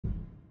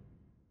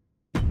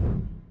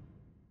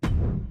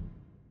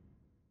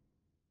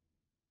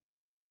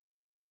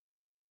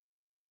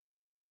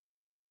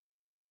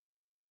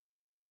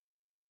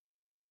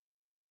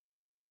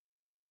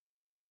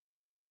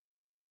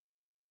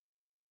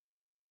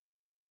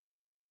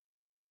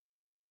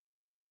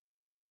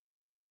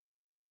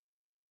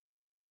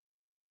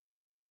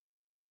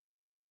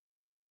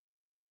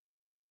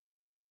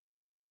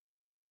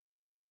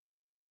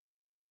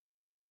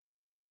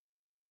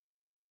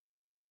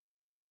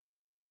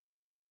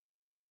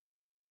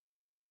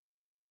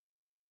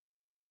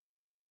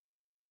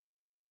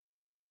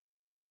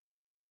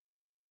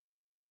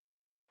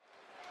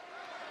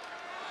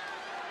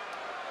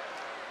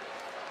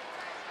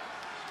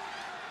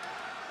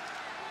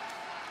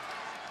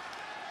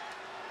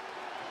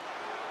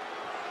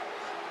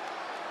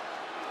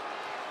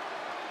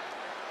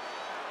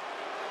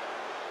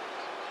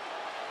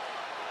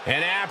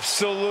An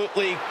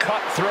absolutely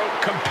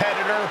cutthroat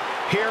competitor.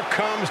 Here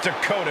comes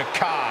Dakota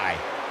Kai.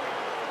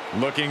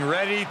 Looking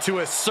ready to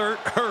assert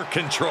her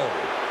control.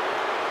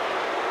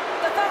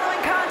 The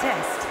following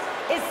contest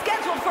is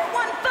scheduled for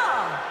one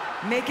fall.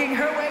 Making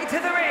her way to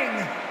the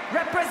ring,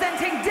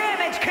 representing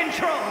Damage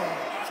Control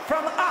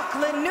from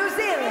Auckland, New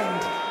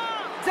Zealand,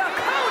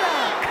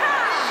 Dakota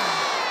Kai.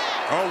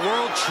 A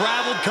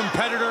world-traveled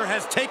competitor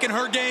has taken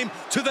her game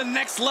to the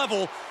next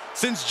level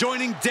since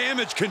joining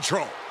Damage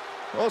Control.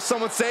 Well,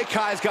 some would say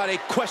Kai's got a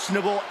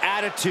questionable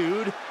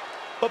attitude,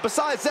 but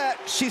besides that,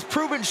 she's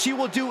proven she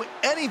will do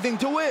anything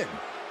to win.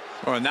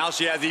 Well, and now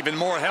she has even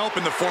more help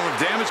in the form of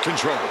Damage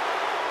Control.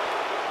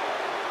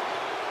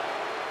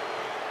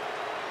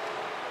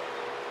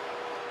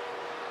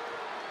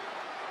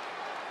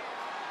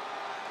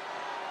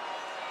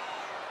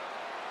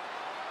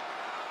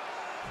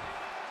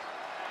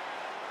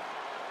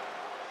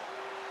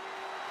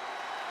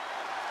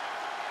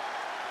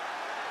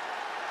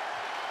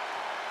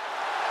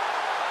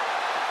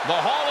 The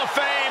Hall of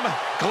Fame,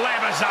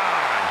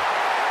 Glamazon.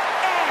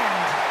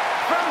 And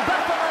from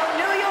Buffalo,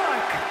 New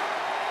York,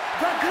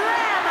 the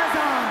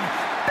Glamazon,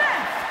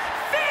 Beth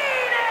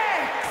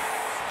Phoenix.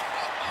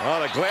 Well,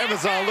 the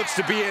Glamazon looks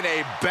to be in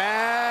a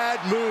bad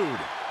mood.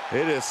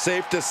 It is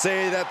safe to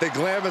say that the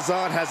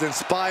Glamazon has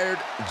inspired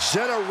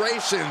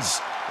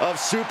generations of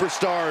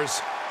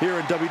superstars here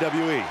in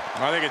WWE.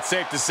 I think it's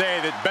safe to say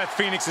that Beth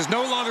Phoenix is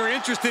no longer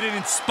interested in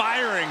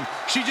inspiring.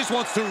 She just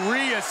wants to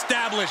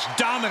re-establish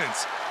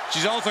dominance.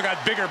 She's also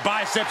got bigger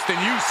biceps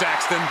than you,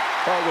 Saxton.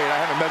 Oh, wait, I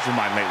haven't measured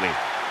mine lately.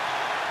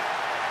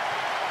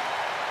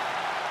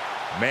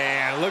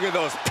 Man, look at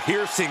those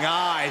piercing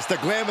eyes. The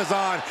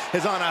Glamazon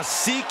is on a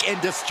seek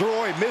and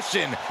destroy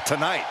mission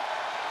tonight.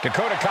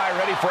 Dakota Kai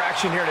ready for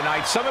action here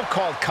tonight. Some have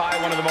called Kai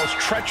one of the most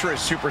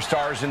treacherous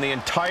superstars in the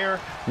entire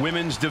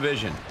women's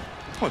division.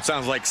 Well, it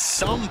sounds like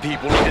some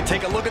people need to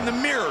take a look in the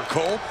mirror,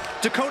 Cole.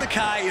 Dakota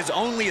Kai is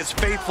only as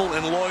faithful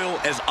and loyal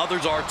as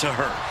others are to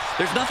her.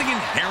 There's nothing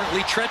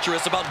inherently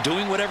treacherous about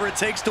doing whatever it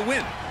takes to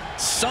win.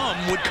 Some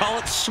would call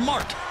it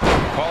smart.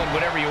 Call it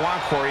whatever you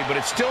want, Corey, but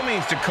it still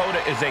means Dakota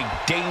is a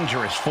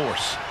dangerous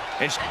force.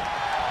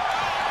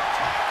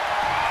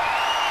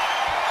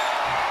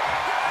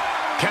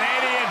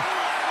 Canadian.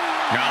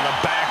 Now the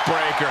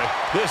backbreaker.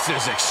 This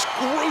is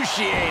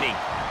excruciating.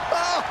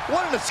 Oh,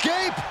 what an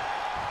escape!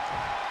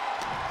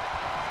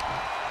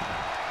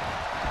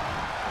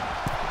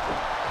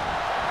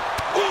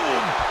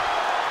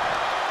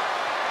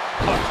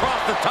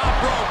 Across the top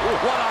rope.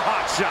 What a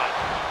hot shot.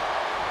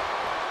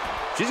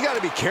 She's got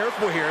to be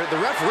careful here. The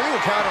referee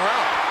will count her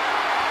out.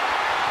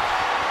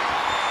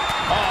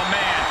 Oh,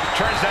 man.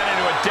 Turns that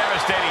into a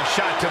devastating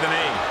shot to the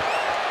knee.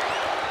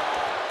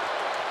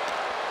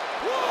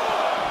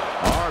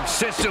 Arm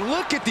system.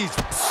 Look at these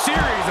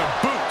series of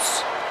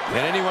boots.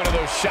 And any one of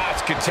those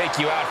shots could take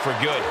you out for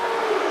good.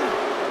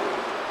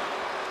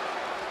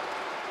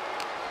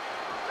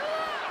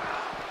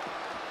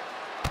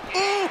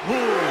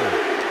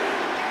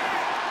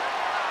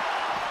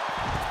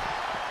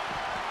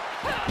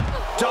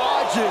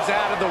 Dodges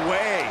out of the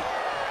way.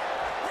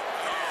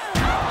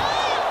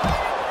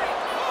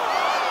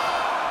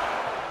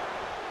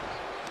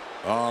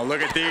 Oh,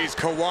 look at these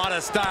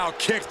Kawada-style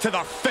kicks to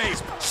the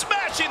face.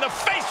 Smashing the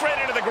face right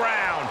into the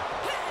ground.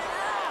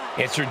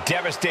 It's her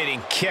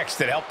devastating kicks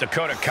that helped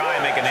Dakota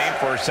Kai make a name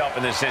for herself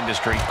in this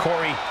industry.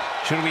 Corey,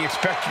 should we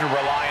expect her to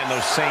rely on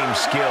those same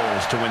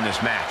skills to win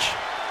this match?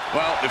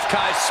 Well, if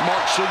Kai's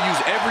smart, she'll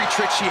use every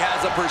trick she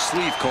has up her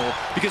sleeve, Cole,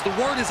 because the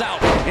word is out,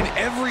 and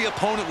every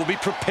opponent will be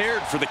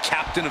prepared for the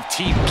captain of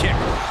Team Kick.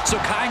 So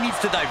Kai needs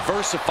to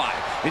diversify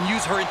and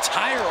use her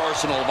entire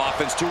arsenal of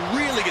offense to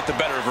really get the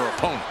better of her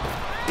opponent.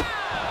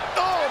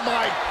 Oh,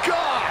 my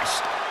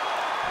gosh!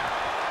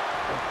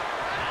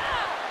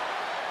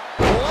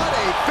 What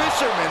a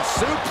fisherman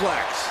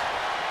suplex!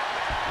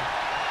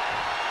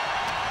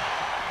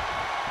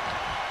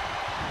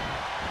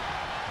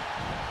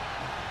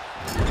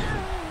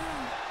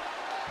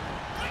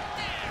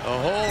 A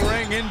whole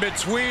ring in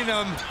between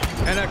them,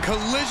 and a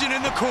collision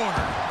in the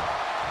corner.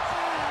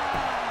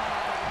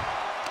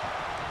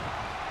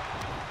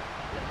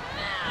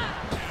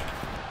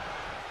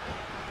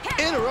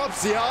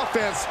 Interrupts the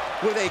offense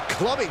with a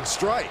clubbing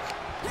strike.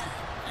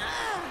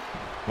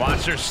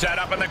 Wants her set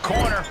up in the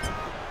corner.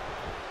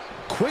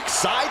 Quick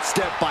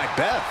sidestep by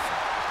Beth.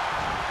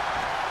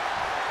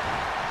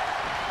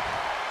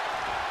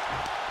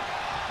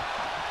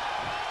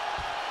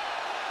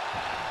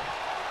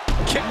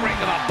 Kick right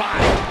to the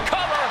body.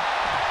 Cover.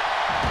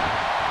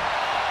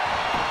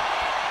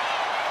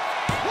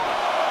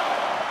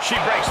 She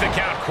breaks the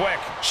count quick.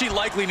 She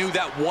likely knew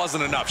that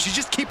wasn't enough. She's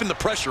just keeping the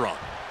pressure on.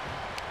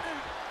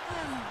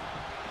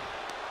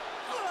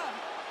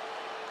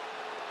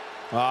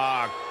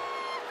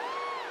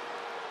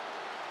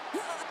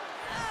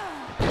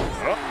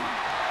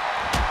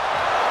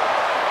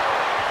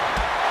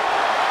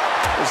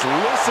 Just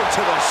listen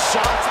to the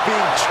shots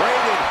being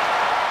traded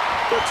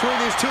between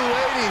these two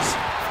ladies.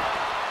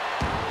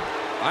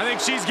 I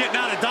think she's getting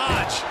out of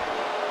Dodge.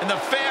 And the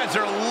fans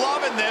are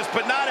loving this,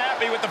 but not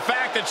happy with the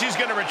fact that she's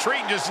going to retreat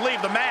and just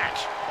leave the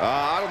match.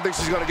 I don't think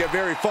she's going to get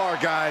very far,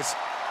 guys.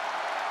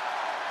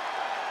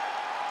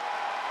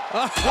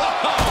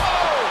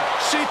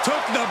 She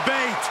took the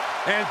bait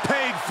and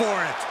paid for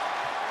it.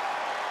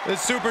 The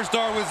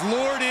superstar was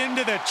lured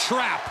into the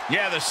trap.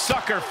 Yeah, the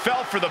sucker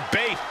fell for the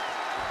bait.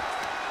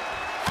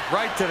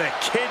 Right to the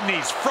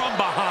kidneys from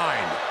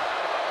behind.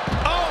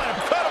 Oh, an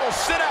incredible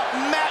sit-out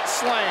mat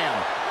slam.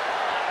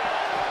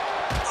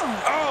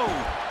 Oh.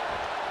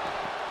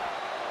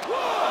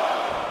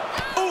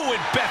 Ooh,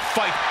 and Beth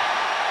fight.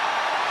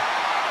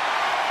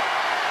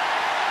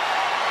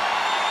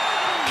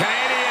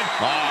 Canadian.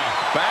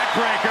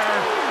 Backbreaker.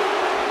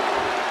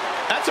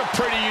 That's a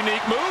pretty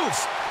unique move.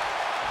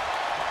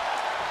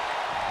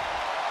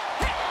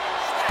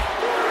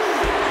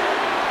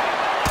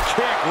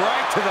 Kick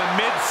right to the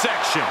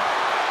midsection.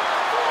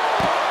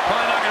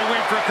 Probably not going to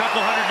win for a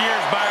couple hundred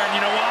years, Byron.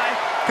 You know why?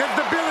 Because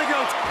the Billy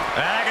Goats,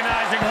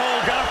 agonizing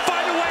hold, got to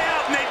find a way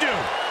out, and they do.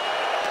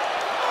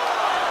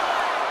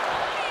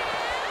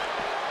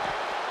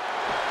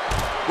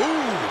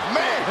 Ooh,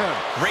 man.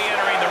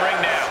 Re-entering the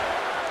ring now.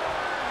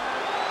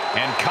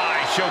 And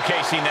Kai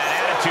showcasing that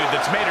attitude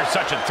that's made her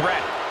such a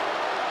threat.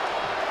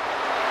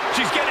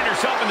 She's getting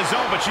herself in the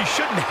zone, but she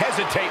shouldn't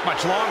hesitate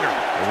much longer.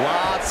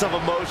 Lots of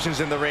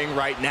emotions in the ring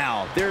right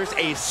now. There's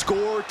a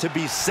score to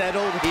be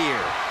settled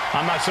here.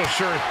 I'm not so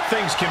sure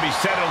things can be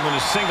settled in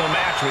a single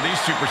match where these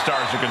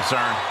superstars are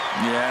concerned.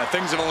 Yeah,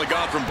 things have only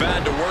gone from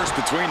bad to worse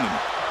between them.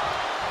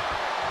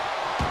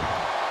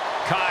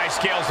 Kai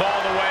scales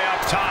all the way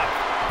up top.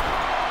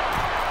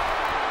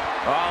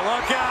 Oh,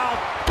 look out.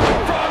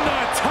 From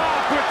the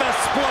top with the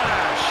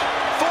splash.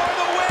 For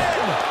the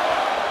win.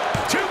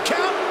 2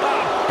 count.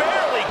 Oh,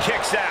 barely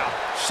kicks out.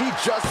 She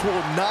just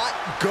will not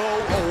go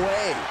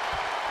away.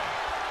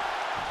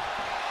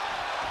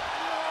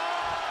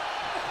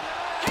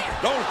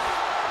 No.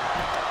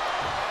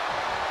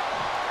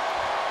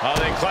 Oh,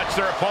 they clutch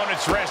their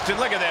opponent's wrist, and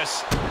look at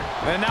this.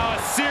 And now a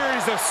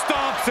series of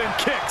stomps and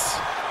kicks.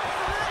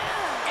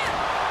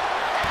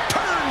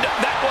 Turned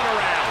that one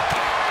around.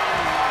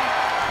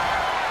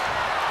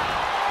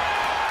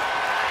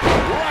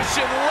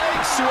 Russian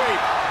leg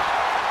sweep.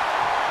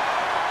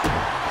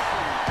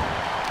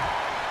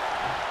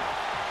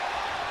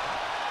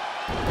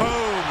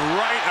 Boom,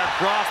 right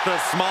across the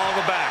small of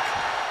the back.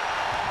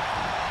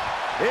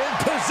 In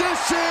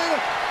position,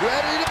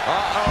 ready to...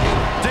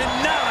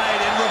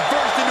 Denied and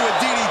reversed into a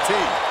DDT.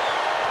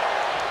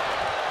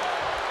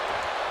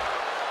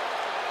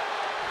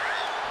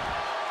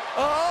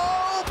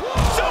 Oh!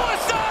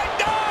 Suicide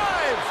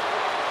dive!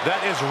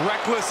 That is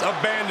reckless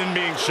abandon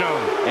being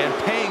shown. And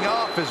paying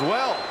off as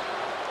well.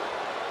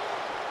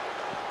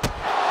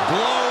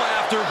 Blow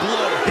after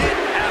blow, hit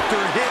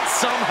after hit.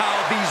 Somehow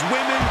these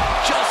women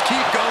just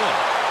keep going.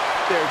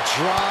 Their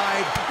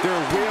drive,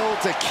 their will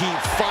to keep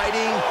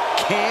fighting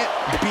can't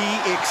be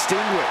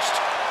extinguished.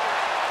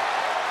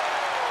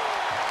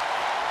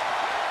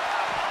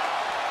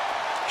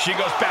 She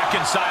goes back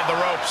inside the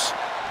ropes.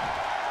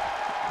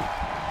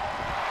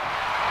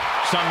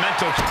 Some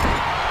mental...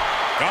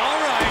 All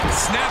right,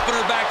 snapping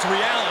her back to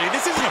reality.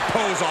 This isn't a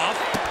pose-off.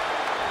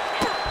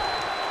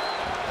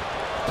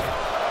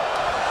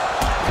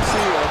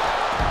 See ya.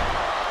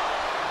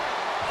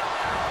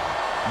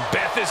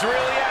 Beth is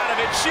really out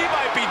of it. She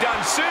might be done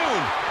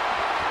soon.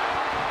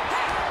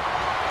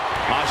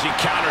 Oh, she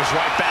counters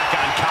right back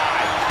on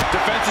Kai.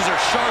 Defenses are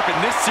sharp in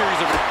this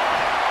series of...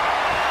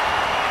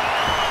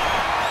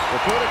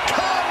 Put a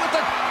Kai with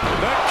the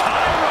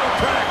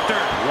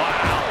chiropractor.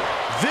 Wow.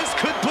 This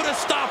could put a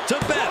stop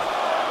to Beth.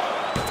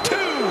 2.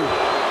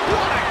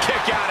 What a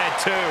kick out at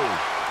 2.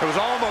 It was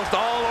almost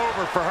all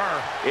over for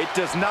her. It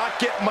does not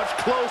get much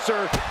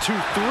closer to 3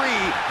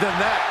 than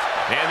that.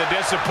 And the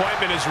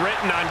disappointment is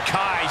written on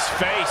Kai's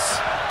face.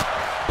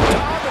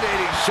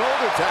 Dominating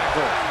shoulder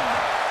tackle.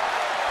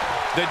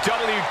 The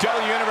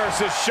WWE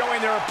Universe is showing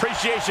their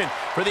appreciation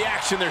for the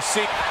action they're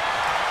seeing.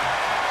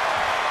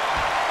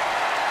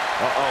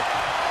 Uh-oh.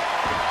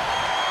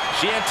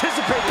 She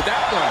anticipated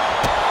that one.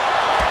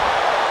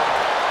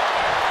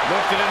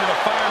 Lifted into the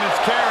fireman's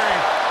carry.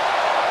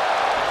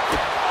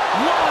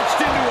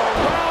 Launched into a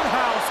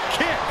roundhouse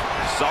kick.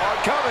 Saw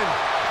it coming.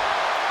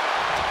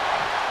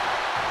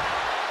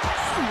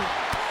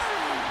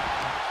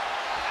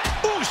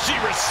 Ooh, she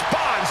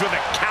responds with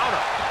a counter.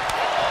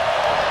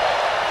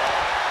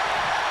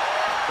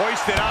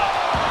 Hoisted up.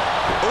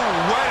 Ooh,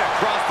 right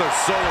across the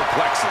solar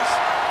plexus.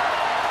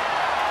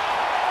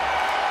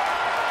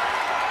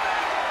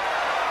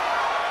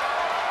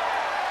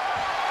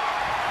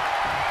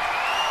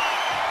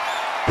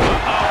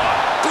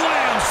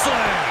 Glam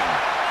slam.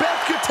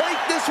 Beth could take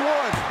this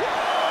one.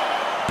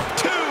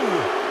 2.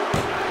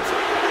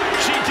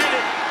 She did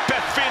it.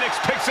 Beth Phoenix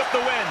picks up the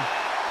win.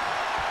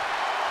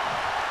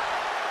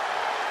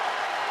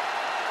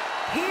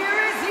 Here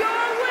is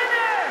your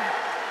winner,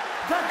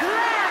 the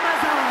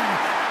Glamazon,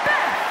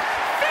 Beth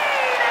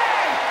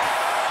Phoenix!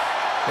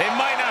 They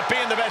might not be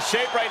in the best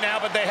shape right now,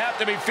 but they have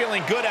to be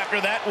feeling good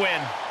after that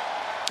win.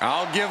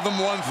 I'll give them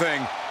one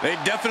thing. They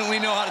definitely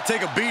know how to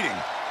take a beating.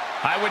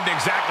 I wouldn't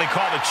exactly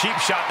call the cheap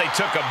shot they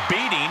took a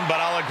beating, but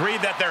I'll agree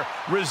that their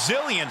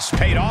resilience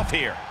paid off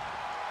here.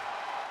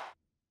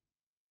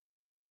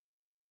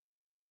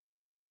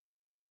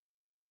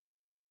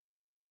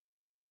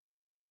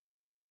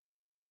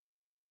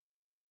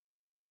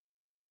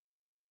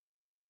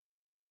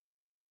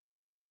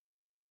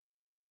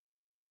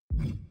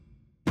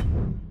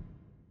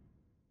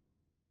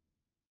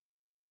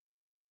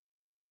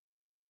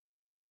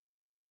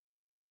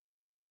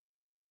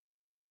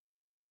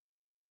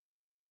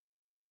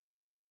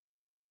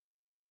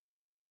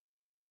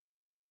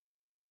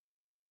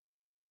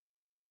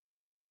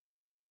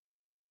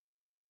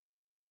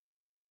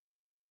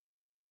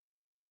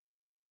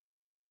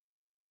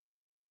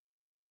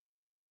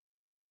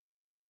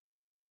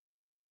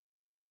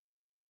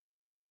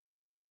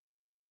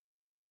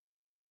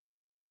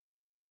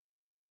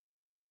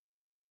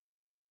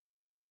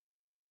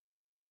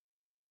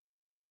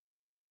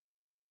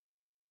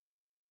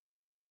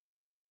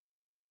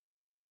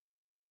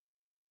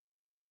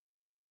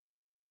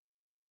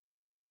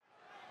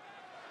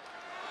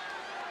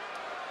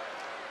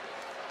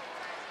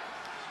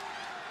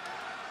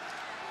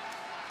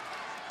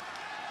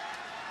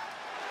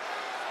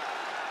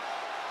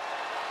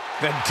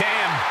 The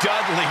damn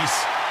Dudleys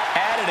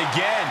at it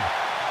again.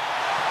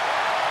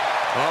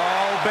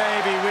 Oh,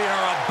 baby, we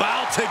are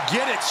about to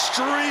get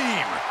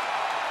extreme.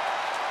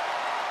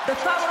 The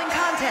following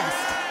contest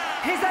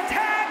is a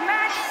tag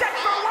match set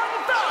for one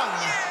fall.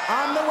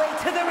 On the way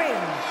to the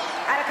ring,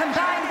 at a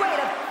combined weight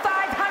of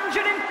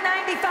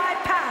 595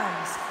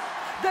 pounds,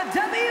 the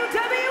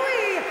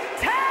WWE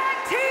Tag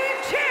Team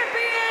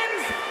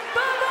Champions,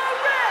 Bubba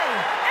Ray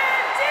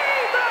and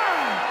Diva,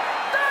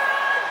 the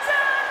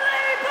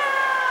Dudley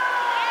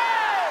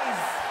Boys!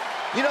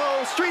 You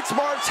know, street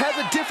smarts has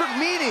a different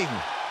meaning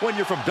when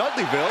you're from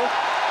Dudleyville.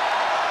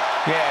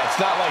 Yeah, it's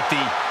not like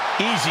the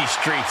easy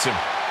streets of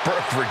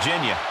Burke,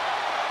 Virginia.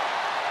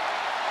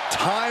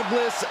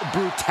 Timeless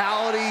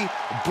brutality,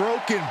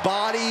 broken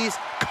bodies,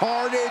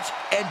 carnage,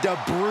 and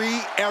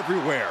debris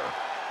everywhere.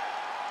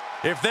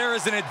 If there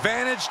is an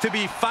advantage to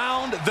be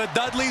found, the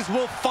Dudleys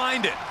will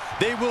find it.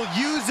 They will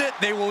use it,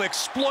 they will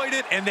exploit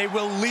it, and they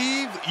will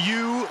leave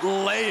you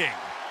laying.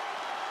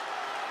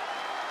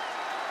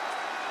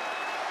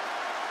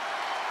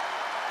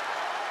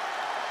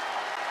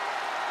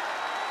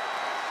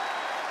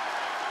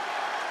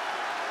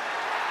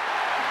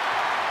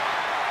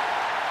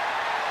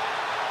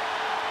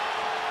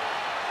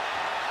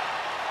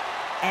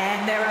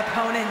 And their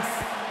opponents,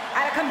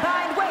 at a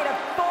combined weight of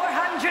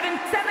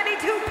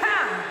 472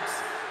 pounds,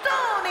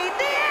 Tony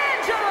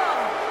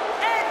D'Angelo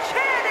and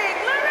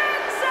Channing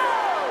Lorenzo,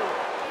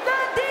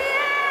 the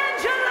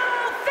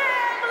D'Angelo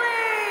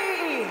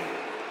family!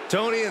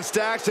 Tony and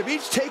Stacks have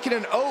each taken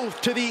an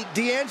oath to the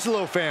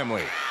D'Angelo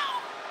family.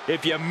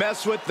 If you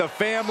mess with the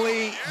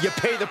family, you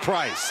pay the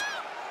price.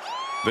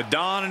 The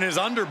Don and his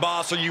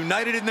underboss are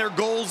united in their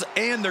goals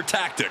and their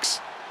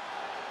tactics.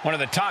 One of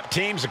the top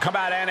teams to come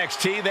out of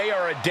NXT. They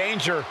are a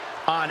danger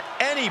on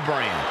any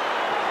brand.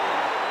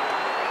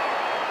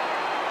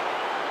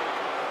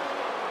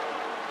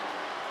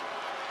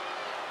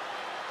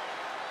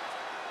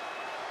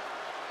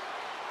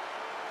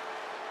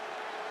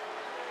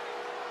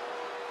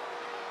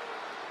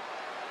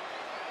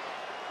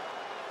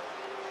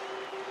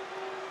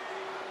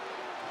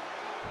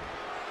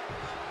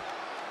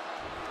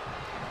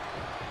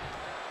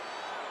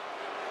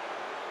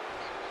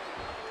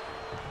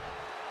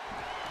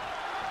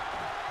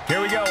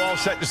 Here we go, all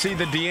set to see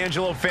the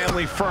D'Angelo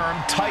family firm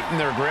tighten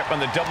their grip on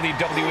the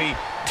WWE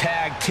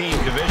Tag Team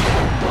division.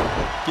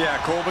 Yeah,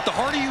 Cole, but the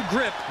harder you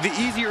grip, the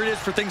easier it is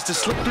for things to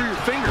slip through your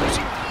fingers.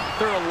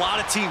 There are a lot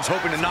of teams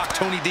hoping to knock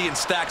Tony D and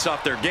Stacks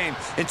off their game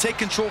and take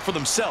control for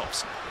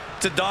themselves.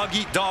 It's a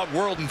dog-eat-dog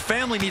world, and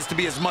family needs to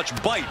be as much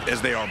bite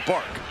as they are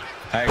bark.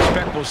 I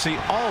expect we'll see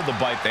all the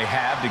bite they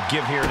have to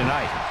give here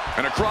tonight.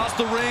 And across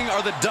the ring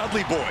are the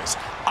Dudley Boys,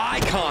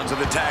 icons of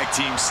the tag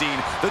team scene.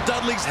 The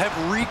Dudleys have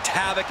wreaked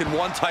havoc and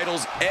won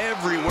titles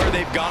everywhere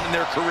they've gone in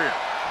their career.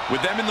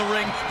 With them in the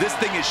ring, this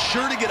thing is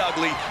sure to get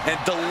ugly and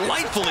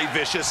delightfully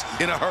vicious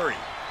in a hurry.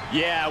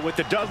 Yeah, with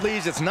the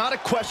Dudleys, it's not a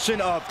question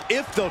of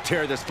if they'll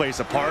tear this place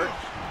apart.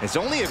 It's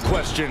only a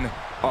question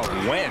of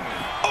when.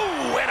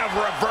 Oh, and a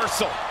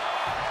reversal.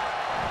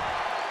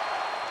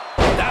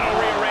 That'll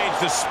rearrange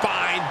the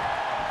spine.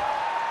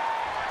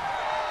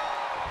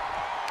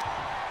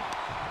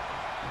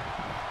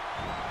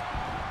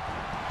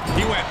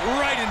 He went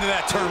right into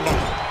that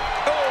turnbuckle.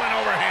 Oh, an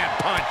overhand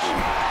punch.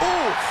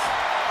 Oof.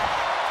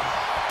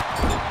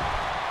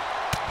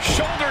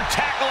 Shoulder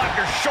tackle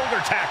after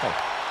shoulder tackle.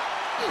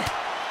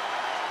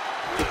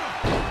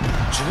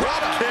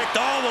 Drop kicked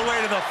all the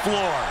way to the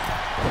floor.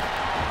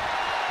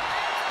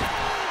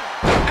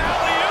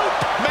 Alley-oop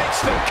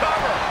makes the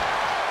cover.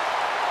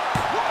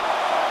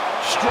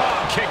 Strong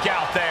kick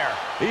out there.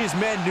 These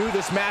men knew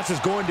this match was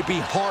going to be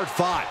hard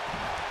fought.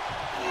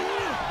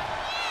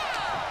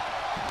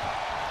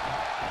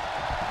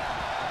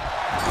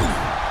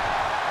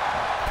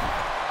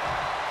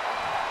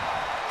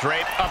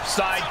 Draped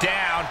upside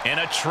down in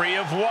a tree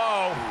of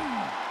woe.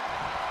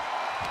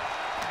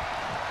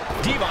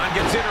 Devon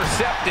gets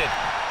intercepted.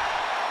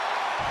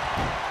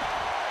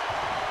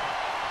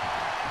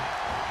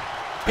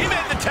 He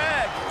made the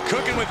tag.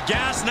 Cooking with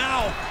gas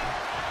now.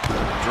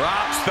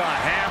 Drops the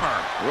hammer.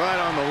 Right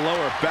on the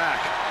lower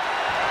back.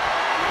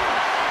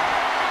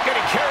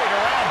 Getting carried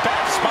around.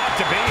 Bad spot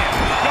to be in.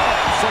 No,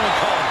 someone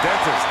call a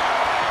dentist.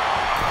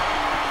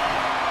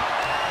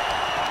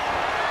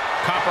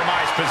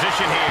 Compromised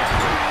position here.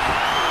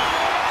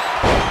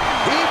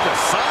 Deep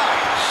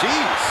aside.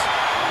 Jeez.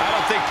 I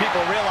don't think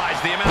people realize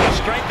the amount of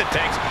strength it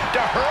takes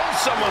to hurl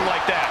someone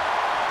like that.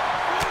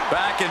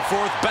 Back and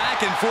forth,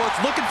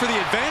 looking for the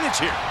advantage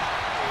here.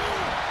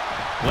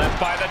 Left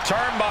by the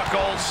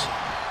turnbuckles.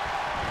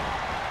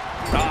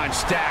 And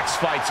Stacks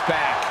fights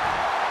back.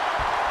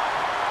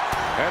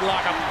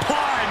 Headlock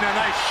applied and a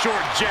nice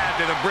short jab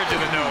to the bridge of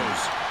the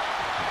nose.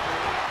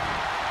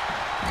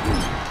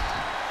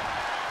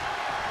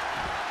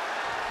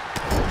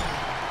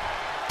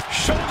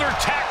 Shoulder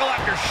tackle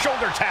after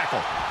shoulder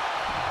tackle.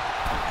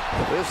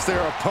 Lifts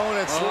their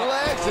opponent's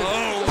legs.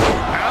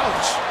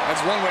 Ouch.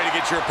 That's one way to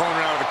get your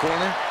opponent out of the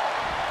corner.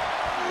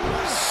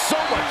 So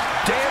much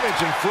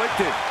damage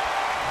inflicted.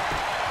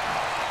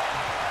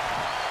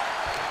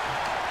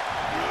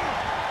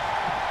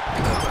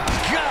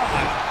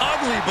 God,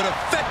 ugly but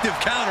effective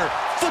counter.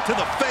 Foot to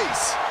the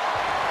face.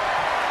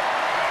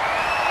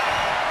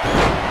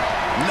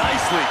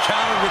 Nicely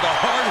countered with a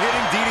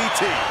hard-hitting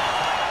DDT.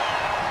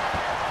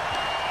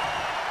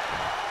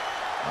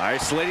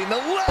 Isolating the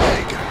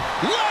leg.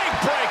 Leg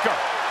breaker.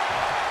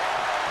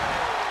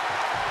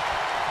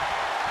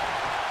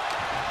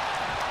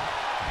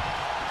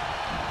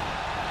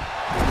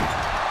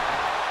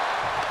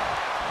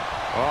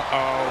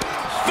 Uh-oh.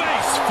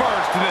 Face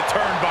first in the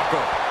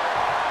turnbuckle.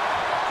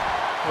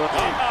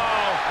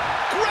 Uh-oh.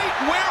 Great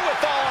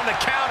wherewithal on the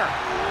counter.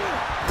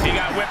 He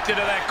got whipped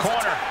into that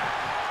corner.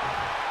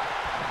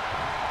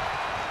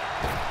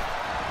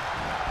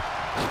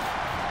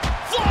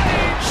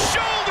 Flying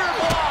shoulder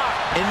block.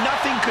 And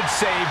nothing could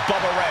save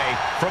Bubba Ray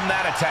from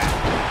that attack.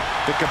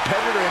 The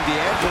competitor in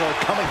D'Angelo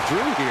coming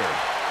through here.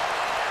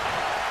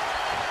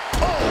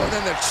 Oh, and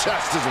then the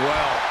chest as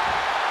well.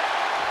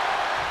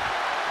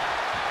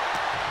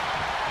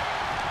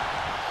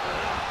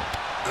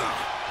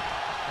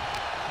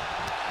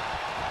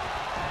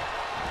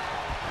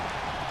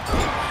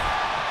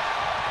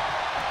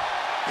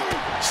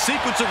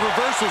 Sequence of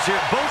reversals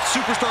here. Both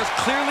superstars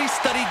clearly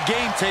studied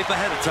game tape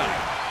ahead of time.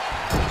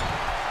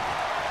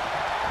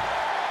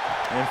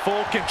 In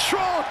full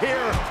control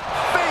here.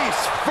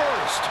 Face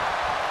first.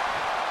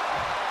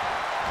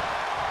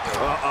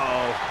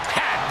 Uh-oh.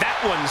 Had that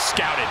one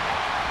scouted.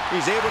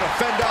 He's able to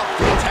fend off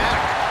the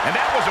attack. And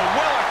that was a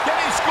well. Then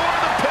he scored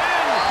the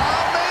pin.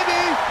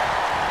 Maybe.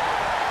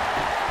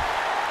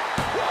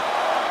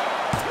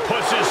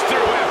 Pushes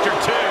through after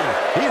two.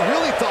 He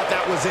really thought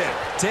that was it.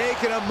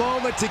 Taking a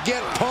moment to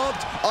get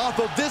pumped off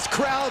of this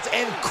crowd's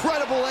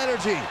incredible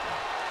energy.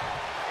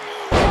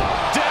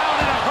 Down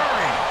in a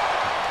hurry.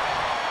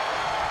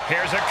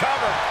 Here's a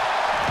cover.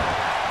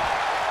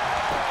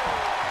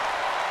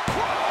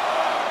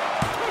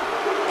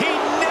 He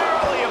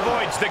narrowly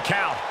avoids the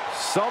count.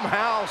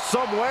 Somehow,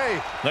 some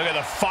way. Look at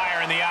the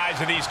fire in the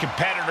eyes of these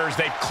competitors.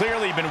 They've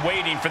clearly been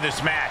waiting for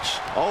this match.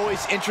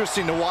 Always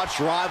interesting to watch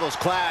rivals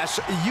clash.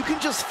 You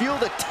can just feel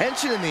the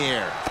tension in the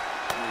air.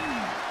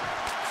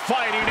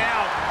 Fighting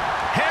out.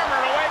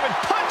 Hammering away with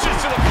punches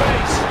to the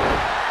face.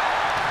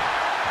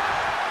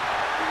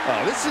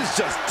 Oh, this is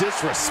just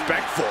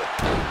disrespectful.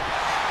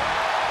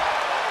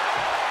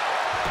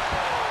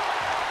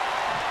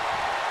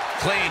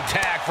 Clean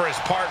tag for his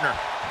partner.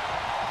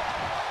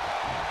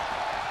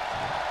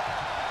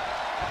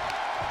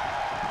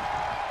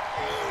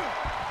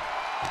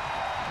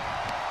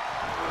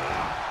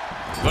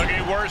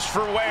 Looking worse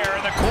for wear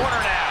in the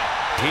corner now.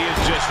 He is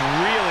just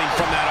reeling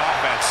from that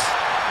offense.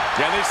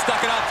 Yeah, they stuck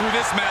it out through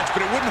this match,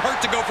 but it wouldn't hurt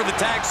to go for the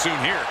tag soon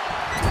here.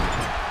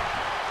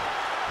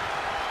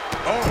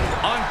 Oh,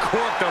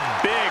 uncorked a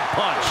big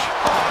punch.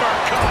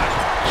 Uppercut.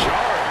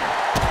 Jarring.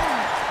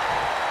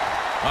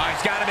 Oh,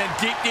 he's got him in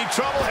deep, deep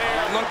trouble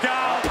here. Look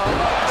out.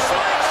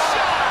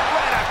 Slingshot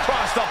right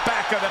across the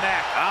back of the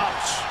neck.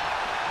 Ouch.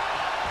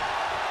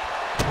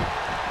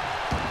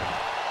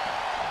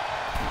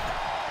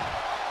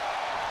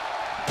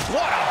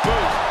 What a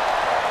boot.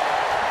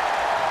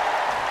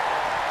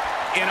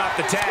 In off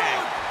the tag.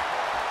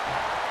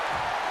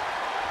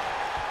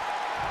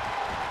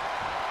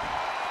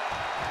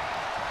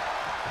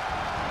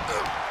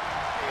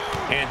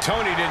 And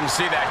Tony didn't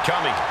see that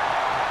coming.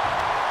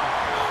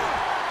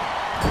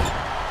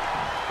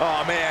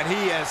 Oh, man,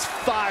 he is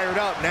fired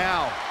up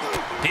now.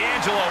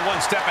 D'Angelo one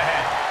step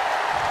ahead.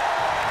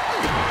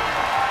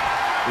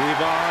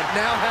 Devon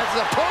now has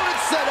his opponent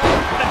set up.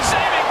 The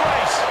saving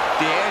grace.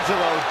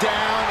 D'Angelo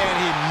down, and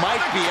he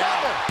might be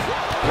out.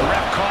 The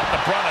ref caught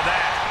the brunt of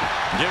that.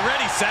 Get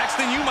ready,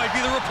 Saxton. You might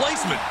be the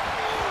replacement.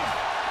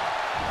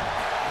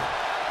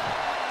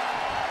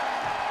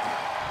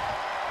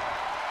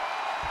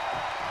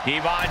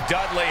 Yvonne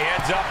Dudley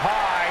heads up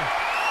high.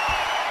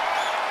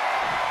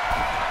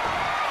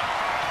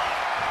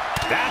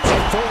 That's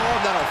a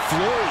forearm that'll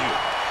floor you.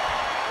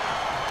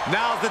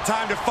 Now's the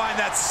time to find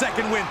that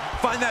second win.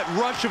 Find that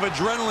rush of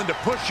adrenaline to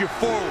push you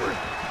forward.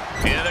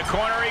 Into the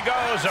corner he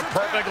goes, a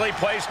perfectly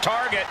placed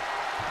target.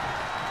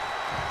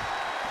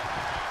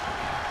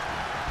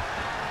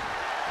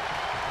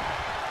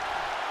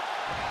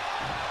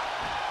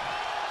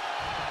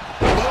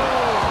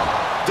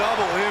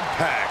 Double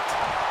impact.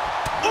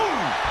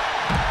 Ooh.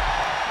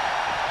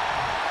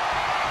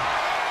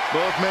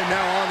 Both men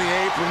now on the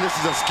apron. This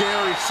is a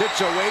scary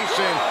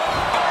situation.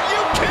 Are you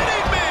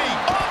kidding me?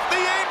 Off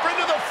the apron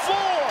to the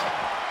floor.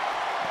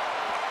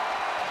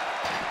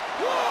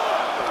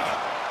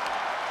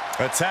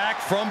 Attack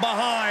from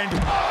behind.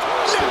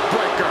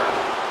 Neckbreaker.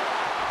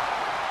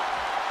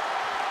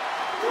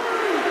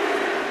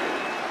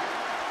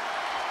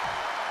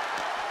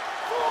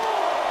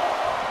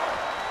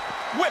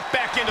 Whip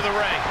back into the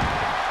ring.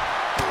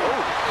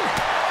 Oh.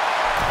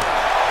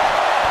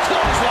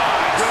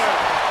 Clothesline. Good.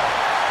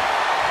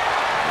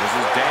 This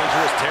is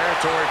dangerous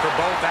territory for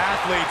both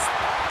athletes.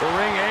 The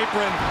ring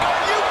apron.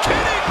 Are you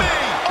kidding me?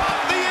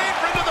 Off the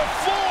apron to the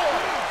floor.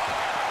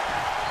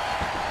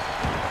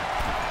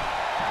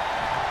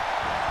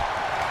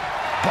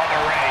 Bubba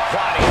Ray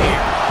plotting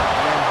here.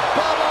 And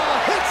Bubba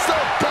hits the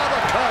Bubba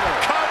cutter.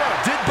 Cover.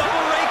 Did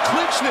Bubba Ray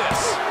clinch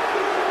this?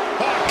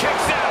 Oh,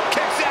 kicks out,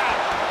 kicks out.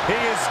 He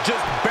is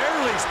just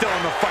barely still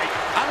in the fight.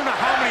 I don't know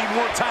how many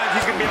more times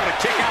he's going to be able to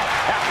kick out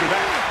after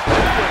that.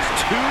 That was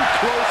too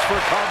close for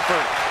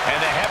comfort. And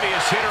the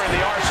heaviest hitter in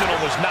the arsenal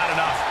was not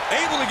enough.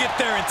 Able to get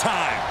there in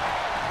time.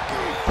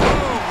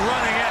 Boom,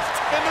 running left.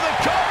 Into the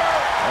cover.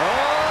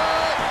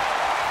 Oh.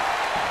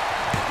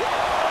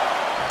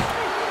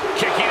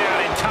 Kicking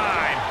out in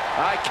time.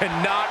 I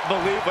cannot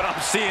believe what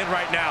I'm seeing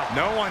right now.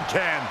 No one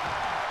can.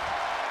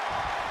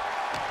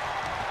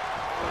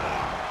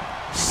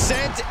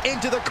 Sent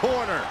into the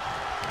corner.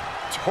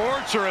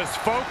 Torturous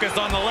focus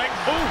on the leg.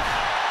 Ooh.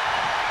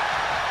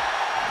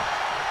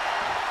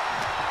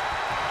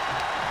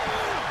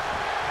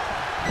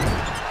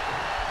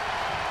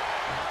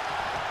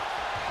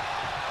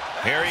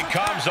 Here he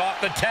comes off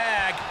the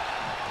tag.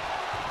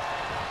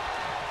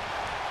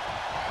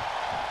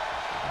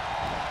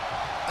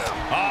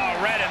 Oh,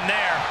 read him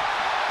there.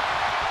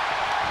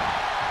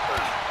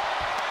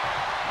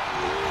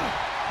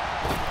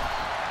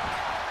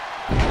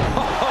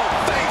 Oh,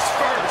 face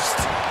first.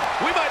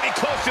 We might be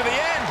close to the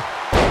end.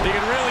 He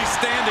can really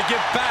stand to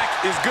get back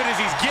as good as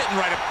he's getting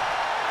right up.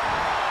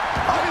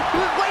 I've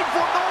been waiting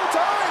for him the whole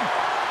time.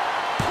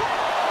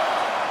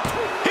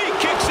 He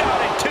kicks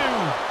out at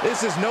 2.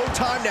 This is no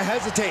time to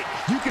hesitate.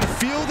 You can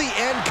feel the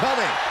end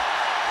coming.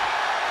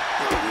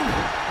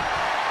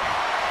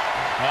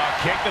 Oh,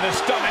 kick to the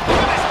stomach. Look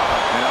at this.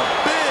 And a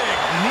big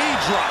knee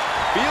drop.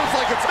 Feels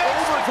like it's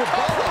over for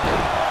Bubba.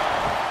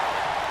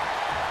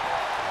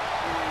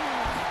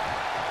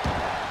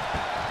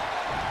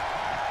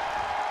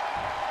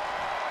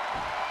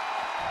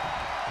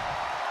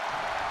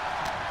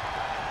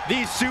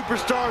 These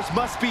superstars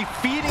must be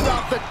feeding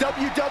off the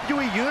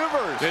WWE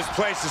Universe. This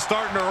place is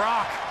starting to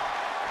rock.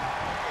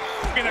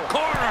 In the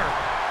corner.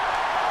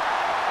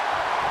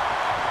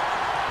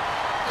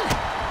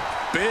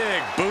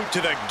 Big boot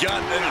to the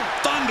gut and a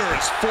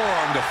thunderous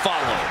forearm to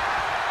follow.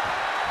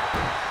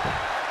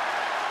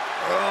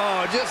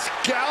 Oh, just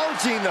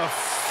gouging the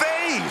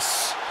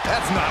face.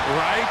 That's not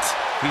right.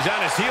 He's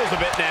on his heels a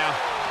bit now.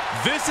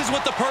 This is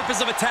what the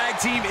purpose of a tag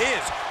team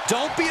is.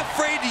 Don't be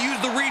afraid to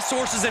use the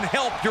resources and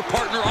help your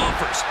partner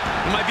offers.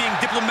 Am I being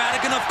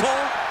diplomatic enough,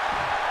 Cole?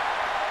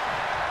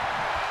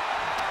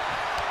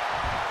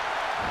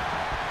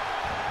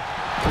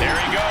 There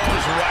he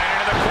goes, right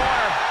into the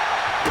corner.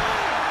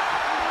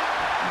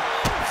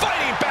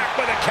 Fighting back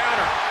with a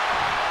counter.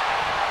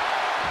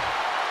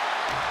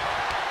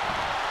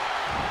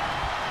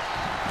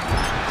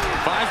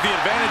 Finds the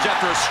advantage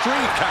after a string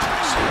of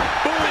counters.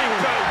 Big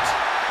boot.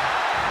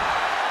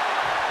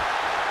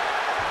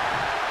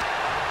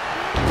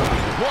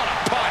 What a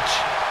punch.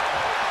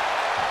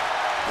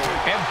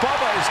 And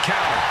Bubba is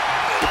countered.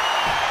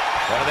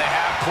 What do they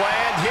have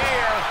planned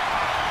here?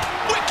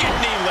 Wicked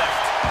knee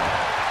lift.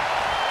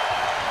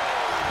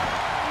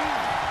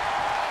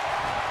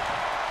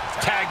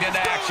 Tagged into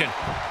action.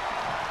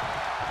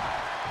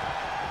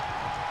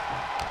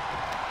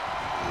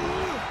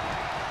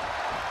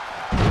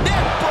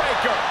 Neck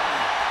breaker.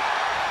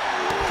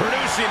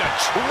 Producing a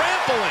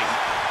trampling.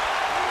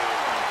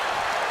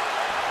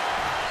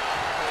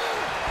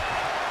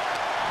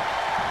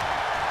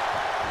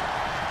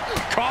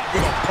 Caught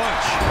with a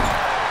punch.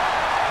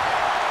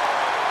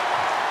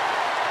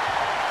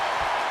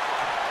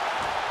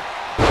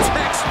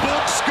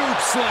 Textbook scoop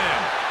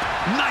slam.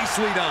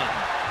 Nicely done.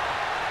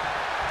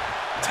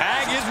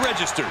 Tag is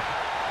registered.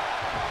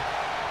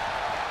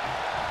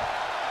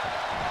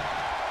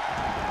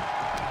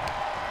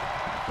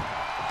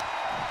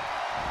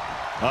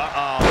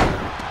 Uh-oh.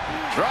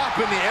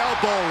 Dropping the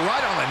elbow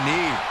right on the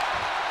knee.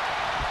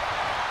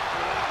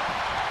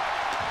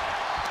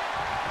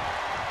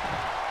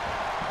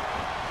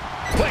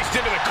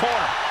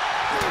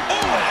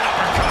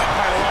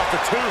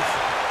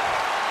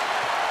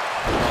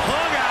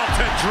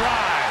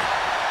 drive.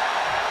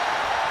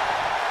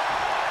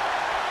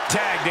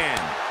 Tagged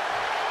in.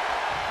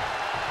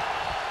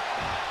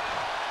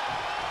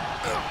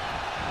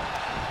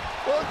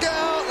 Look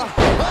out!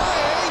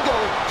 High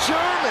angle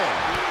German.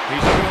 He's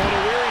looking a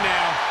little weary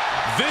now.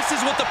 This is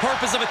what the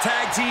purpose of a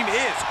tag team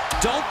is.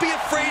 Don't be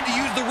afraid to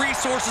use the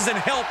resources and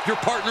help your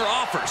partner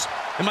offers.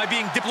 Am I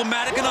being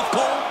diplomatic enough,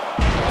 Cole?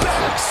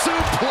 Back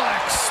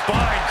suplex.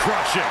 Spine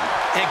crushing.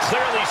 And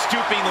clearly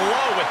stooping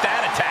low with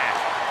that attack.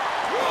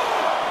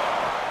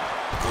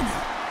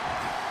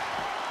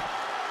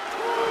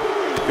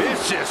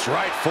 Vicious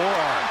right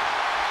forearm.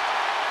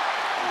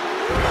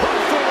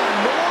 Hook for the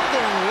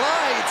Northern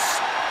Lights.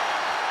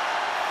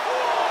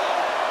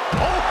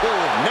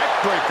 Oh, neck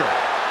breaker.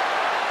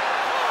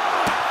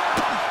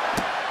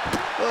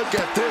 Look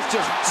at this,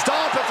 just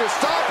stop after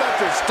stop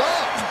after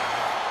stop.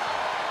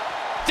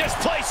 This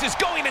place is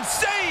going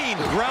insane.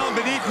 The ground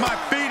beneath my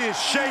feet is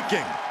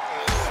shaking.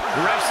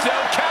 Ref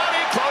still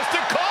counting, close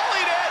to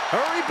calling it.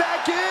 Hurry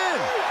back in.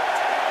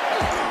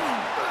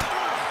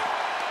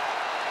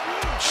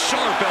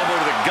 Sharp elbow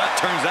to the gut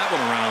turns that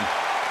one around.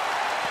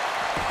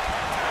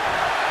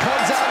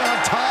 Comes out on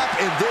top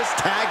in this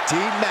tag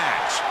team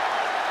match.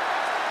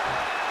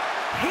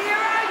 Here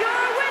are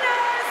your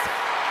winners,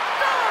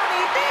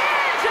 Tommy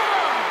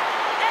D'Angelo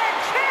and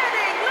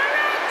Channing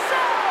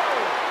Lorenzo,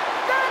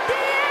 the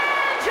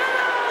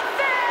D'Angelo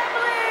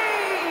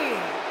family.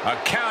 A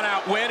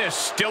count-out win is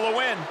still a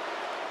win.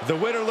 The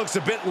winner looks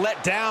a bit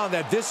let down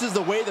that this is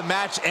the way the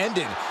match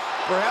ended.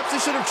 Perhaps they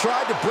should have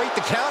tried to break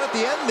the count at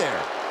the end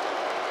there.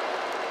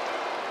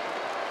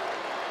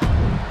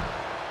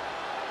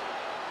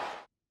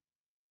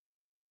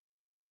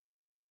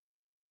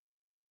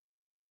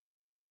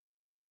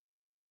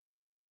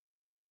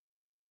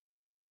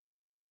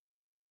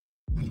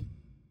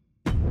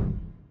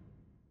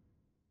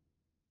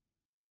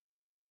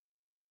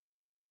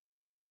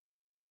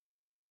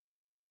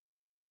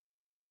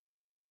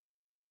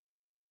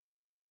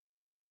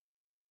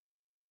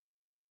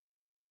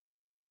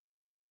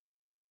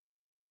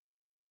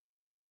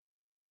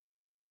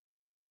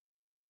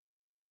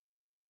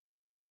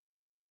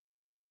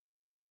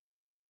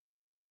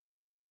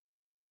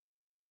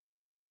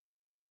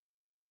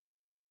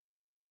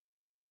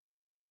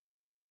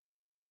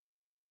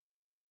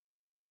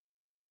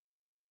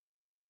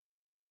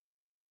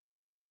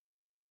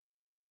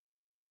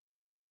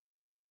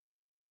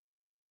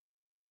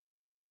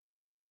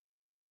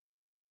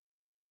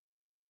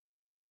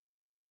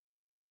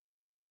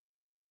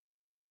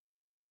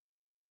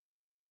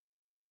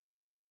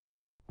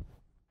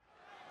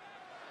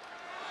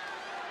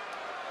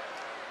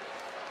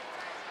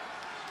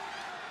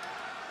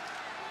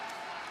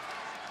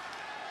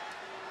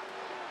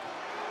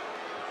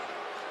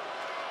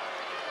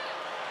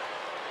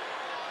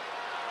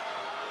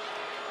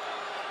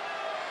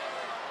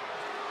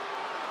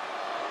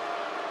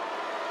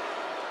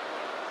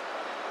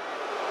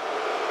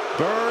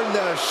 Burn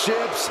the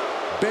ships.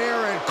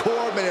 Baron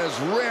Corbin is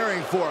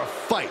raring for a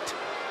fight.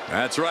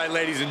 That's right,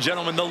 ladies and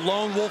gentlemen. The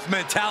lone wolf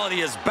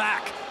mentality is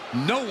back.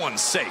 No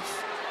one's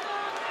safe.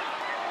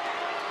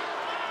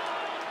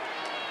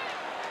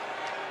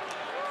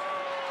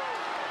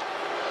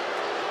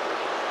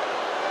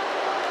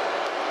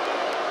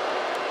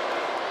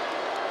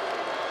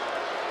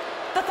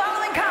 The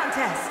following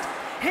contest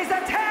is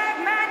a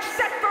tag match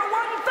set for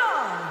one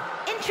fall.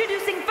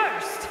 Introducing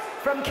first,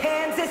 from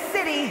Kansas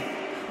City,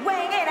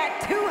 weighing in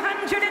at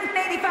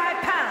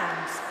 285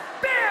 pounds,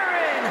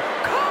 Baron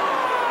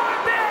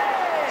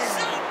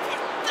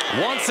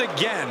Corbin! Once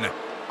again,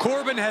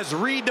 Corbin has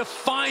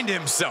redefined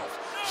himself.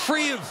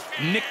 Free of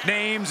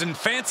nicknames and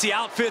fancy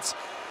outfits,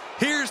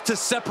 here's to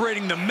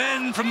separating the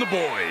men from the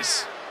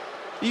boys.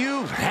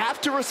 You have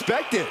to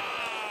respect it.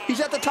 He's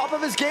at the top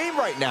of his game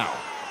right now.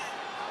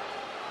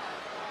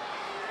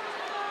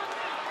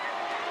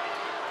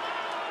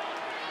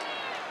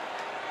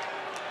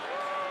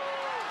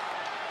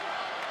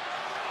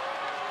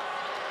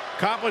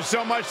 Accomplished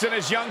so much in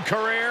his young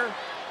career.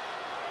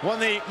 Won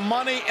the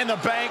Money in the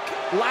Bank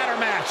ladder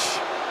match.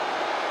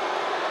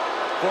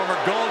 Former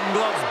Golden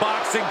Gloves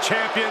boxing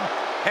champion,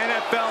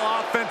 NFL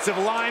offensive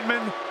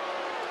lineman,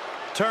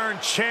 turned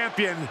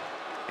champion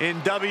in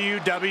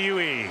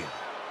WWE.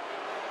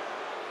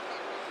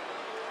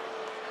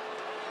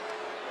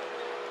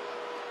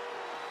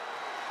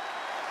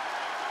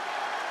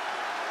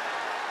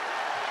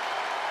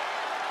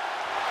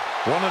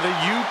 One of the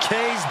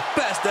UK's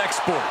best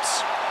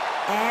exports.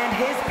 And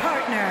his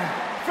partner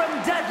from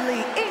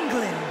Dudley,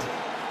 England,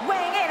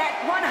 weighing in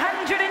at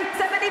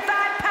 175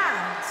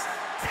 pounds,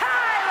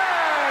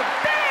 Tyler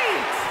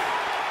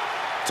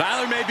Bate!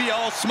 Tyler may be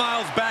all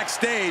smiles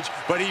backstage,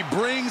 but he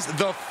brings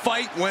the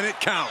fight when it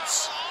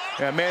counts.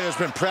 A man who's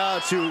been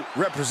proud to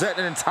represent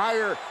an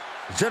entire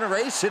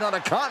generation on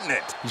a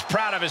continent. He's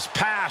proud of his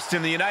past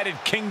in the United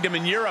Kingdom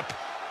and Europe,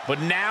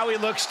 but now he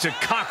looks to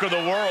conquer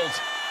the world.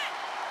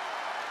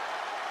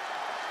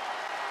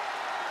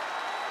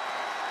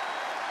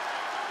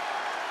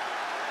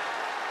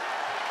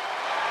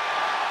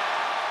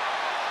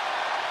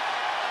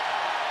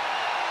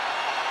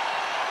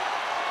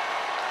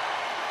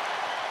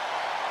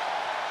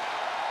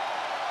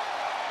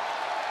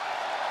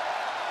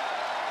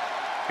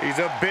 He's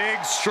a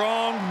big,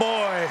 strong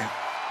boy.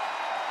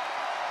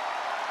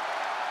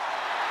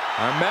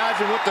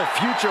 Imagine what the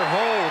future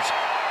holds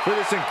for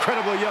this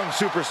incredible young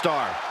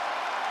superstar.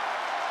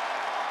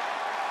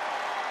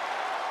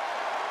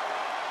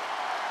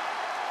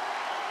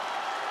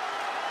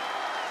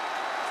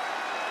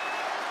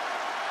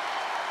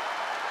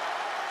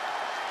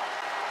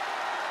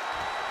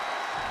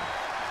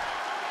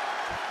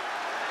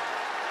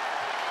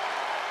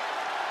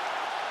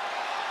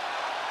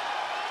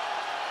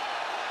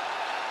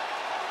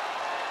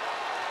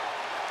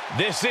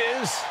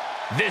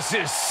 This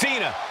is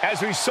Cena,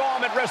 as we saw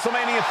him at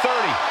WrestleMania 30.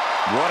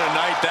 What a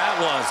night that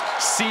was.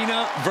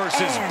 Cena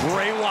versus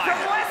Bray Wyatt.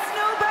 From West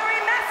Newbury,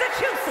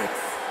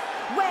 Massachusetts,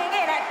 weighing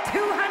in at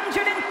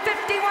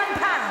 251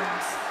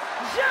 pounds,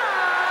 John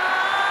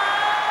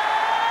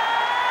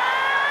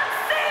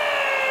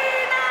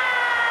Cena!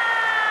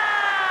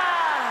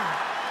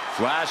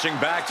 Flashing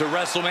back to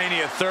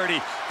WrestleMania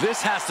 30,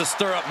 this has to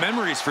stir up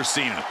memories for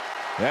Cena.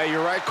 Yeah,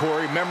 you're right,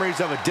 Corey. Memories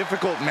of a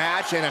difficult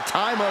match and a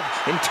time of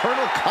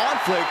internal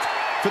conflict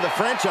for the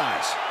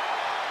franchise.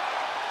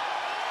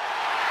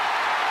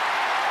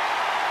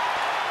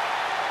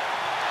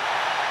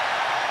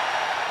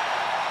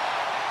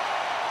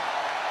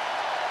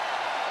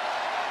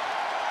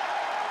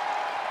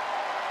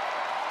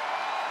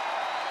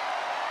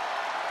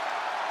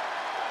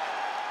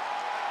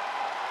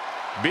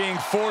 Being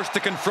forced to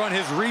confront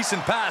his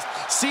recent past,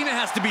 Cena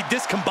has to be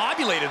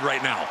discombobulated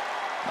right now.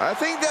 I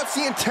think that's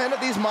the intent of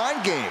these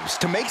mind games,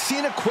 to make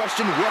Cena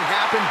question what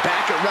happened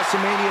back at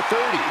WrestleMania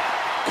 30.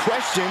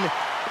 Question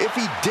if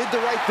he did the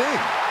right thing.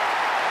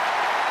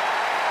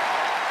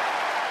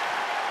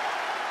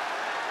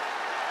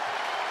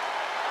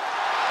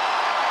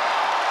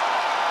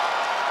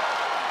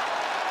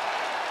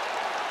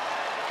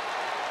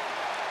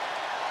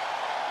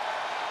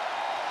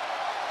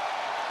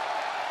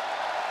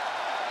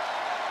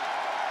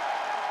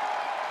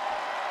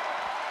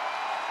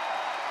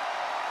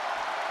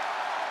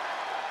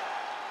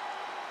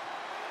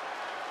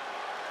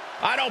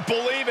 I don't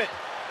believe it.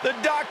 The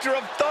Doctor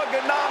of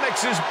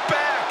Thugonomics is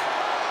back.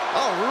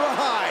 All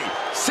right.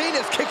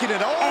 Cena's kicking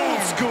it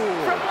old school.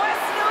 From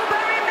West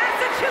Newbury,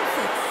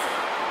 Massachusetts,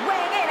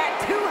 weighing in at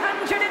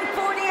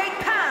 248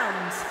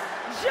 pounds,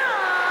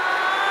 John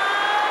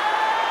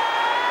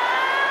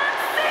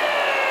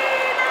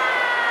Cena!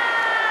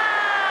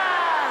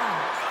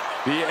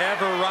 The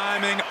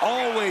ever-rhyming,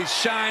 always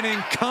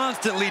shining,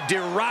 constantly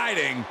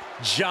deriding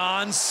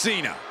John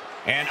Cena.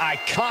 An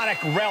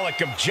iconic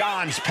relic of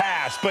John's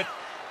past, but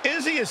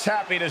is he as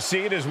happy to see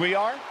it as we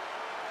are?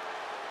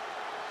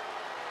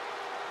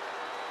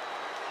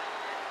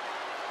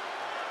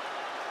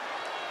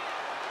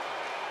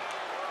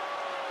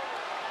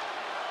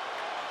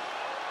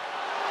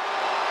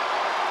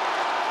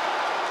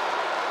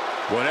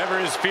 Whatever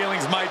his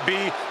feelings might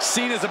be,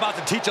 Cena's about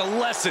to teach a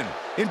lesson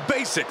in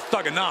basic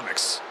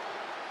thugonomics.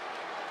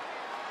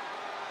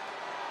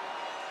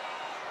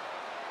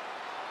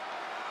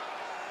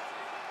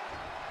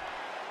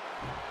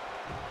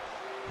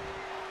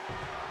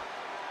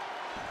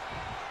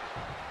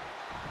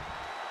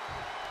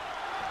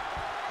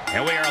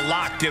 And we are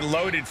locked and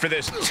loaded for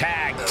this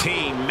tag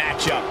team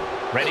matchup.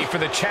 Ready for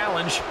the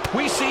challenge,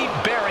 we see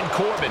Baron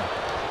Corbin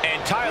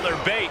and Tyler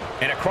Bate.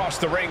 And across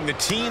the ring, the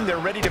team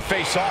they're ready to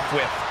face off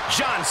with,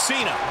 John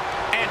Cena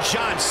and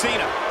John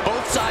Cena.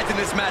 Both sides in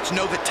this match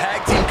know that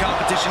tag team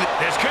competition...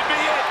 This could be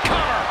it.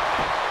 Cover.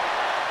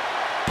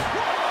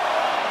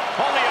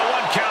 Only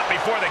a 1 count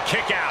before the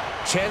kick out.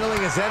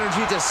 Channeling his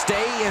energy to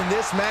stay in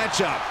this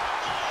matchup.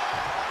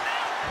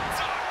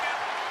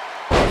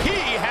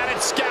 He had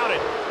it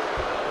scouted.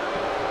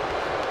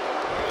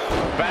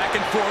 Back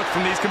and forth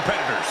from these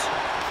competitors.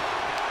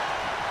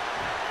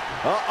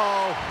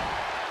 Uh-oh.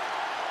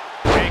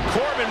 And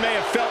Corbin may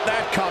have felt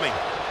that coming.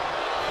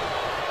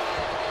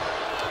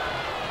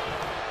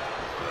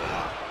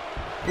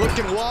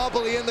 Looking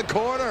wobbly in the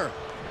corner.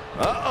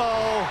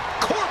 Uh-oh.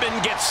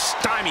 Corbin gets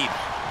stymied.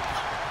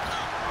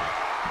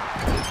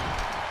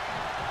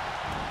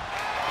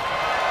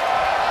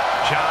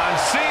 John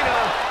Cena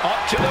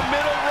up to the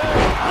middle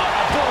rope.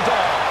 A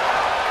bulldog.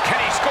 Can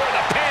he score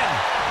the pin?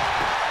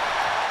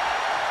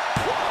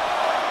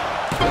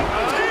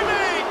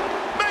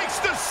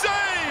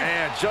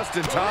 Just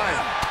in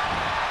time.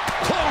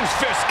 Closed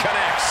fist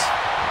connects.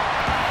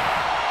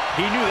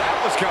 He knew that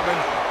was coming.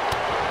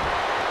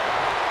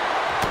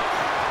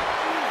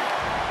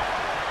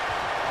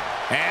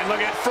 And look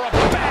at for a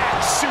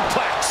back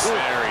suplex.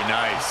 Very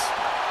nice.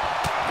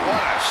 What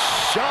a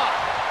shot.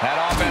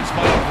 That offense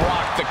might have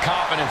rocked the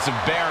confidence of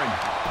Baron.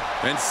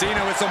 And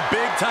Cena with some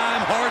big-time,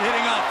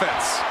 hard-hitting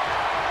offense.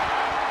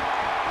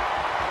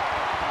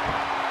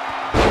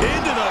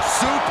 Into the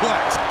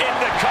suplex. In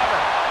the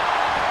cover.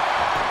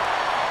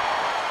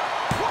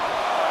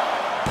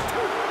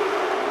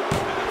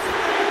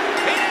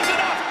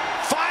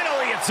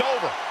 It's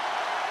over.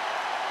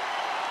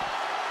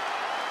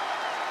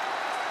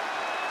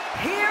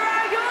 Here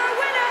are your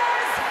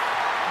winners,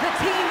 the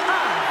team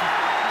of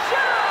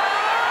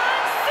John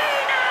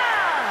Cena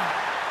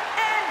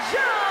and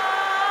John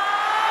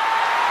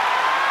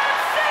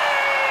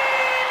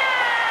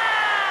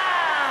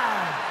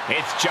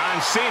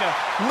John Cena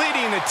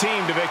leading the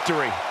team to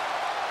victory.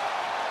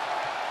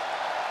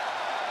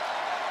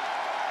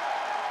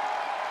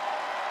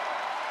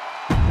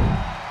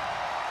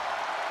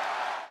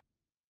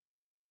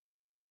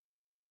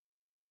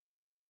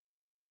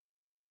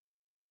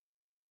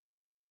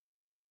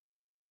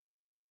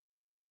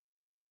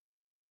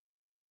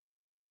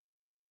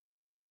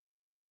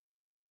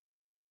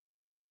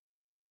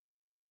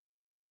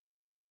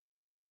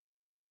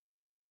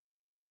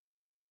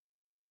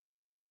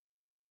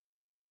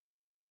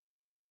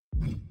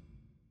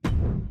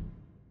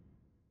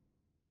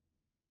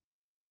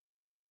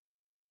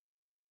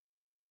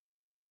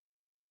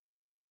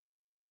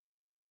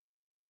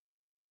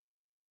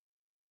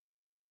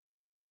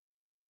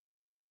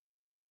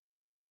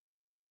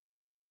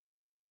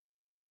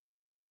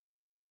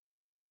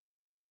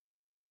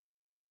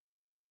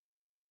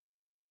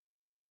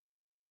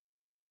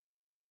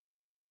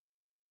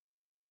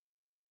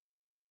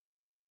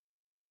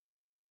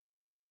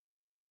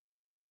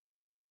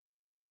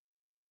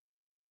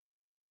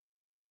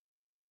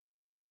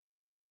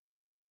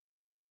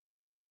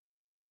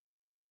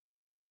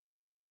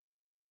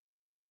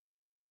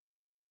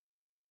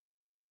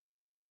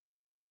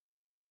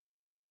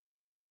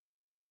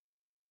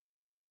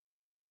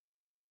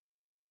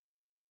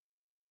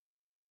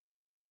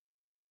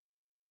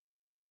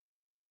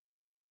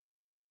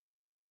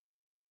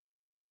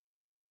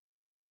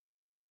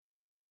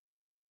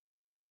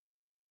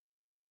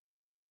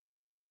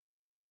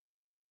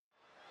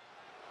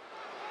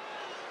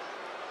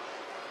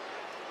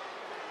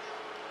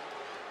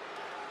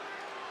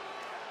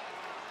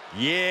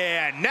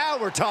 Yeah, now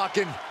we're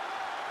talking.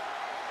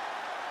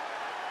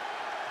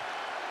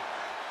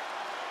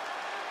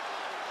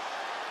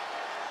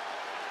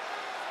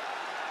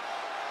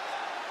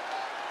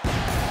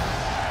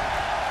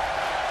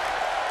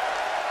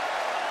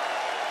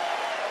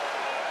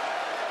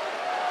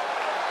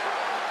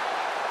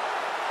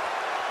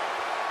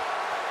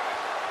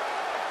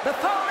 The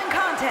following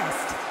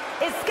contest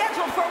is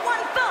scheduled for one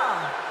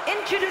fall.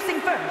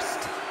 Introducing first,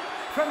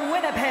 from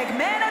Winnipeg,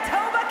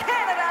 Manitoba,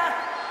 Canada,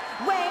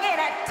 weighing in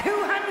at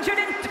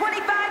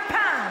 225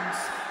 pounds,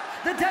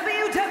 the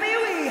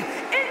WWE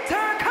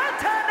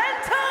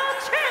Intercontinental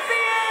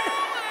Champion,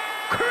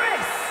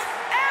 Chris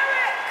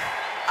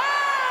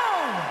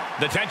Oh!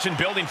 The tension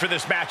building for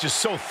this match is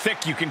so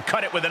thick you can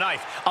cut it with a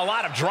knife. A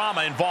lot of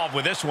drama involved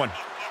with this one.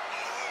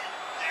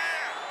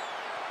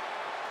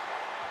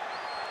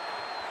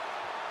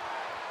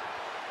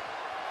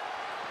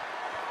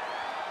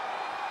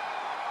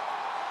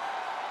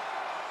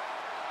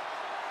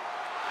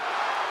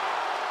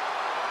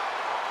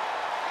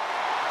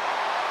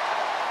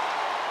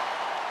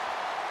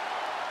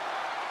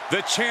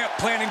 The champ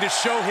planning to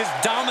show his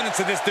dominance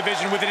in this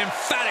division with an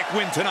emphatic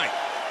win tonight.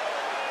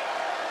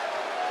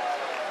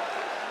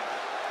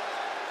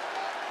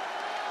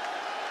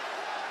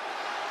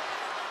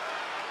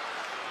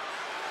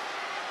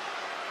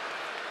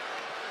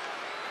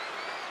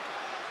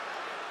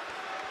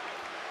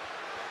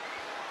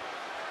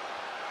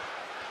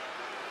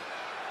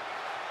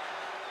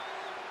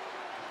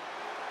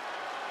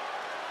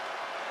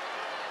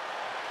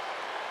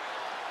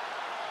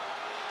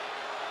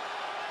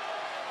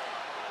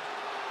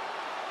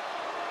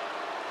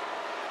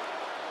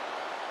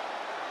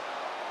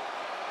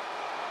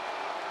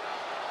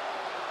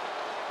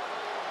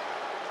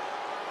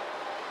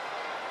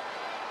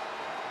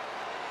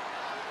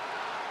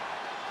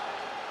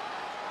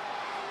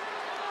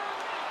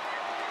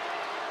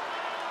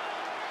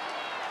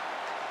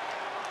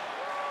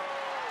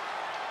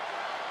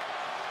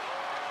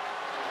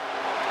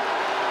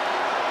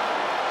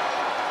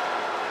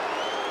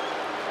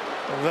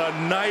 The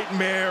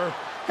nightmare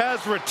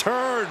has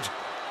returned.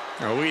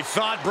 We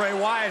thought Bray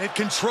Wyatt had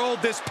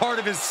controlled this part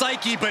of his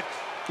psyche, but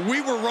we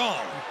were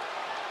wrong.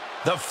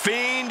 The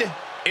Fiend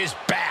is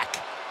back.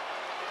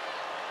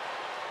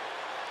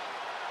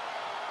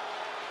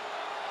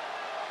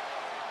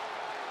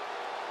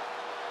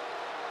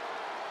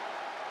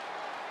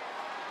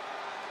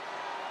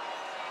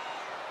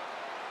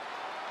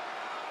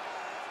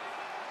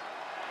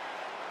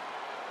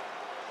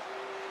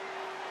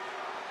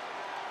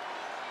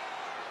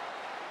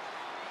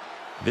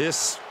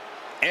 This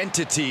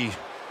entity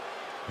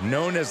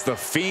known as the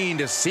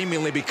Fiend has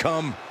seemingly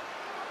become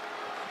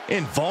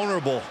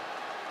invulnerable.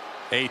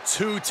 A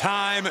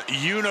two-time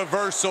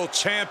Universal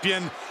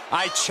Champion.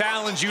 I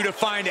challenge you to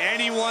find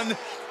anyone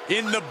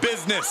in the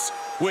business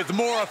with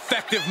more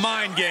effective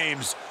mind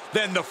games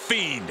than the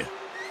Fiend.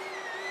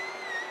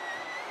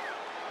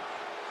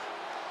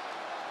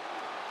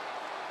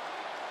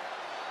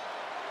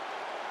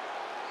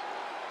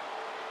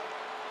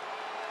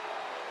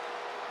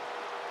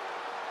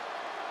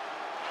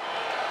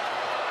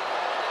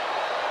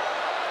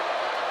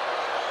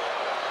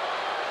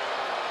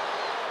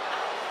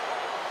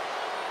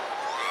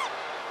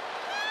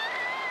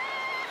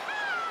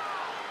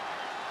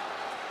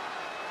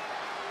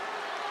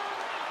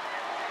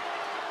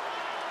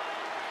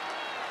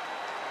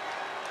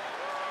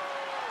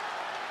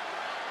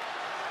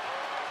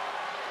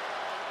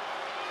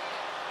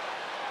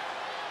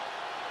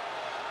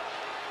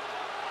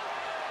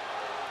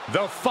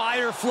 The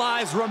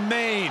Fireflies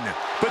remain,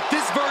 but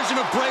this version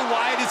of Bray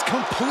Wyatt is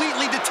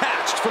completely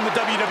detached from the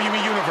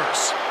WWE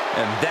Universe.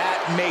 And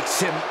that makes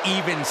him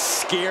even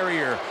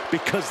scarier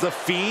because the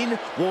Fiend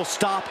will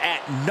stop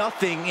at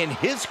nothing in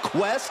his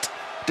quest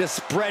to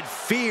spread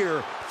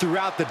fear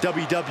throughout the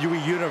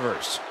WWE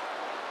Universe.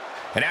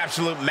 An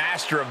absolute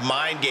master of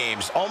mind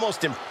games,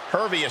 almost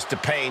impervious to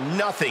pain.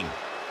 Nothing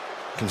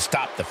can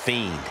stop the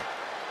Fiend.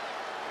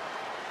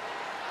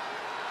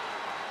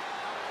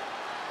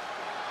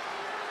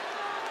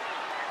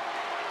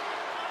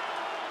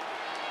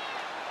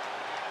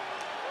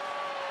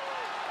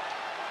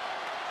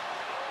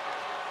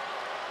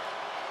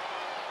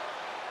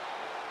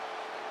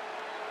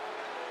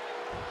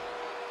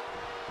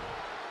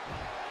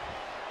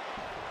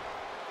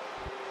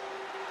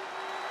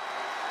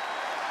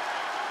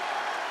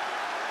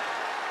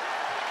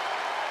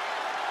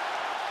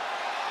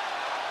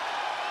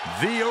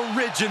 The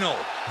original,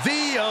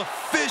 the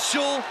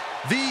official,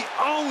 the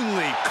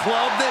only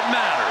club that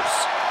matters.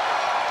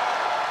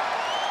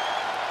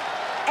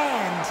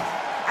 And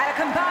at a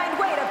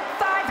combined weight of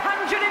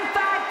 505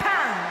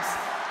 pounds,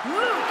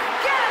 Luke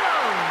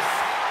Gallows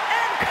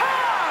and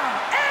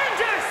Carl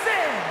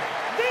Anderson,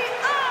 the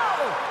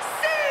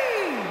OC!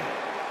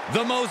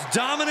 The most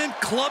dominant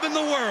club in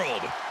the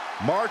world.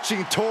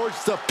 Marching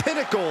towards the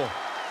pinnacle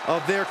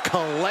of their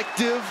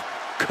collective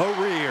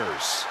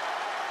careers.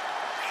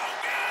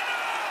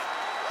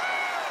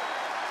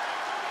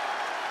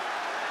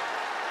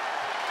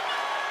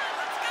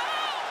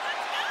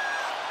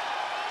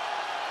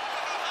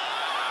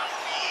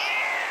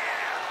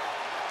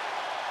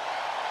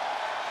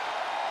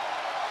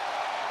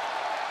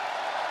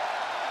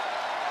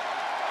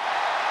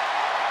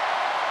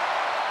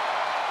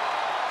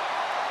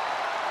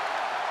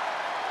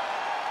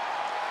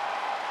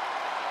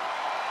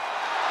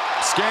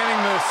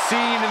 Scanning the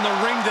scene in the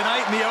ring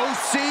tonight, and the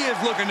OC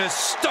is looking to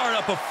start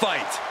up a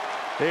fight.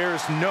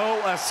 There's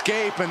no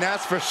escape, and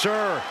that's for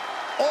sure.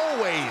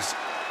 Always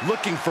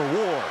looking for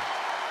war.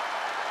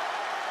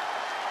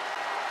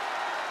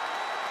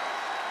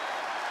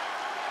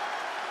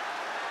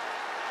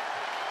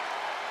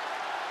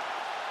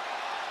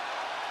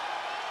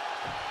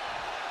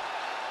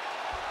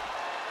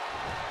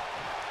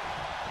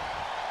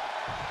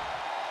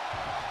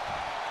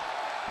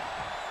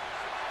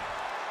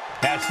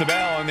 That's the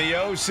bell, and the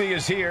OC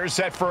is here,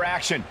 set for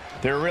action.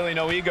 There are really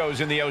no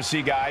egos in the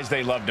OC, guys.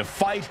 They love to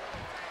fight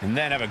and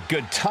then have a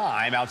good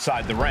time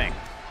outside the ring.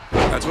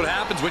 That's what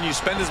happens when you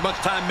spend as much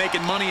time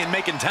making money and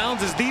making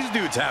towns as these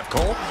dudes have,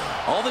 Cole.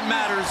 All that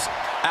matters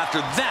after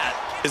that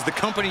is the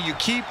company you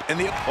keep and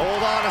the...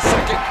 Hold on a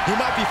second. He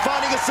might be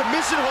finding a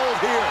submission hold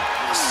here.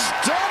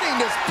 Stunning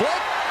this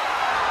blood.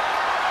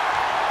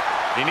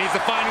 He needs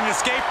to find an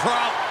escape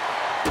prop.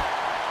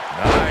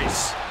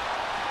 Nice.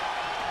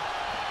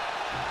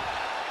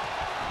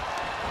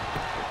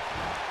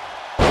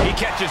 He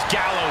catches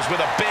Gallows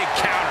with a big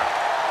counter.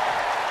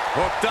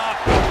 Hooked up.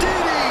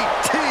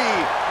 DDT.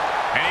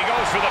 And he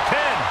goes for the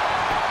pin.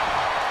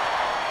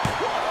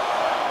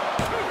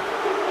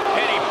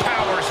 And he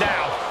powers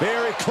out.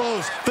 Very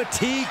close.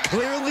 Fatigue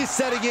clearly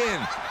setting in.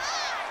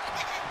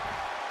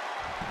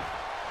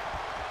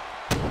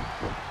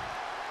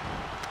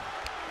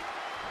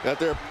 Got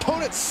their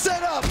opponent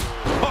set up.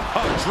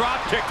 Oh,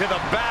 drop kick to the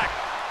back.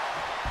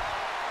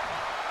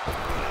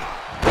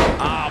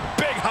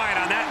 Big height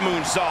on that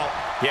moonsault.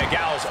 Yeah,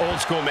 Gallows' old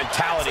school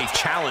mentality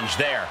challenged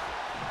there.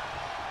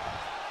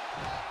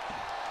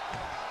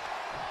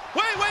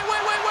 Wait.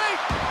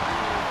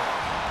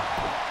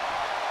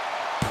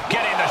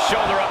 Getting the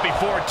shoulder up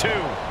before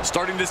two.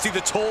 Starting to see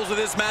the tolls of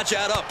this match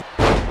add up.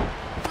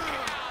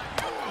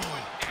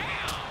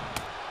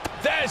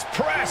 There's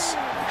press.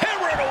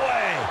 Hammer it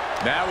away.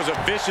 That was a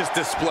vicious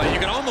display. You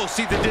can almost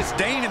see the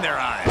disdain in their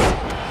eyes.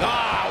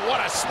 Ah, what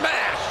a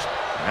smash.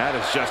 That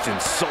is just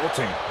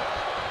insulting.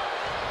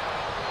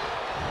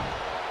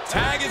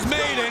 Tag is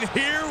made, and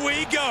here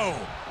we go.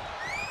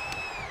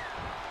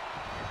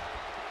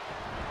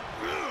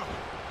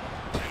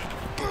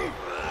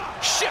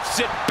 Shifts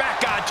it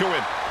back onto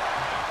him.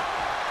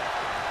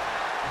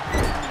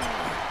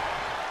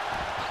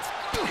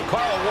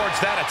 Carl wards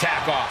that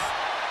attack off.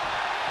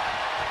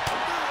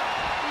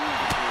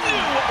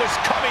 Knew what was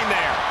coming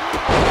there.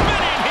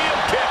 Spinning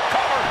heel kick.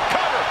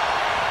 Cover.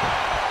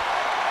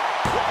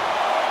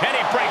 And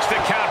he breaks the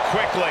count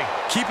quickly.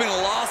 Keeping a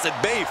loss at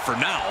bay for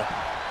now.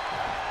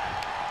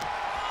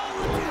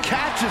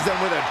 Catches them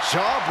with a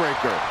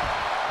jawbreaker.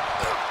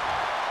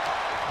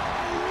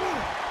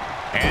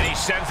 And he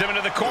sends him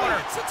into the corner.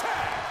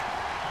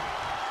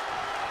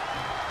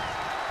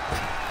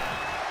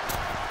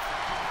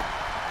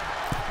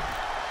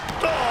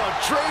 Oh,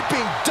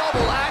 draping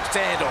double axe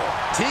handle.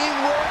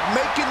 Teamwork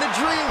making the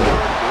dream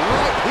work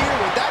right here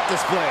with that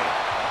display.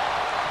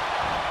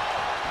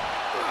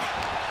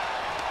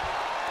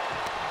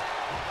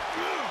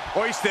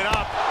 Hoisted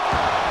up.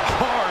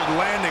 Hard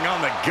landing on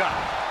the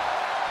gut.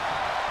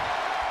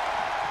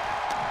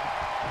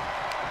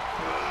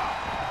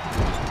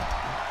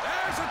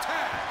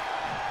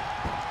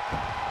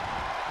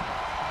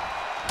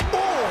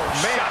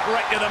 man. Shot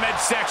right to the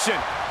midsection.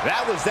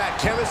 That was that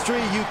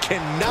chemistry you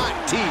cannot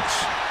teach.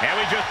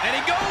 And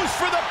he goes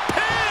for the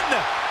pin.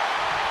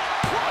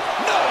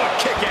 No, a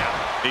kick out.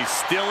 He's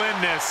still in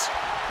this.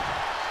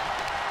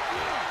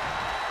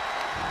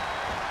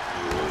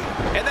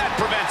 And that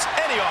prevents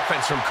any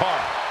offense from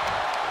Carl.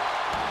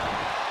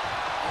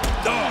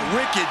 Oh,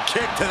 wicked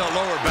kick to the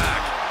lower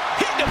back.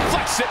 He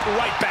deflects it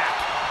right back.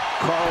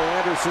 Carl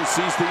Anderson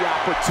sees the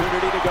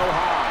opportunity to go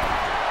high.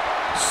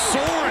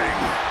 Soaring.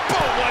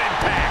 Boom, what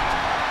impact.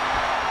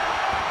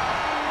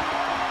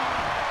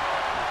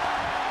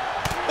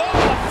 Oh,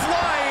 a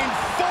flying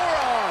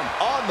forearm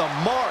on the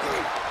mark.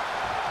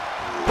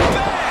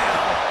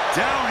 Bam!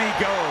 Down he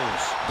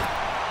goes.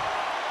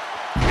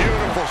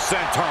 Beautiful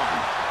senton.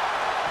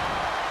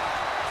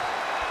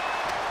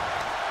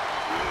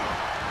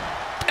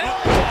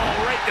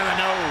 Elbow right to the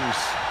nose.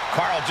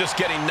 Carl just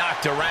getting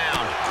knocked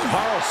around.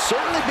 Carl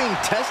certainly being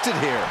tested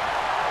here.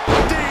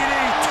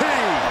 DDT.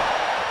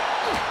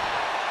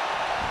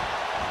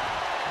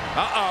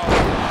 Uh-oh.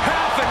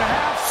 Half and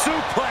half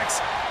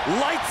suplex.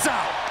 Lights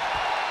out.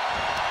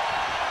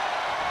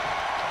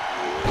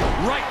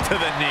 Right to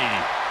the knee.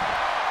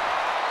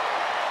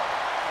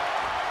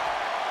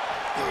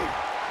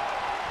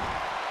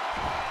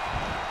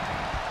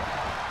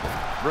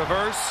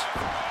 Reverse.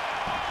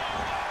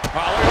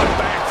 Oh, look at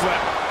the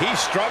backflip. He's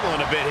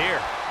struggling a bit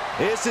here.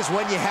 This is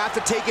when you have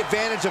to take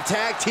advantage of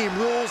tag team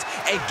rules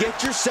and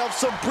get yourself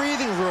some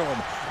breathing room.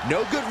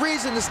 No good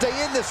reason to stay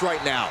in this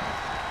right now.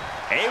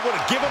 Able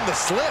to give him the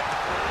slip.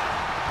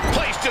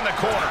 Placed in the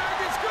corner.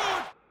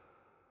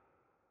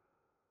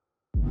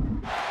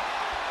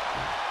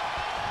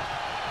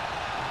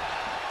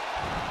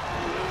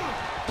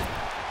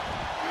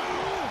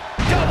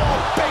 Double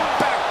big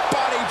back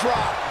body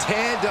drop.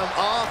 Tandem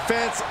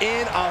offense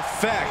in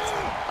effect.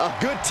 A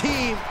good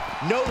team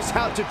knows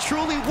how to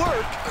truly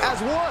work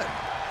as one.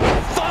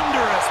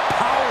 Thunderous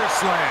power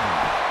slam.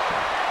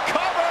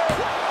 Cover!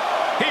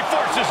 He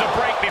forces a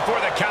break before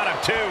the count of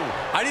 2.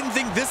 I didn't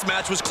think this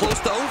match was close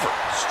to over.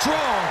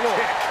 Strong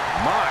kick.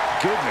 My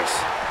goodness.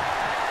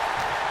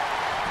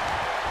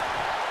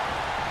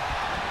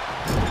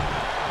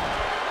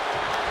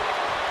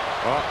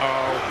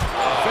 Uh-oh.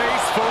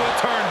 Face full of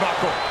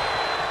turnbuckle.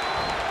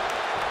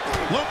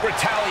 Luke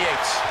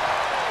retaliates.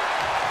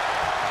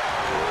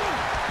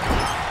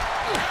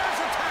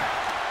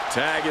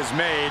 Tag is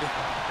made.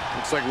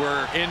 Looks like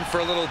we're in for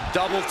a little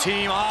double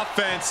team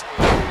offense.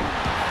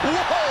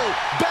 Whoa!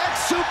 Back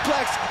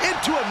suplex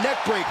into a neck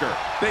breaker.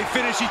 They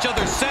finish each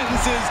other's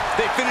sentences.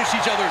 They finish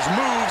each other's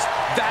moves.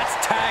 That's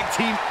tag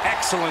team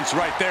excellence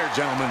right there,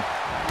 gentlemen.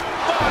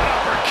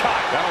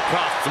 Uppercut. That'll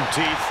cost some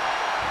teeth.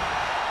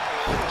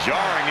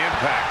 Jarring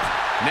impact.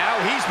 Now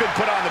he's been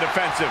put on the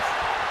defensive.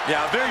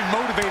 Yeah, a very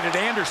motivated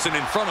Anderson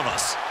in front of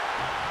us.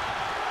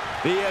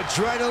 The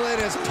adrenaline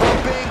is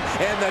pumping,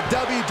 and the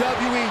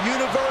WWE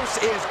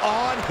Universe is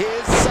on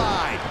his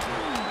side.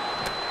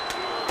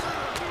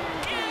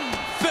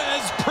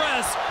 Fez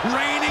press,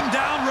 raining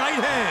down right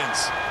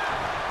hands.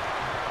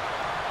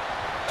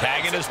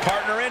 Tagging his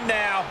partner in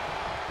now.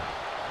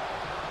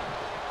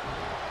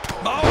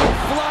 Oh,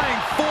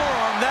 flying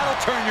forearm,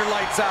 that'll turn your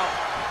lights out.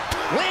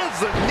 Lands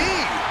the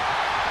knee.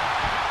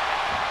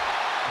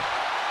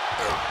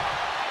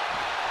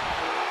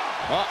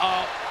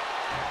 Uh-oh.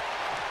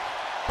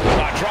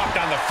 Dropped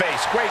on the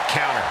face. Great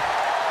counter.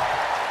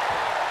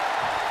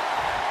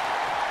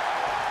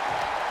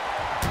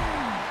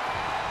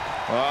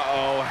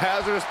 Uh-oh,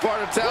 hazardous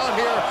part of town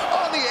here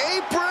on the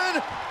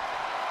apron.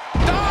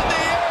 On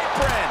the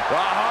apron. The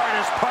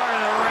hardest part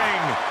of the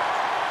ring.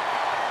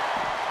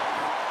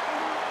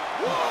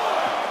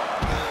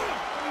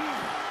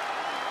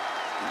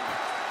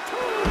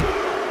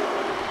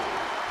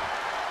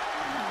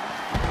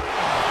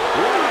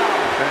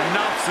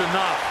 Enough's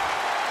enough.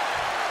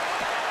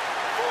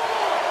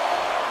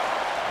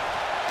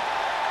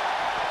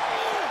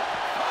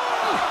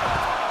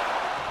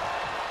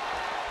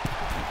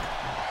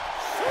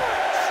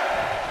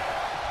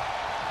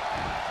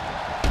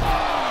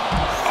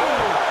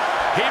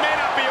 He may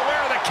not be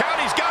aware of the count.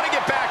 He's got to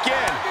get back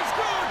in.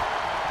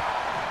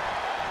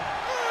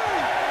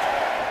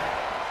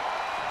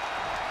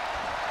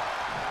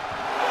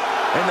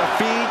 And the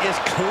Fiend is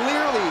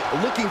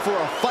clearly looking for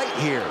a fight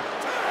here.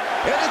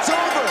 And it's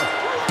over.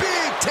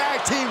 Big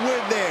tag team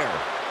win there.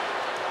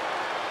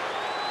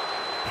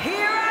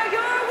 Here are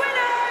your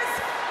winners,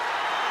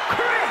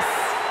 Chris,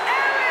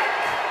 Eric,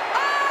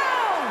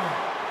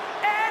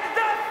 and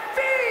the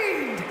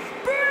Fiend,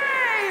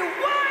 Bray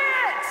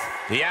Wyatt.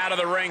 The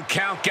out-of-the-ring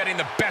count getting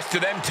the best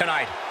of them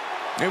tonight.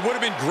 It would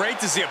have been great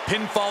to see a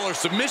pinfall or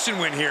submission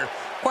win here.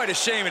 Quite a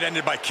shame it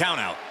ended by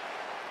countout.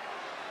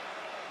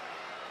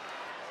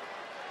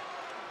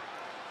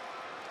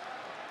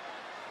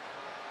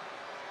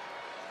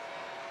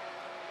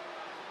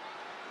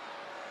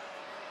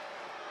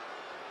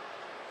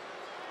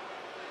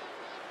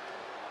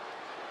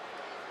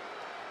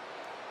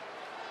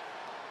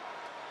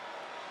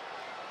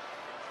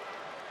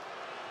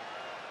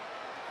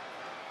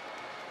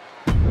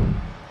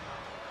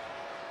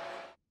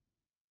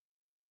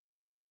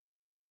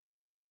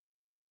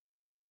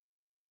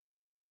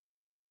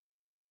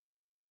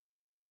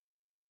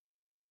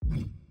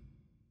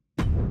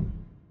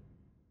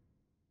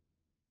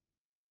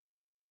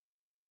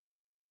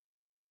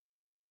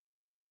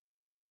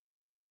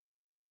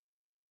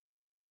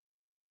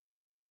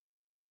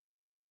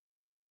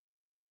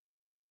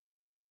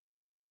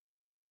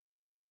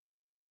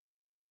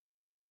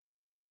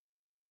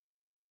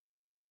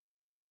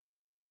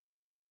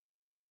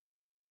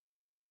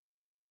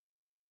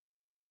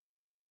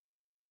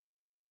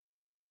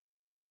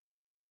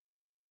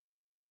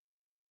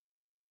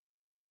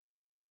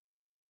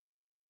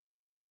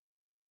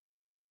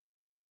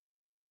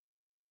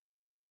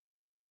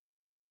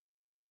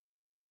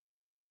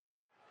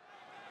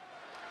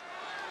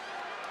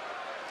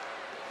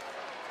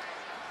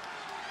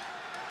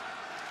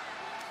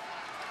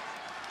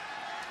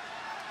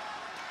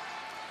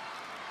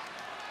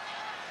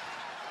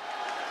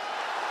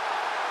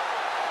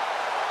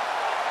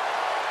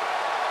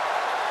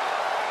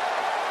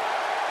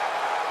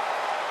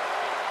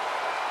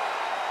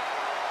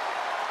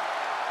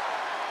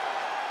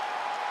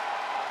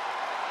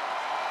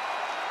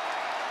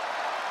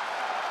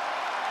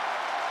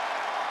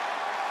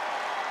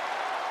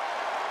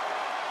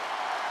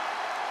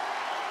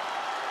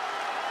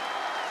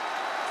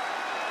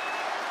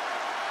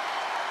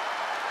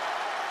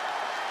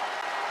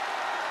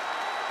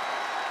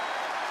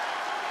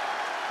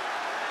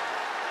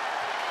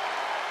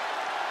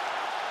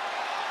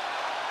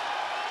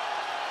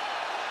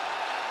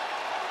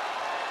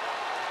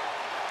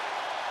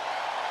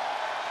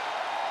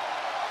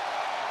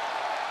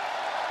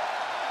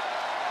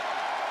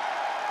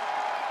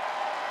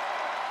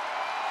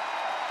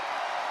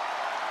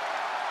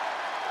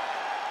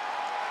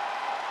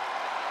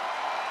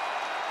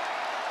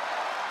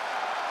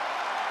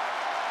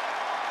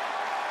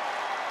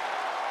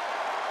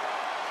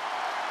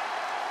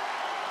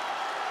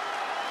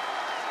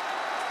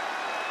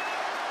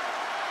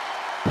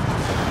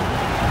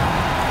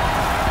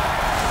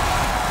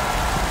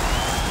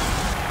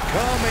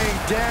 coming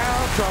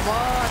down from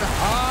on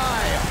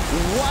high.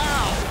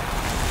 Wow.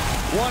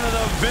 One of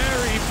the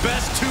very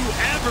best to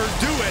ever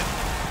do it,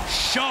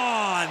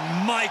 Shawn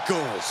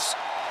Michaels.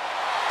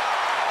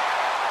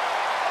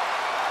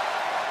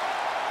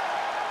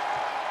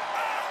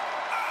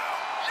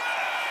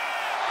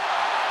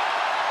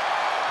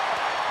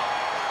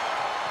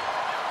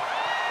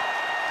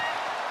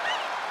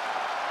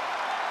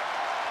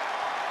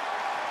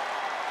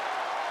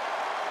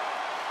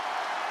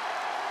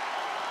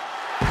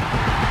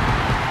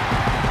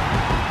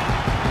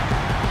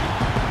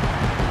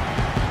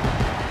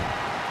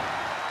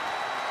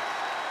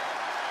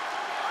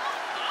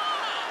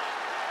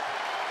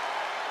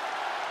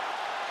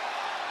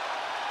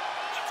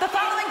 The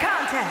following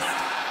contest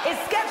is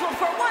scheduled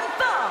for one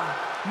fall,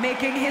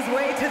 making his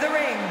way to the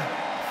ring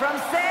from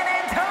San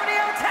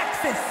Antonio,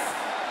 Texas,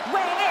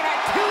 weighing in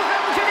at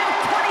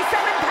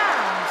 227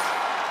 pounds,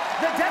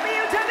 the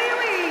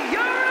WWE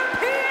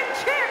European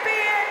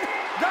Champion,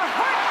 the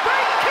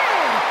Heartbreak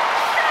Kid,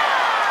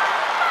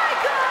 Shawn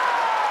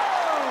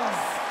Michaels!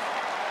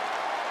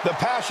 The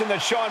passion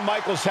that Shawn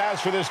Michaels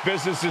has for this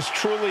business is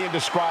truly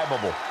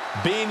indescribable.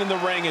 Being in the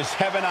ring is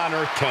heaven on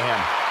earth to him.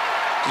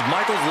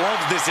 Michaels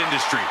loves this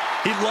industry.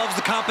 He loves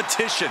the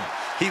competition.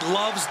 He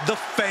loves the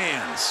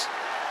fans.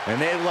 And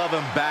they love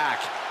him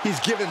back. He's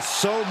given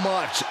so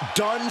much,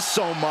 done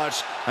so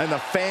much, and the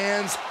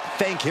fans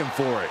thank him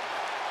for it.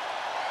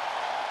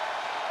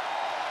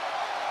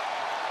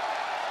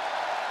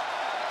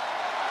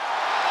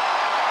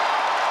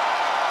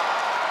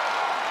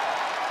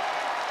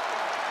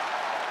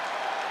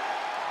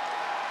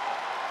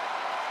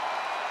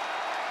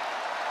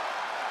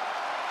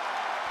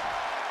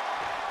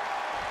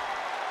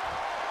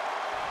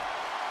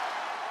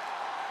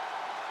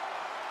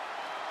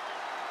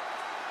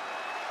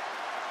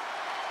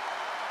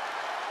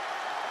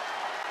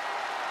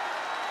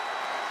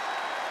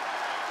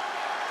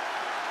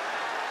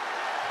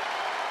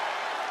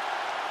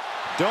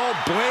 Don't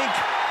blink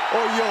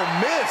or you'll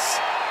miss.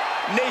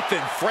 Nathan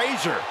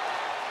Frazier.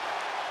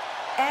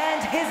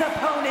 And his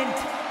opponent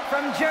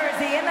from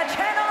Jersey in the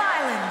Channel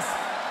Islands,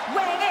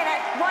 weighing in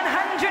at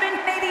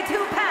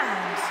 182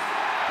 pounds,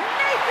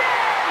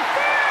 Nathan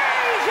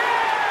Frazier!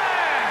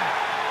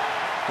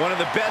 One of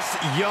the best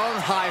young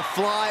high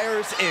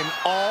flyers in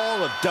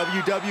all of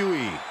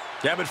WWE.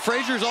 Yeah, but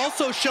Frazier's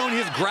also shown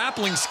his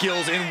grappling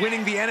skills in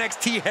winning the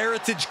NXT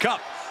Heritage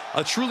Cup.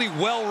 A truly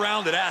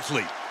well-rounded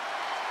athlete.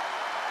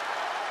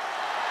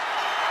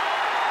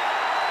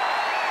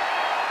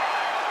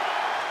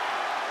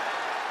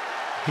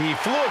 He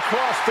flew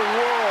across the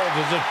world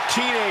as a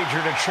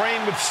teenager to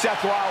train with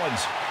Seth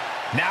Rollins.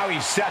 Now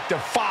he's set to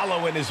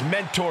follow in his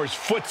mentor's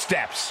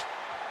footsteps.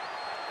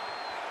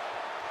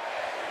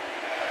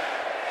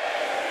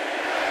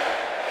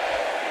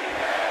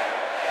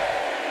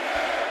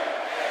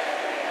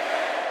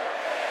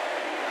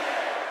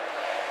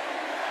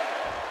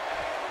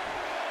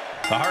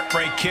 The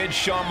Heartbreak Kid,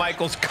 Shawn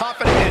Michaels,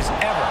 confident as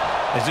ever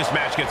as this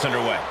match gets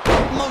underway.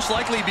 Most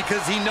likely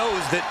because he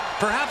knows that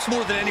perhaps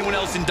more than anyone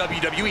else in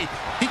WWE,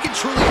 he can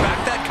truly back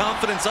that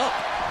confidence up.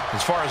 As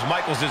far as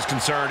Michaels is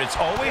concerned, it's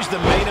always the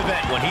main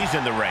event when he's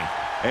in the ring.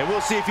 And we'll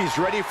see if he's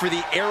ready for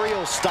the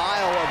aerial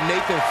style of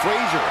Nathan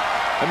Frazier,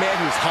 a man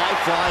whose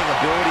high-flying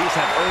abilities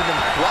have earned him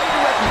quite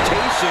a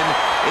reputation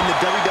in the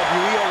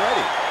WWE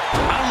already.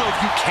 I don't know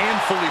if you can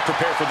fully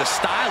prepare for the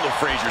style of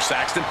Frazier,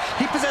 Saxton.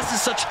 He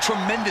possesses such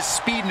tremendous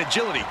speed and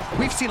agility.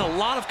 We've seen a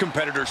lot of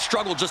competitors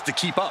struggle just to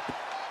keep up.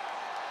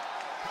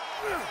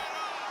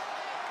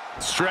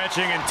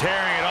 Stretching and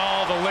tearing at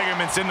all the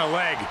ligaments in the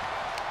leg.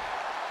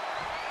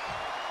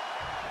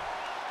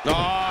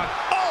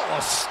 Oh,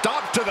 a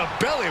stop to the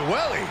belly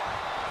welly.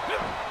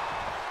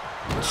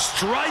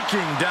 Striking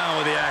down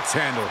with the axe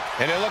handle.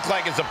 And it looked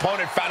like his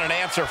opponent found an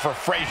answer for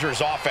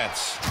Frazier's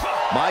offense.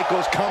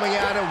 Michaels coming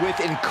at him with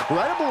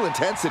incredible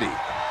intensity.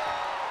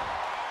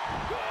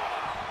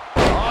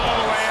 All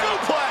the way out.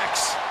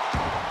 Suplex.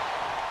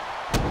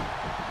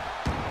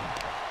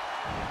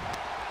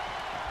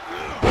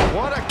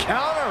 What a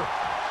counter.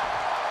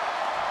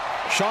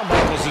 Shawn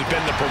Michaels has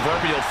been the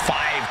proverbial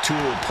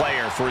five-tool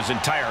player for his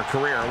entire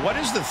career. What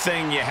is the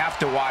thing you have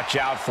to watch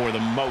out for the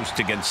most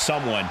against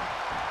someone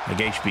like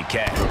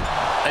HBK?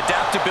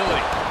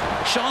 Adaptability.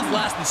 Shawn's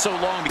lasted so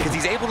long because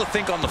he's able to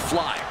think on the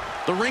fly.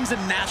 The ring's a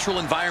natural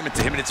environment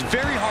to him, and it's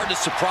very hard to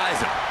surprise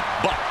him.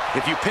 But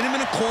if you pin him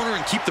in a corner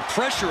and keep the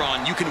pressure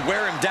on, you can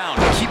wear him down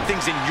and keep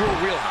things in your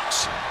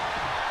wheelhouse.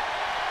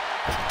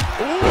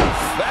 Oof,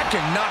 that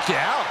can knock you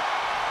out.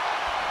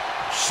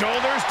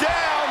 Shoulders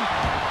down.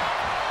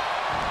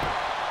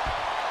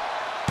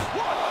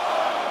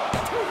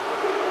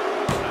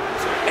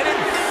 An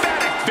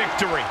emphatic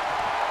victory.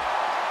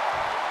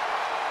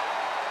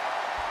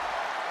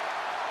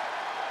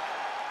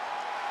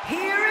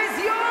 Here is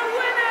your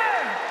winner,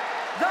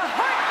 the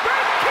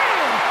Heartbreak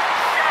Kid,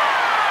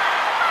 Shawn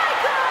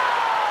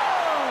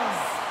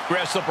Michaels!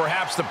 Wrestle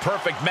perhaps the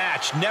perfect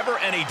match. Never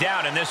any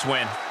doubt in this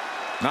win.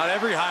 Not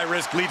every high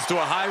risk leads to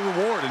a high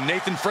reward, and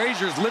Nathan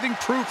Frazier is living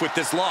proof with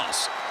this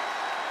loss.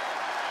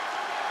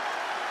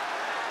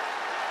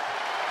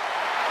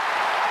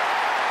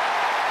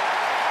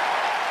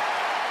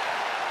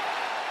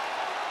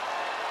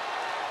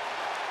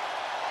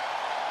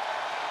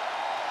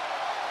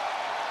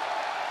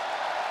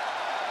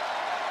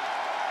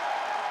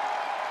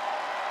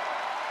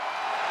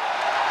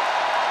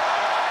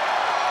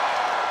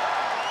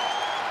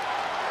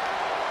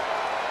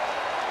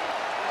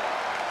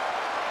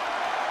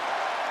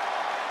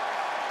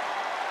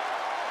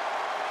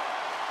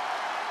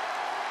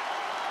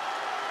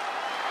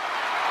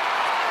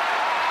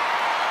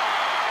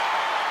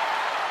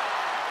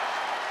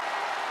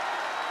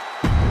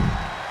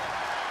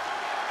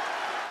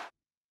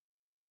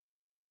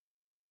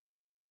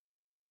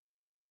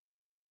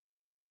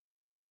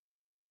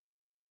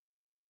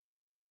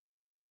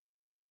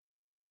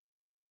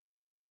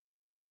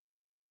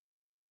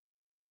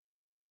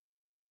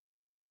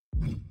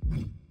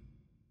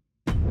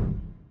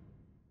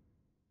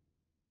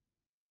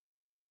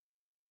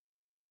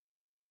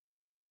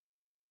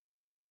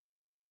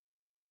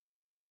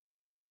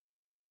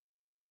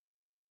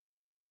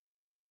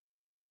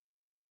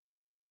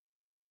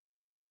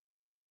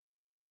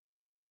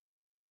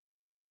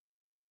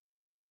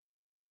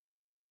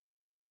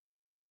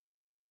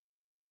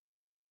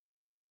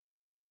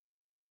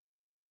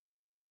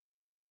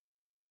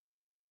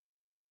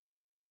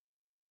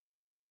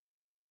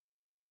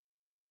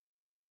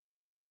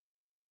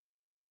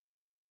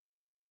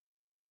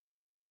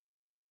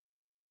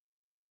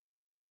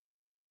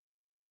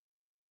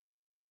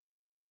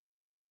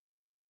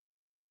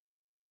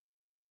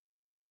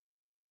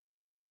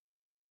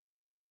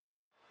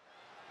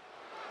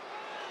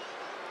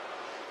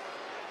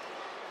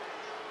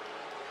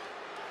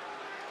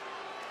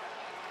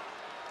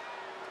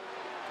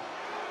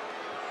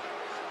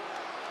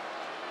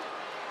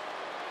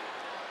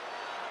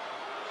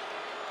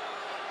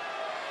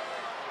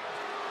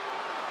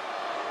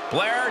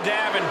 Blair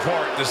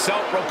Davenport, the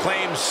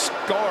self-proclaimed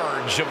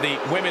scourge of the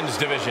women's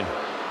division.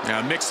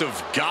 A mix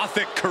of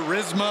gothic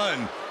charisma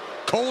and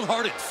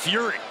cold-hearted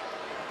fury.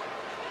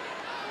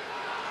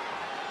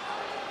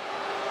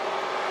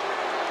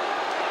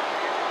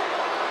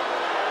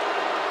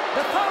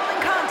 The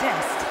following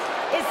contest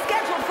is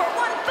scheduled for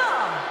one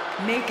fall.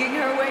 Making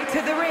her way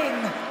to the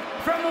ring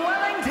from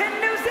Wellington,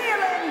 New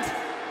Zealand,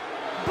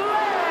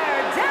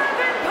 Blair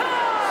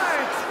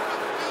Davenport.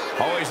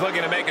 Always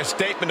looking to make a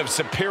statement of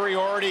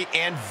superiority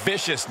and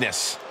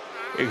viciousness.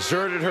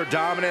 Exerted her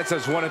dominance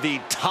as one of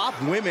the top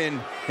women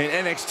in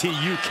NXT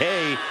UK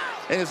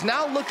and is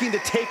now looking to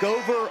take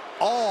over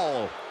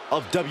all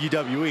of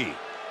WWE.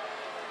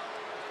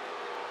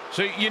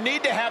 So you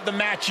need to have the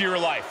match of your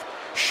life.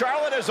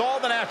 Charlotte has all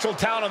the natural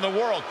talent in the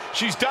world.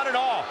 She's done it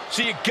all,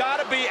 so you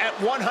gotta be at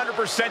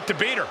 100% to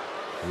beat her.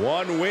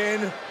 One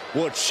win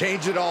will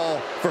change it all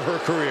for her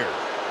career.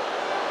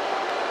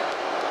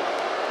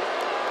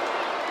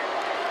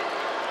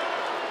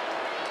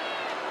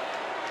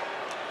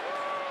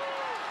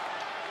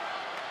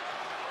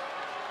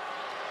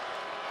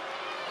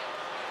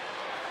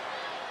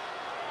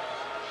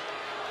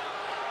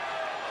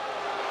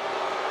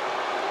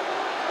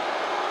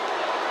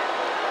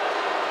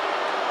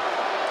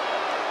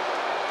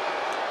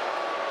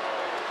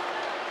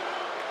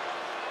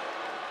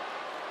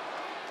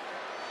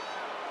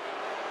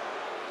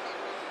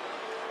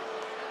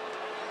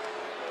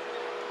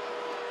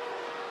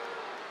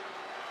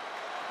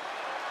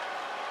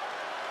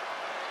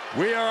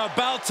 We are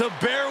about to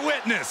bear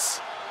witness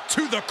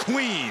to the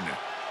Queen.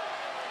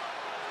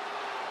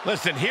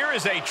 Listen, here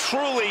is a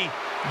truly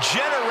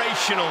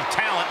generational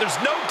talent. There's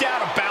no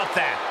doubt about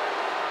that.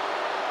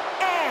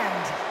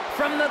 And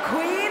from the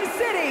Queen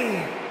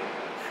City,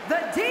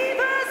 the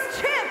Divas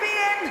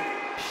Champion,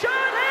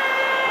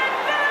 Charlotte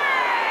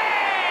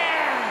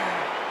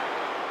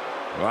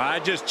Flair! Well, I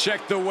just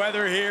checked the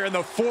weather here, and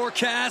the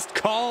forecast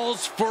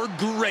calls for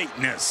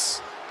greatness.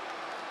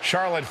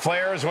 Charlotte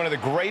Flair is one of the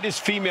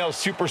greatest female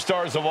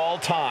superstars of all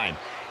time.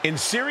 In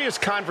serious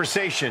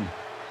conversation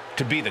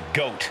to be the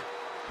GOAT.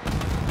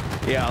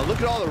 Yeah,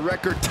 look at all the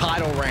record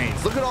title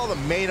reigns. Look at all the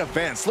main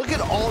events. Look at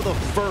all the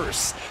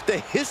firsts. The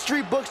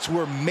history books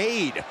were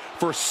made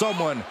for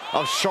someone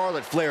of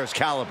Charlotte Flair's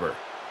caliber.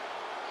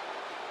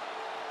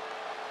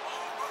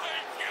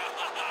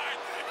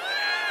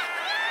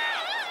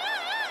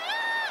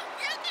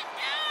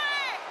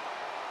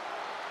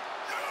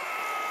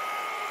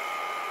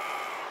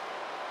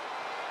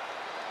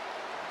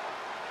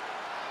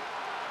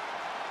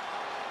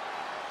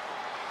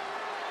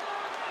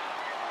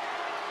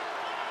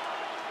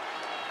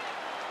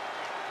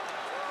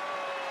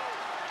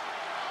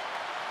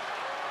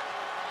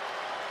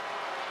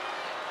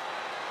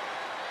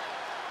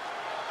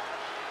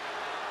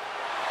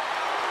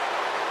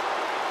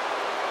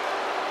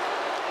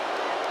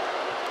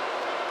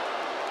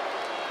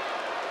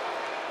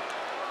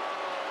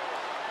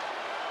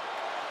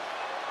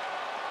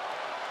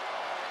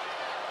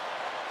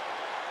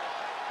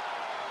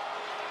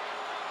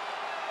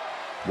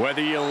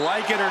 Whether you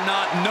like it or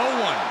not, no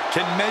one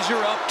can measure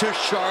up to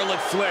Charlotte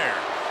Flair.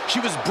 She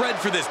was bred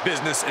for this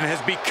business and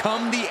has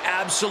become the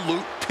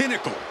absolute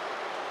pinnacle.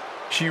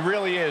 She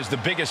really is the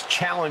biggest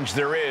challenge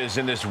there is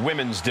in this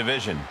women's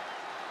division.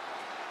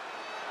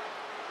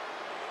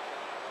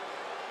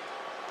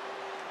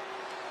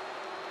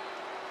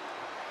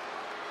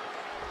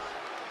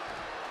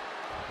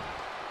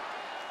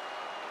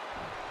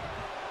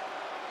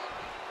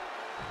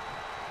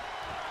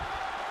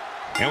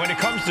 And when it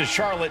comes to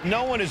Charlotte,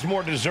 no one is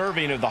more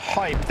deserving of the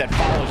hype that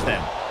follows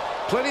them.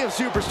 Plenty of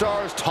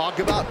superstars talk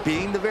about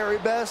being the very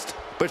best,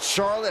 but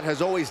Charlotte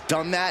has always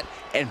done that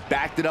and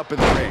backed it up in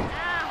the ring.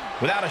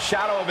 Without a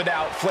shadow of a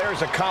doubt,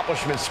 Flair's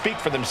accomplishments speak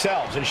for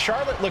themselves, and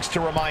Charlotte looks to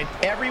remind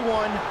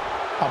everyone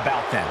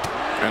about them.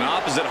 And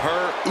opposite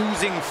her,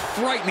 oozing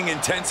frightening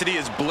intensity,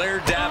 is Blair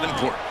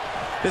Davenport.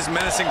 This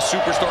menacing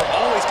superstar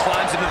always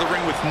climbs into the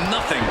ring with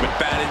nothing but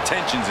bad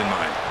intentions in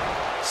mind.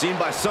 Seen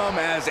by some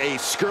as a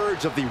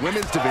scourge of the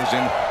women's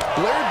division,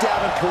 Blair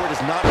Davenport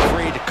is not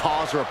afraid to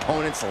cause her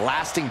opponents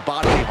lasting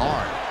bodily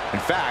harm. In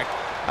fact,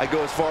 I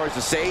go as far as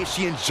to say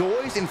she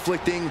enjoys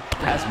inflicting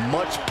as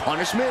much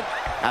punishment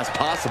as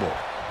possible.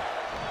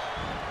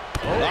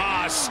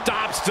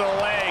 Stops to the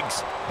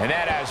legs. And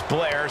that has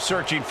Blair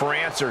searching for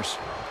answers.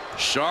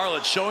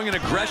 Charlotte showing an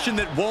aggression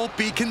that won't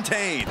be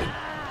contained.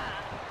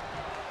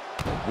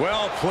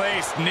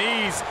 Well-placed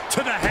knees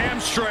to the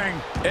hamstring.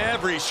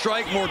 Every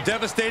strike more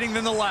devastating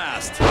than the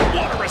last.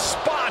 What a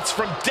response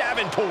from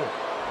Davenport.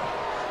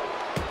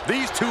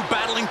 These two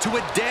battling to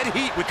a dead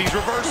heat with these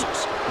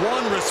reversals.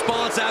 One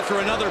response after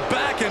another.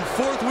 Back and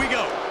forth we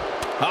go.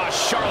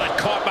 Charlotte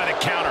caught by the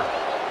counter.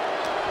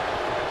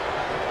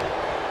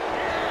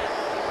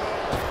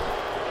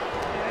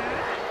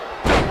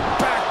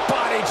 Back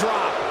body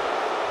drop.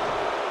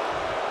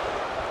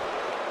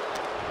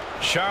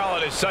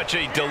 Charlotte is such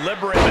a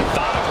deliberate,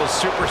 methodical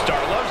superstar.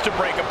 Loves to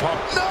break a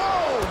pump.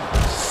 No!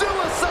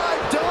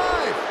 Suicide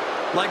dive!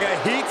 Like a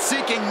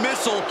heat-seeking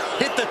missile,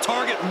 hit the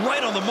target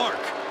right on the mark.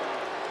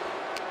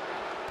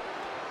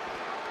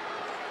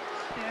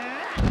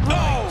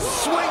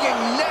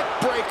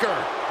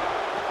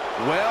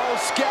 Well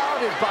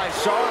scouted by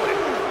Charlotte.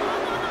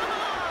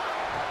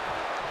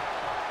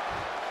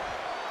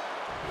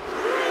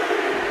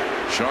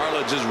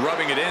 Charlotte just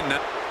rubbing it in.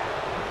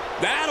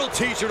 That'll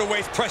teach her to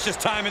waste precious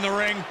time in the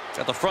ring.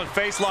 Got the front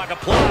face lock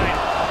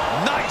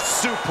applied.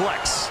 Nice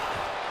suplex.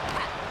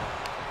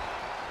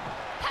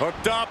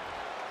 Hooked up.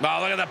 Oh,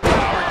 look at the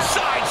power.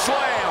 Side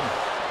slam.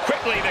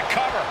 Quickly the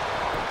cover.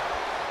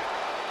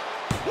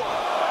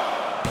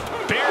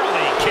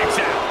 Barely kicks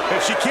out.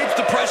 If she keeps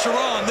the pressure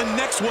on, the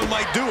next one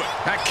might do it.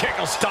 That kick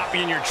will stop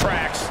you in your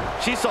tracks.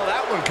 She saw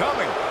that one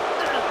coming.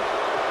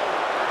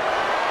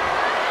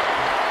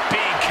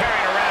 Being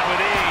carried around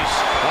with ease.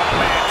 Oh,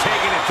 man,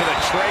 taking it to the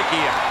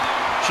trachea.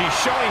 She's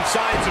showing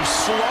signs of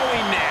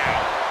slowing now.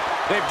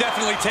 They've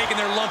definitely taken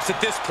their lumps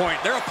at this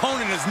point. Their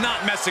opponent is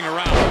not messing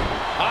around.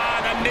 Ah,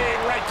 the knee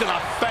right to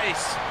the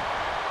face.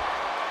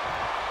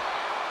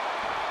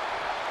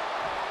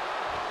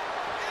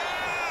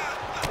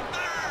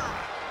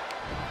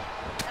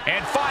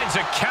 And finds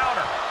a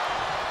counter.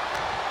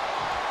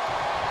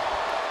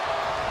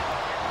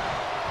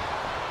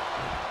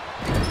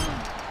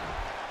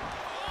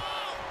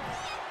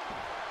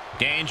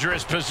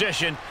 Dangerous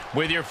position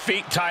with your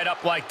feet tied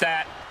up like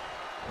that.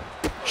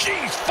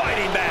 She's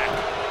fighting back.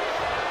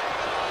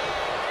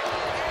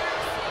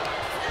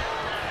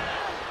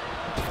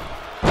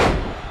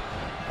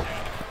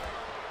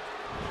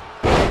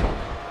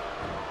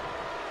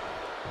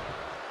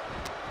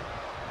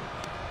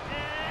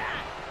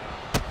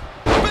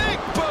 Big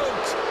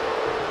boot!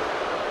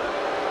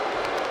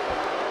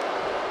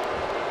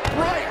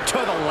 Right to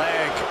the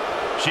leg.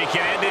 She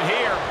can end it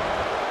here.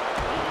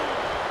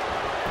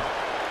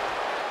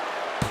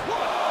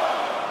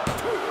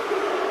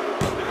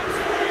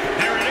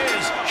 There it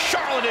is.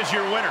 Charlotte is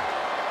your winner.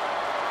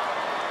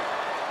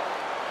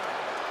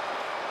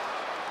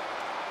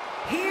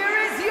 Here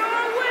is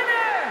your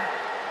winner,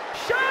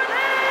 Charlotte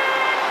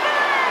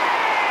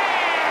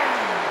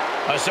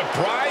Flair! A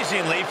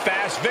surprisingly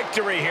fast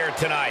victory here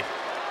tonight.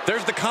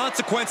 There's the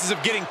consequences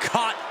of getting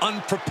caught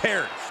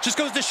unprepared. Just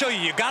goes to show you,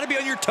 you got to be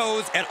on your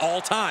toes at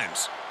all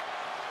times.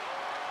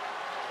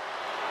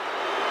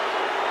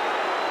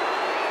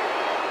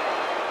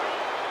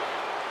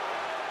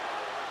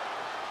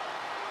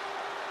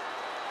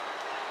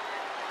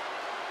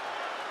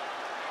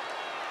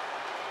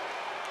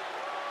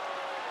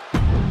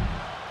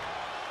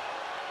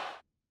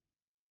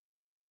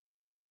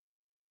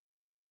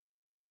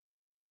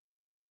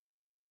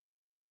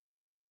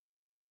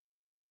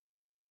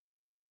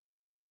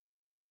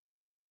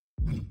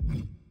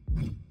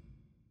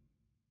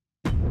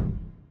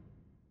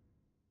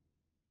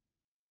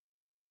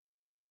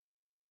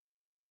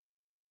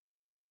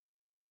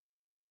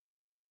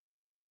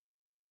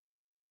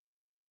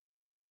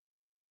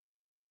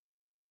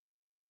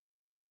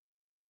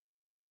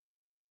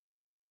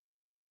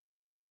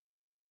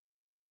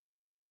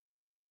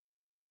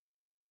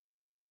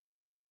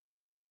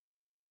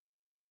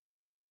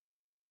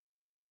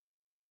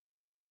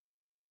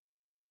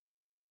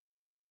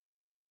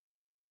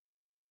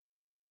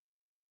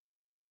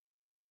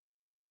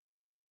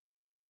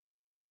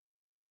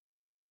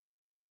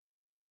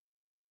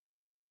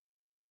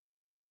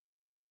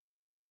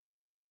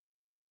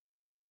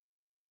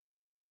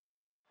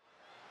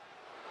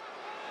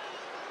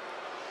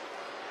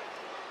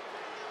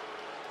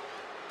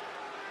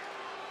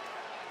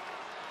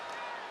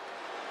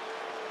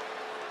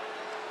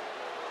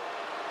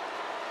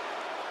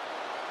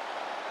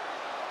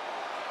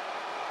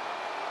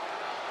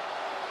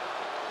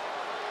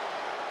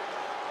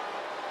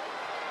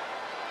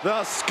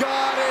 The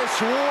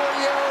Scottish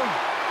Warrior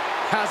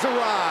has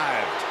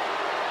arrived.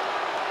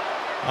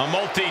 A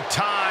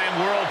multi-time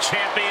world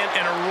champion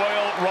and a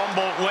Royal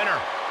Rumble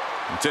winner.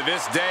 To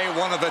this day,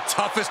 one of the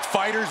toughest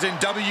fighters in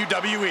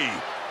WWE.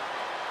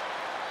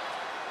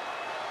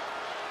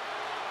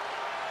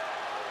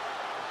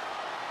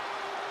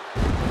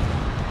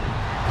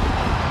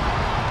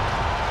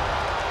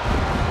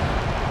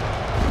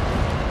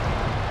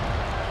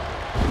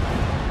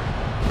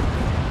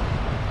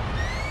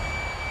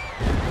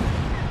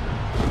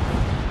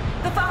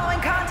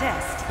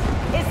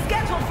 Is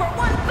scheduled for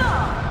one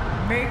fall,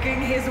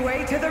 making his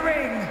way to the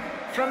ring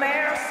from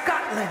Ayr,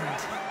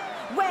 Scotland,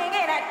 weighing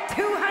in at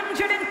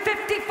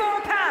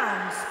 254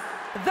 pounds,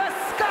 the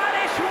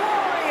Scottish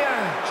Warrior,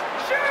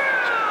 Drew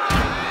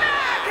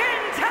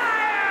McIntyre!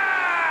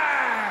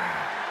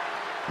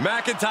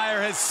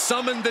 McIntyre has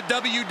summoned the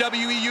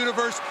WWE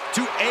Universe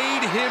to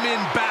aid him in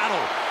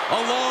battle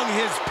along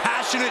his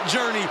passionate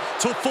journey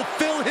to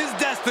fulfill his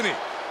destiny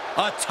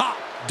atop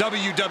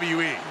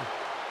WWE.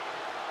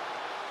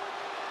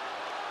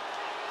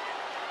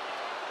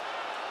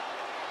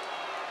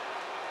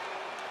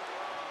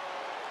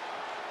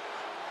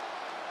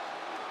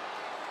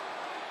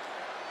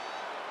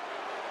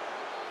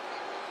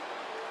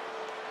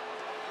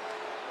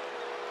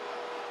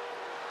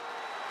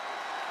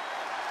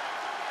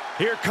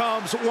 Here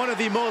comes one of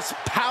the most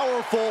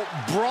powerful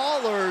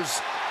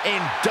brawlers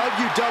in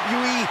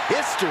WWE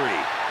history.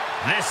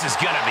 This is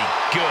gonna be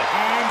good.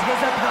 And his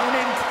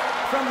opponent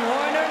from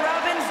Warner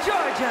Robins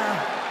Georgia,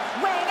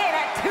 weighing in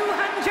at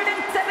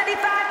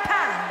 275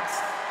 pounds,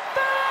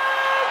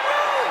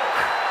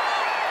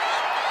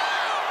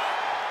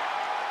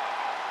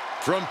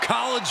 From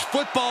College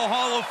Football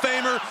Hall of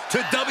Famer to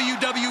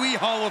WWE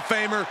Hall of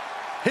Famer,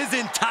 his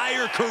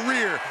entire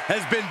career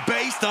has been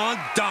based on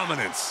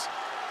dominance.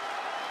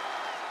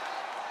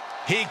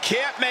 He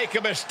can't make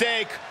a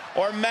mistake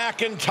or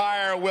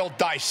McIntyre will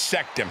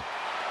dissect him.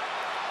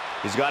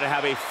 He's got to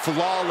have a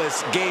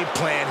flawless game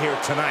plan here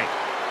tonight.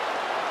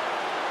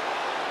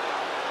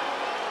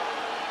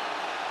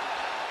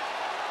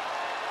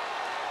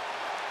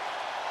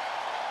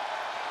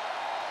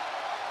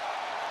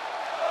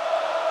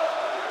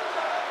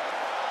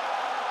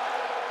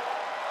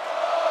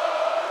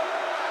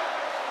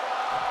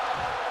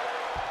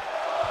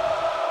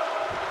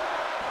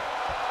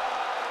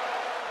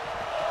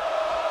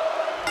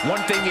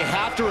 One thing you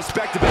have to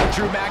respect about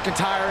Drew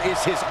McIntyre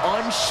is his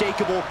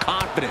unshakable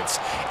confidence.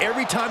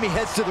 Every time he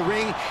heads to the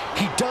ring,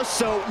 he does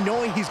so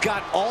knowing he's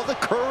got all the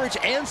courage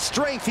and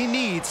strength he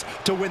needs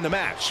to win the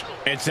match.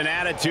 It's an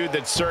attitude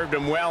that served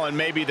him well and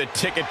maybe the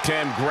ticket to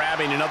him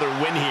grabbing another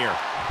win here.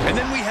 And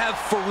then we have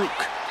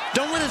Farouk.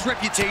 Don't let his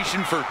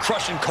reputation for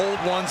crushing cold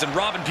ones and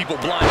robbing people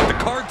blind at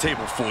the card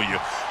table fool you.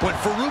 When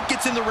Farouk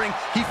gets in the ring,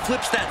 he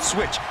flips that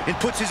switch and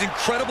puts his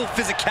incredible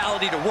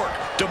physicality to work,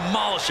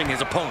 demolishing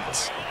his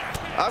opponents.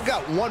 I've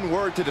got one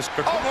word to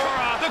describe.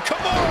 Kimura, the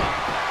Kimura.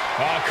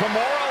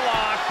 Kimura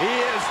lock. He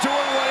is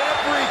doing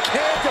whatever he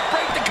can to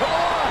break the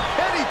Kimura,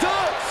 and he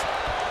does.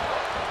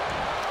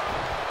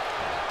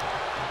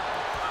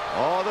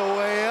 All the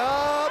way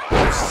up.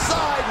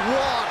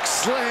 Sidewalk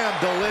slam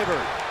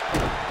delivered.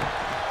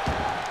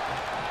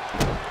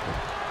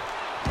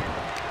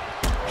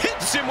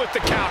 Hits him with the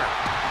counter.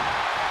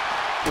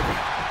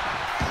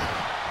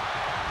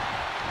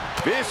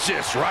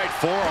 Vicious right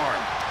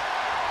forearm.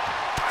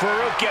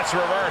 Farouk gets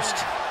reversed.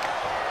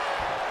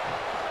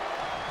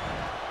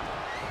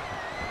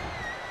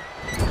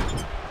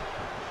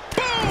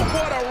 Boom!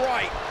 What a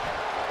right.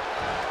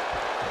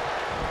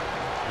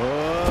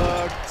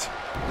 Hooked.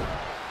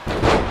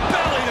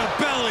 Belly to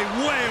belly,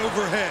 way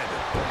overhead.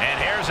 And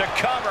here's a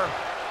cover.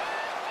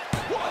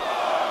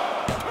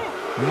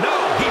 No,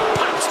 he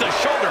pops the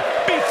shoulder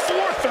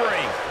before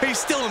 3. He's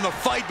still in the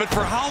fight, but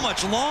for how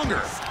much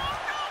longer?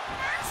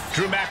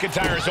 Drew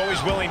McIntyre is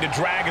always willing to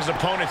drag his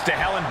opponents to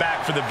hell and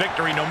back for the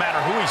victory no matter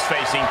who he's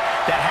facing.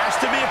 That has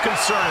to be a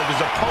concern of his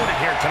opponent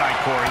here tonight,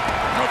 Corey.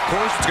 Of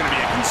course it's going to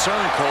be a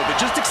concern, Cole, but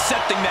just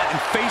accepting that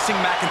and facing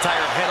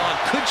McIntyre head-on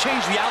could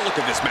change the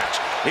outlook of this match.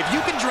 If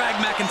you can drag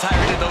McIntyre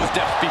into those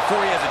depths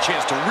before he has a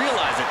chance to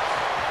realize it,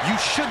 you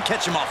should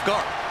catch him off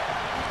guard.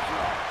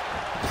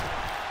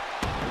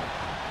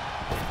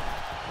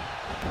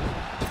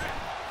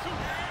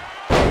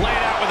 Laid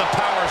out with a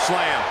power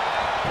slam.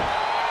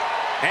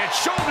 And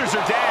shoulders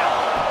are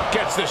down.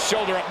 Gets the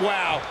shoulder up.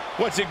 Wow,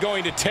 what's it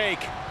going to take?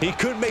 He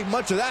couldn't make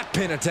much of that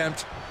pin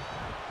attempt.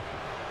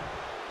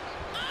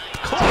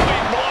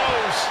 Clubbing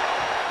blows.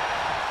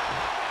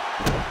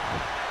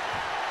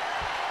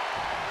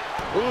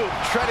 Ooh,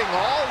 treading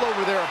all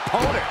over their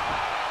opponent.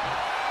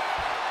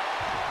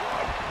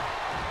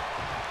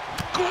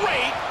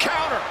 Great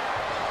counter.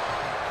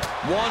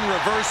 One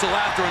reversal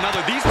after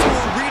another. These two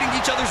are reading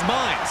each other's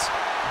minds.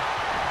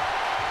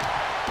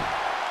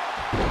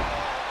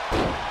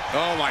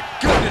 Oh my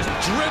goodness,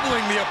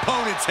 dribbling the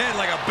opponent's head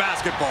like a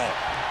basketball.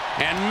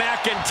 And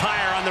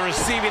McIntyre on the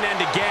receiving end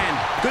again.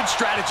 Good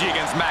strategy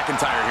against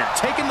McIntyre here,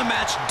 taking the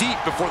match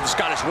deep before the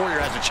Scottish Warrior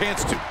has a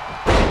chance to.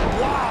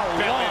 Wow,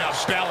 belly to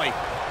belly.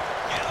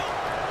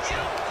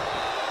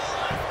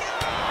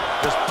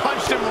 Just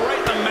punched him right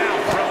in the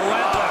mouth.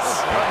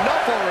 Relentless.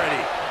 Enough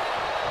already.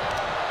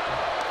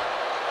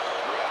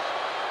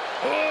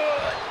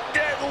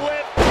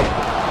 Deadlift.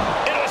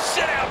 It'll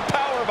sit out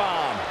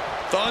powerbomb.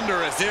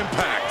 Thunderous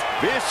impact.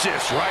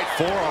 Vicious right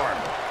forearm.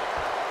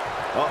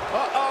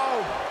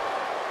 Oh,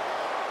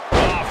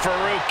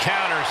 Farouk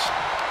counters.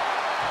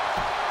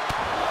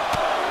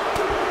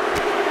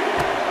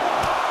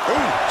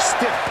 Ooh,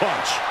 stiff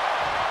punch.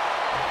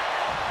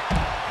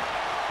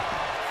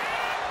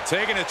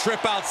 Taking a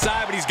trip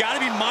outside, but he's got to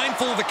be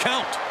mindful of the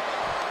count.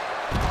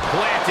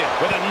 Planted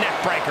with a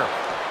neck breaker.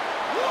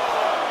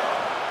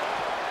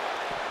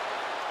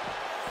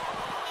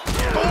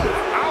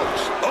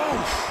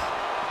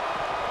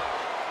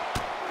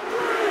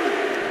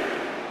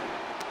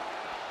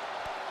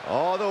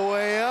 All the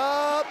way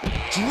up.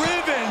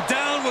 Driven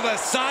down with a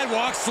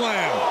sidewalk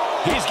slam.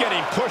 He's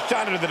getting pushed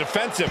onto the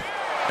defensive.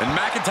 And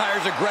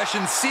McIntyre's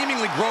aggression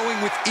seemingly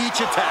growing with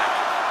each attack.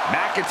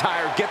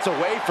 McIntyre gets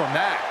away from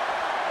that.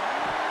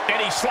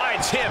 And he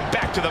slides him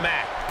back to the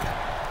mat.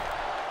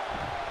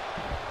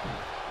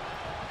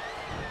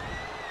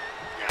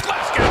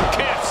 Glasgow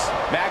kiss.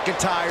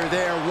 McIntyre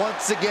there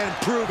once again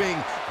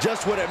proving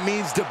just what it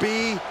means to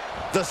be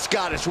the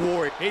Scottish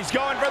Warrior. He's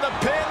going for the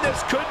pin.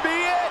 This could be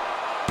it.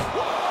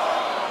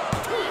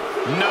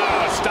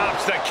 No,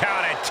 stops the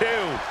count at 2.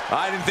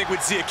 I didn't think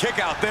we'd see a kick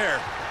out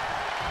there.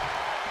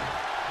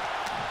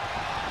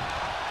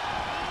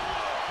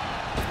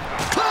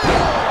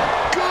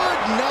 Good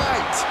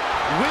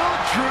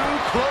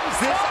close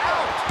this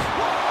out.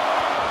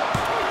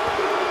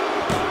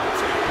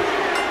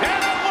 And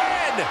a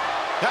win!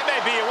 That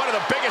may be one of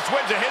the biggest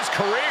wins of his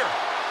career.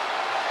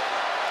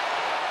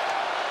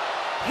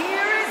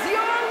 Here is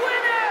your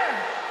winner,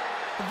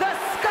 the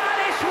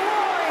Scottish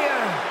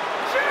Warrior,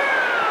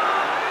 Drew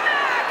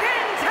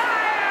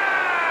McIntyre!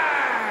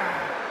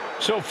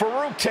 So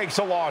Farouk takes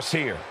a loss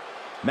here.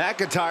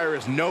 McIntyre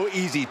is no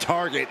easy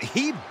target.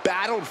 He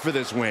battled for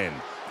this win.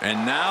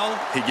 And now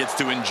he gets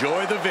to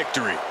enjoy the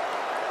victory.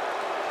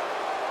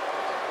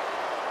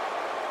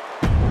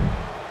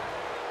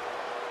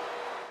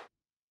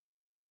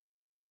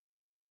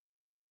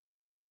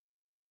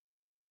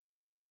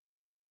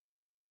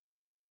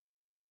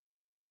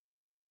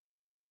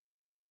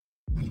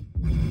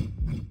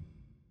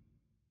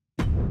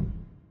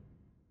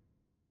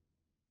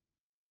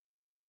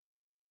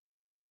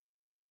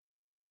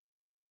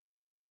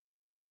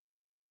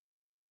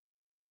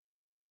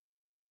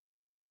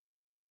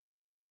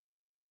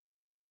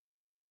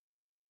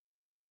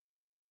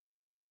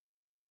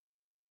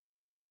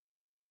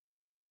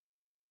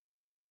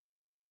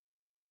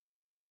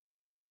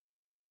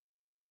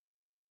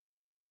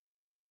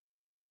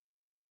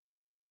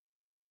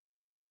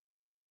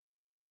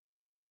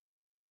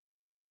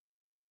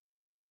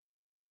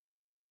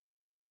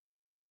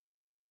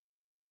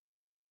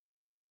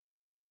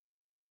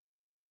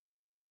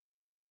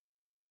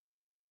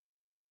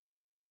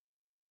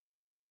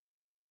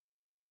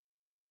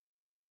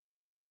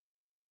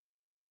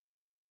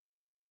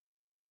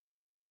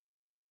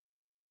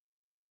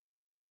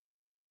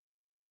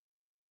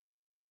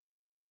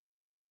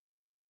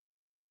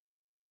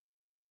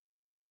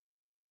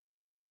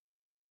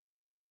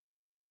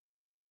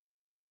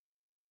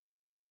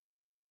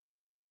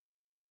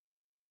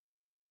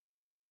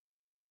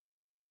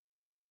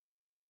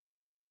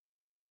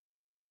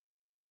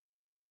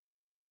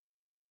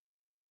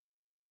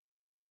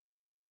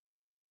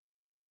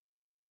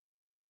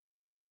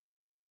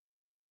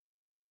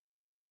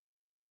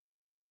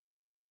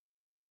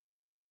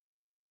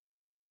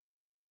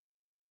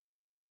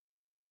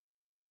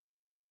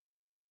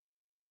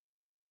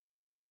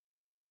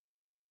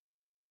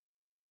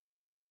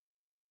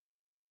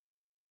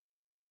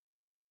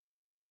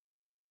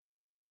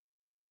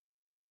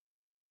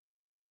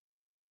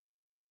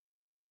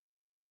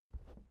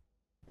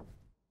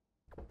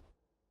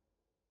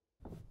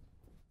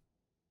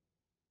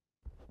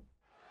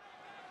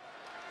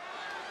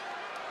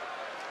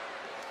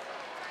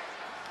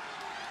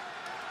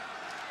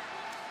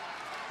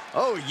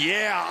 Oh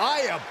yeah, I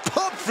am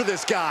pumped for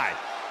this guy.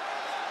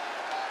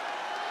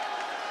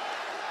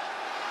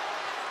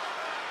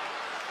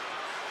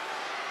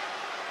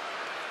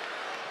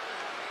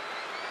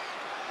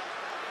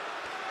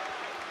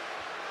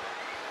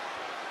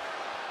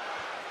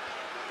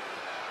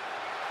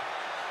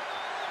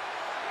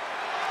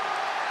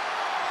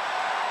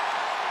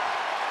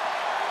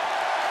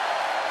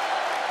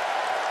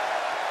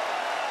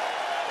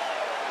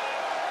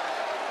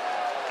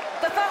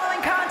 The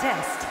following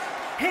contest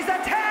is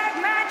a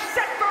tag match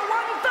set for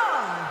one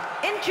fall.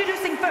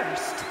 Introducing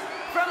first,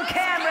 from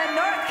Cameron,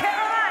 North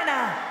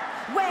Carolina,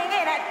 weighing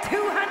in at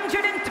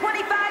 225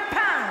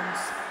 pounds,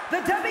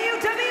 the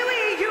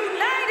WWE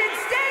United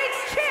States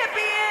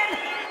Champion,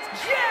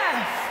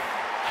 Jeff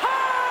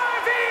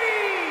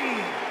Harvey!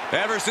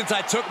 Ever since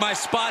I took my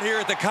spot here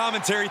at the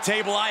commentary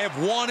table, I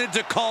have wanted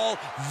to call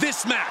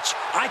this match.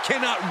 I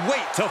cannot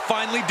wait to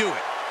finally do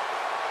it.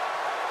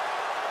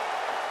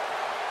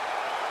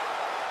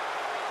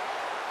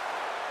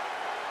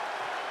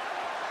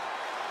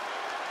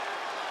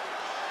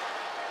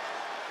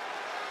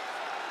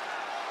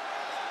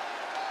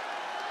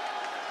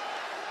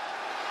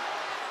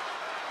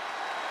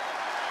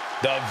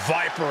 The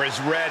Viper is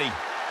ready.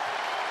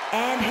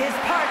 And his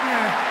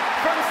partner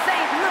from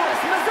St. Louis,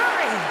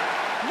 Missouri,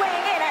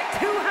 weighing in at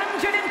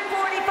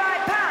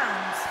 245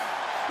 pounds,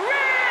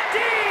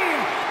 Randy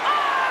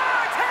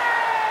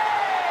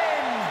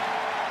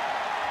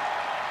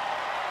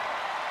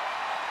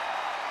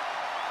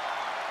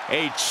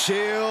Orton! A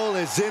chill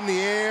is in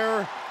the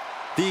air.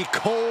 The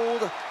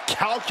cold,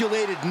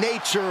 calculated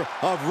nature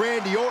of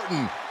Randy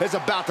Orton is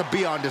about to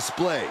be on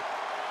display.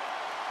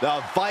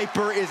 The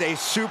Viper is a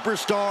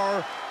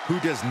superstar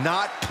who does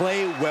not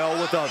play well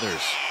with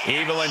others.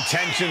 Evil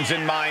intentions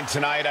in mind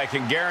tonight, I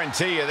can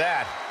guarantee you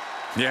that.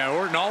 Yeah,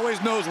 Orton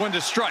always knows when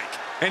to strike,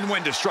 and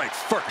when to strike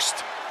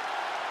first.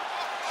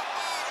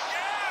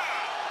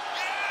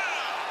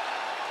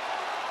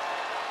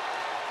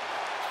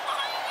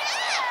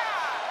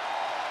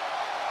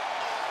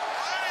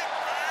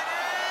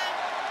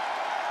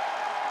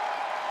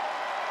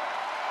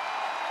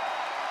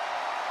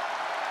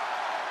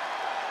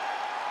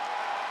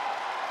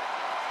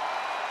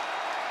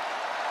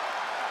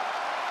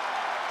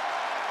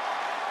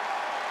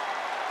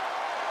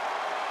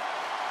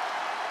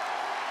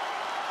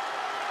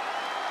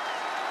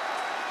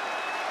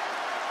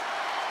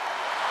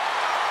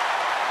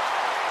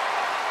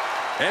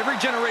 Every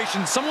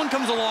generation, someone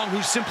comes along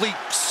who's simply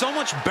so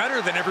much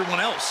better than everyone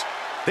else.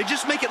 They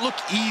just make it look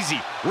easy.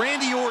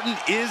 Randy Orton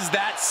is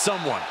that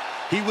someone.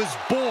 He was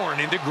born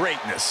into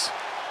greatness.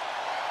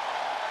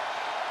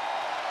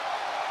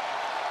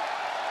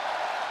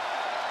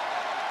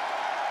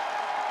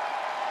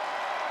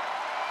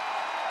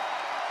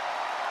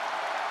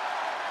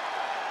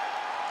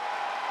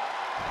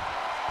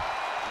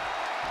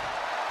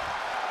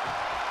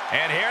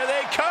 And here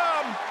they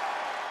come.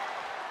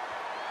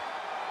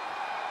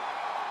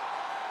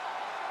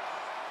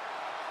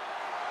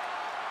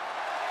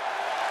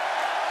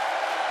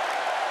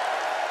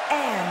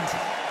 And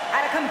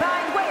at a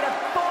combined weight of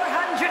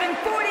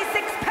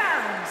 446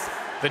 pounds.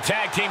 The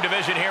tag team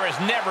division here has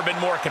never been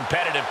more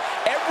competitive.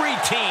 Every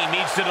team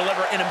needs to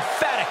deliver an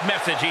emphatic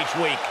message each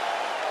week.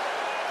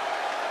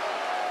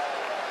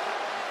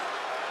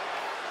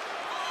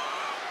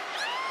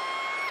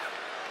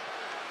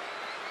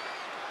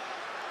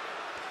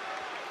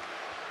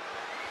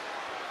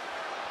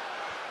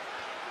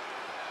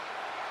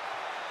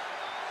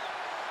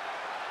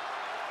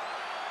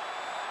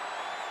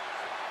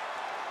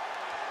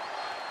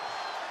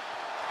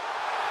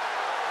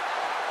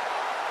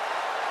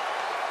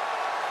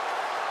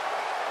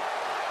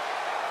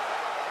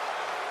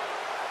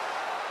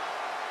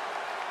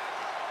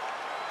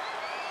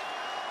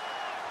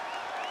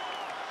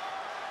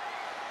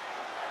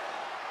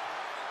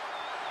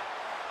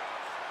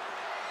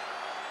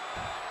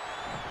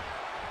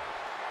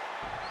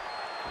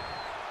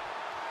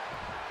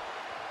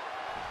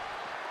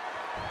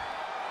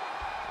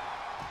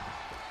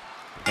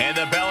 And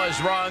the bell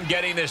is rung,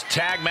 getting this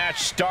tag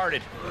match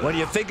started. When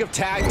you think of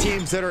tag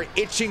teams that are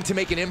itching to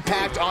make an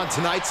impact on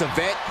tonight's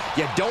event,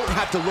 you don't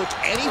have to look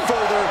any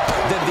further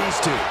than these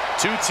two.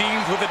 Two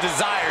teams with a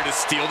desire to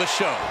steal the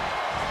show.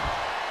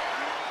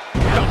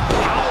 The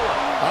power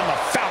on the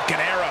Falcon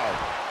Arrow.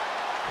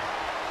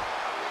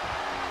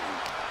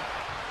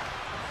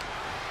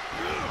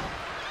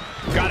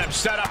 Got him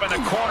set up in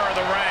the corner of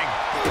the ring.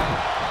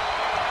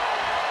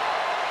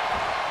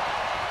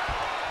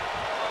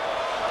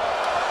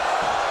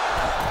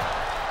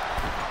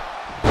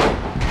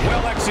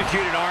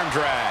 Executed arm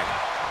drag.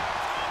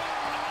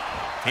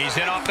 He's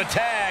in off the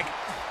tag.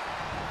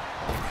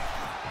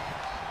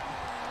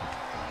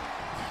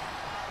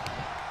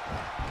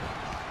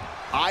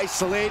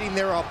 Isolating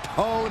their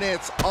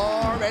opponent's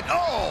arm and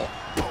Oh,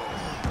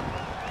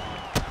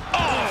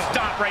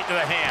 stop right to the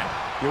hand.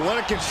 You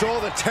want to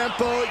control the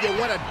tempo, you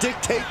want to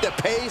dictate the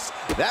pace.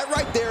 That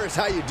right there is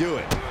how you do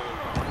it.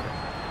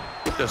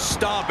 Just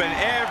stomping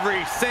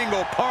every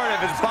single part of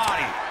his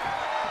body.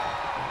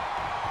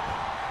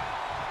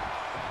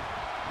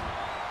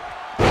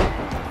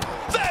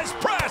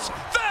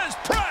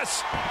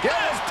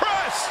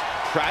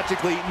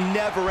 Practically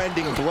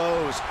never-ending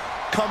blows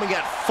coming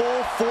at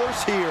full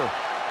force here.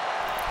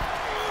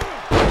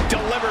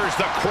 Delivers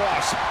the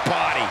cross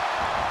body.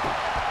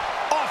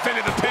 Off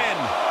into the pin.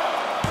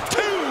 2.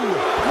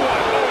 What?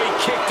 Oh, he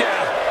kicked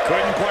out.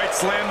 Couldn't quite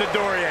slam the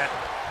door yet.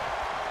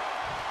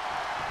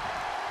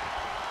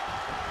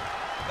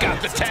 Got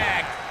the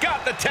tag.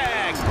 Got the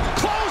tag.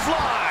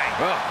 Clothesline.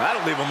 Well,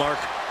 that'll leave a mark.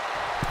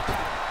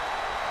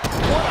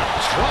 What a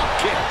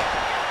drop kick.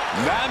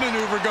 That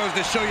maneuver goes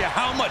to show you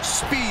how much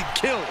speed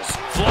kills.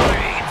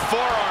 Flying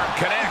forearm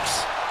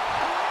connects.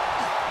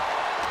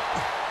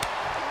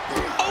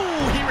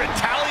 Oh, he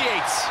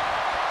retaliates.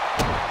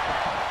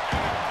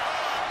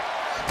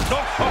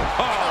 Oh,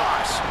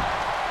 gosh.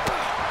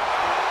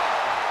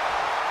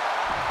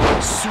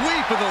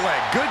 Sweep of the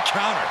leg. Good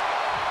counter.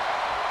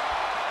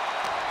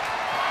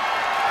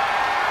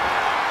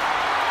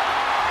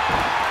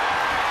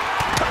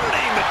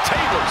 Turning the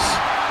tables.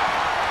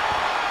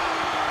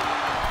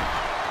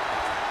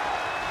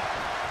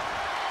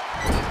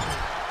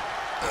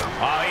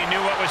 Oh, he knew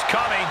what was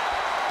coming.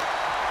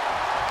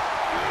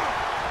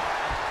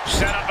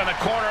 Set up in the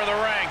corner of the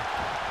ring.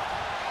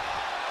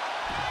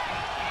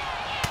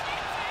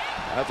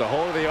 That's a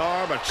hold of the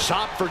arm, a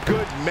chop for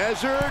good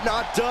measure.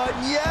 Not done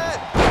yet.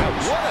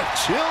 What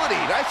agility.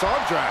 Nice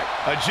arm drag.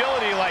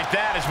 Agility like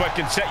that is what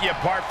can set you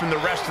apart from the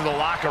rest of the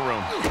locker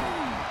room.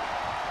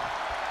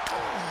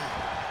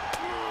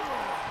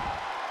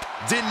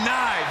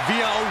 Denied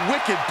via a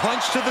wicked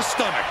punch to the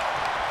stomach.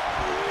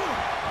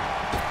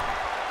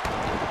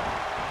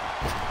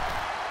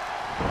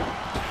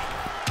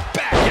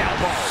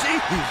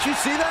 Did you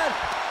see that?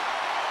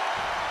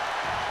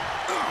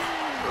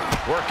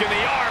 Working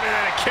the arm and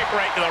then a kick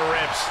right to the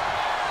ribs.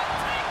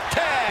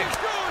 Tag.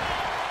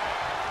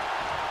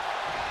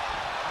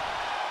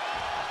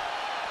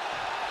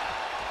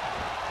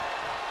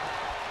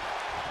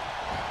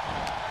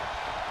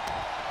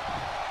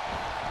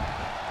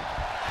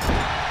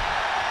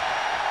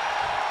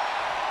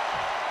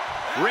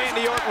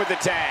 Randy Orton with the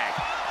tag.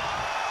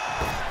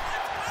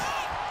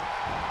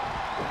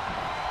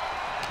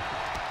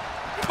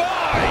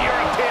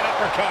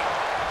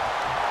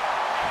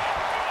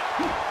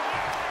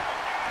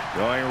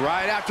 Going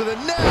right after the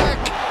neck.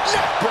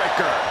 Neck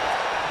breaker.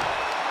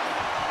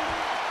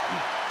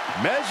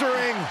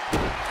 Measuring.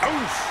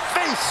 Oh,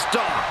 face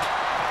stomp.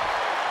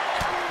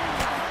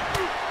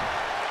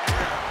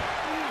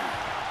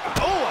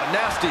 Oh, a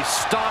nasty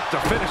stomp to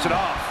finish it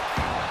off.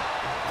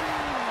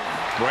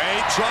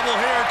 Great trouble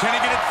here. Can he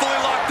get it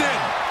fully locked in?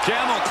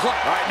 Camel clutch.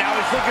 All right, now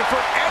he's looking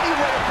for any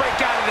way to break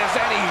out of this,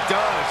 and he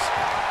does.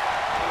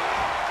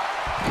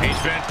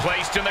 He's been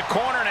placed in the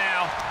corner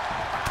now.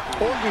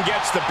 Orton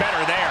gets the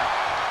better there.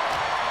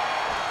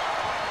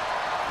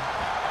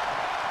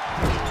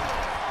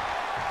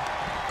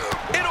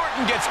 And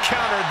Orton gets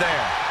countered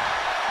there.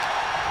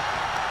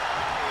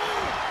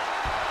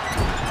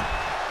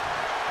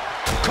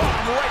 Caught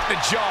him right in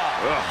the jaw.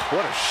 Ugh,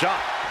 what a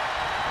shot.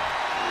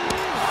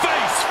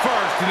 Face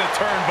first in the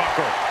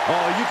turnbuckle.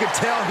 Oh, you can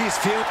tell he's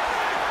feeling.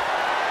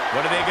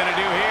 What are they going to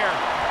do here?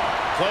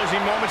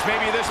 Closing moments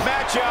maybe of this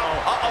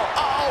matchup.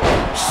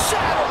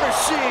 Shadow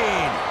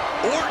Machine.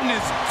 Orton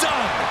is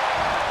done.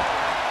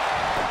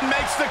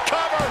 Makes the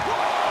cover.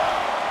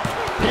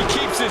 He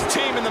keeps his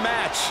team in the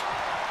match.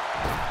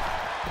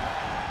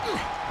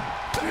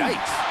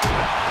 Yikes.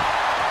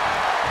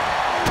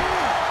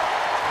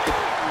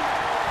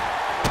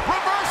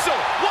 Reversal.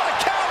 What a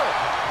counter.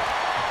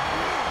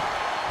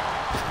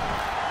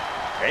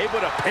 Able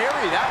to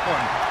parry that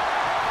one.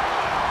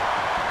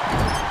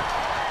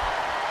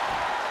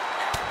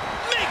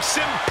 Makes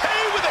him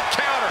pay with a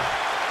counter.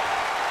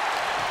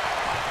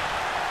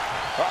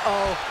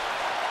 Uh-oh.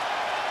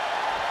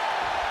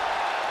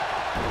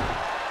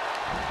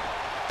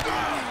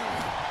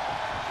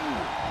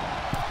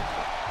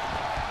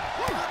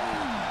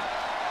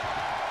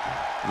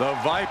 The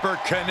Viper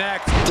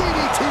connects.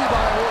 DDT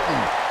by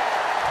Orton.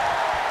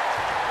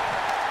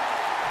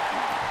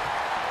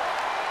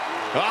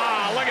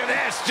 Ah, look at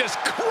this. Just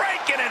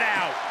cranking it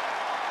out.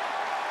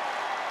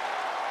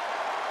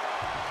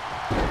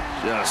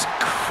 Just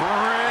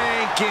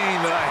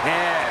cranking the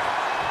head.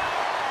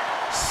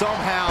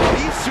 Somehow,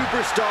 these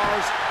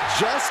superstars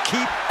just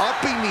keep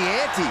upping the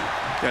ante.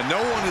 Yeah,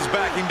 no one is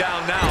backing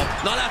down now.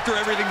 Not after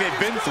everything they've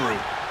been through.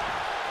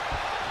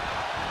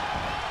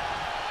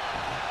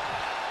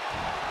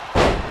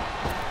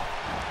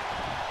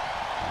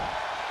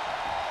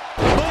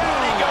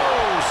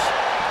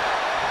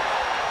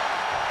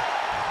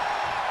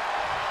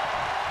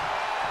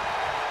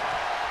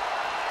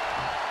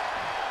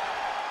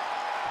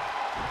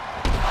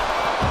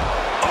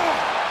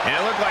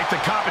 The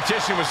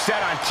competition was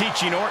set on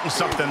teaching Orton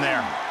something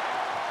there.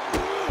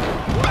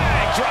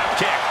 Bang! Drop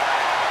kick.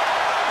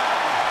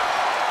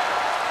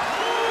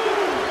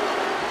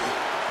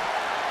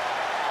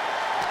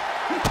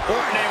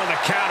 Orton able to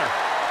counter.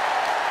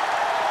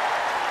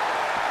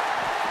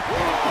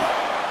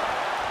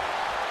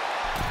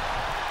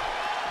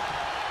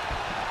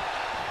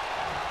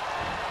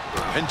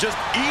 And just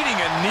eating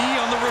a knee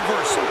on the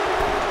reversal.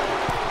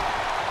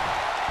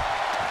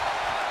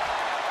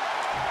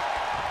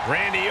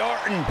 Randy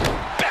Orton,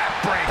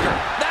 backbreaker.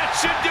 That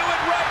should do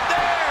it right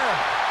there.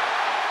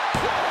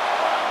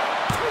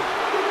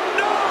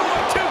 No,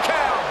 a 2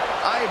 count.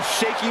 I am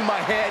shaking my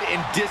head in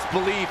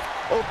disbelief.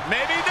 Oh,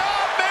 maybe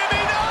not,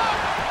 maybe not.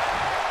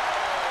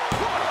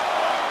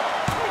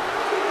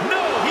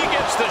 No, he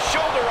gets the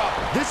shoulder up.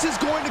 This is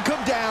going to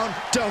come down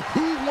to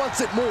who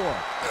wants it more.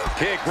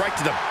 Kick right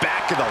to the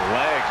back of the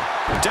leg.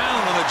 Down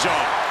on the jaw.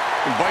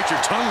 You can bite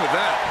your tongue with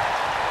that.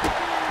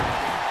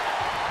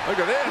 Look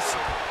at this.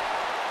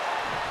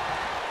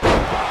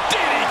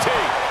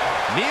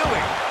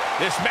 Kneeling.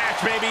 This match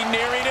may be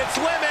nearing its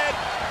limit.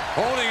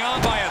 Holding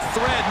on by a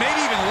thread, maybe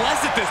even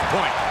less at this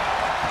point.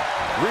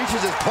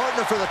 Reaches his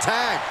partner for the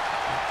tag.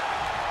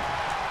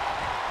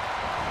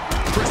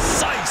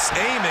 Precise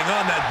aiming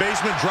on that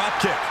basement drop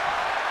kick.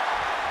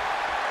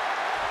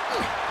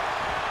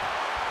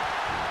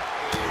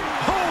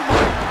 Oh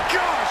my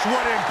gosh,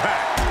 what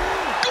impact.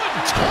 Good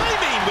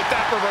timing with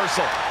that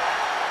reversal.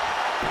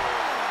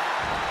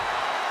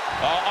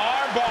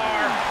 Arm bar.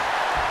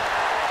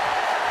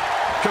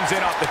 Comes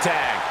in off the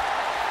tag.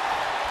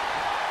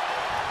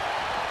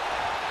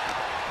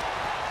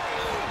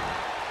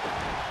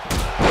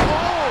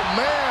 Oh,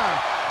 man.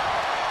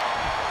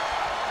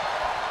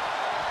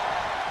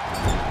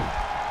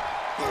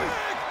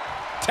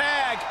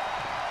 Tag.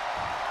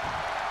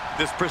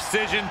 This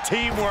precision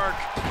teamwork.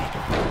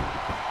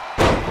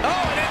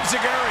 Oh, an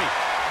enziguri.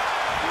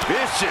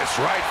 Vicious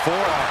right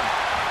forearm.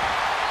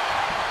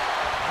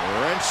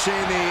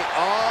 Wrenching the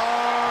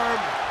arm.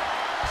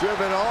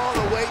 Driven all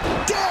the way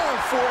down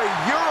for a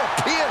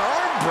European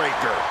arm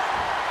breaker.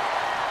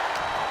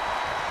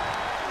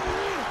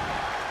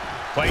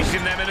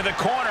 Placing them into the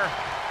corner.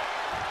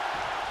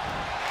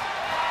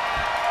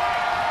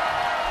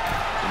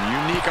 Some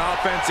unique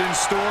offense in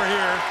store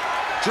here.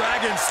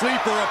 Dragon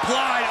Sleeper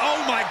applied. Oh,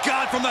 my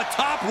God, from the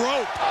top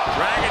rope.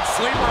 Dragon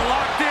Sleeper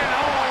locked in.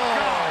 Oh, my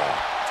God.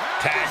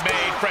 Tag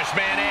made, fresh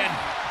man in.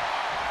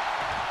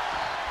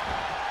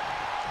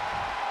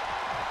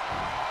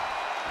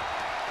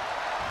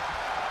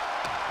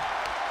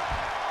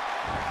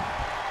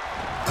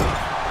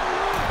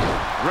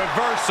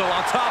 Reversal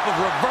on top of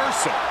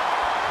reversal.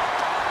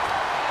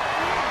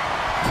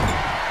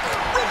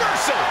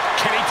 Reversal.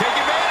 Can he take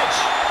advantage?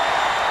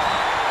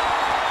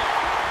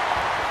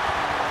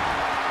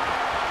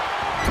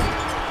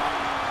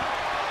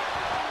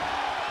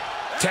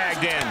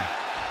 Tagged in.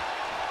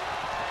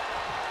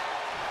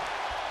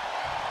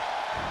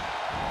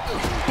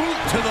 Boot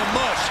to the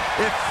mush.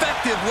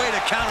 Effective way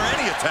to counter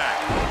any attack.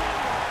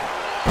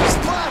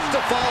 Splash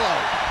to follow.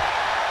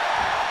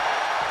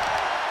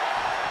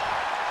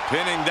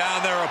 Pinning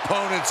down their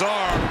opponent's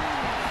arm.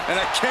 And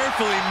a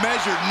carefully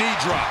measured knee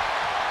drop.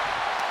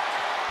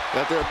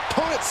 Got their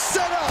opponent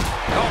set up.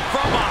 Oh,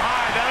 from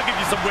behind. That'll give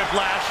you some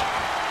whiplash.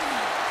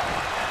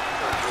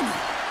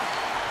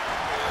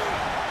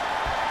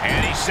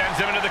 And he sends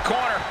him into the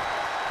corner.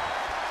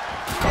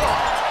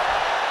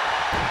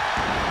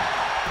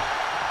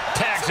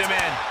 Tags him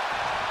in.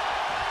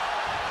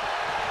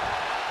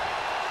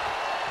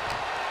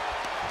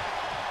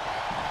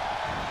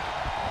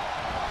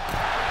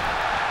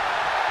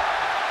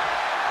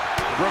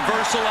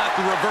 Reversal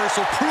after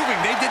reversal, proving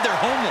they did their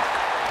homework.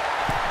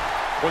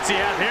 What's he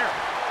have here?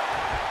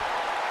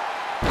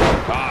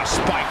 Ah,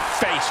 spike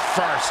face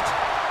first.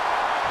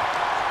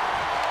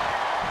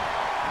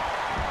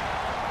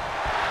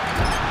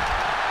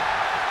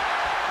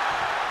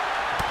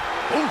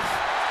 Oof.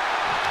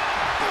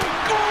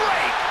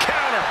 Great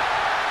counter.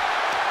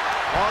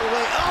 All the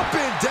way up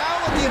and down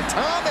with the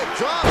atomic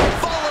drop.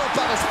 Follow up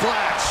on a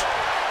splash.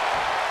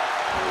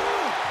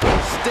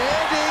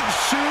 Standing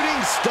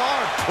shooting star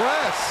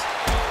press.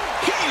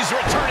 He's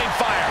returning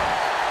fire.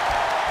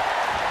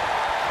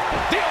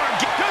 The arm,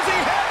 does he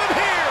have him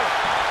here?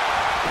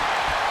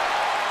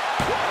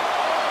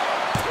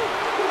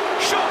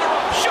 Shoulder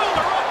up,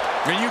 shoulder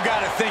up. And you got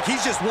to think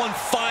he's just one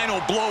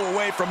final blow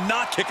away from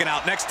not kicking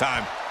out next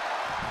time.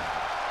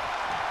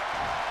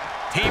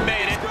 He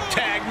made it.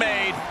 Tag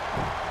made.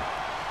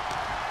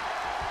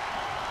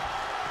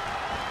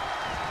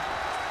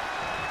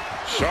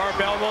 Sharp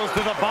elbows to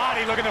the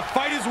body, looking to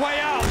fight his way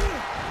out.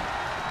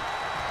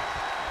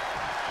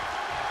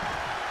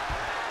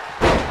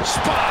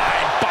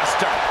 Spine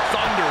buster.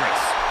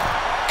 Thunderous.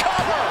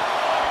 Cover.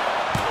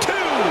 2.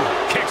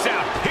 Kicks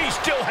out. He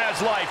still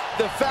has life.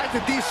 The fact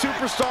that these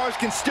superstars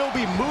can still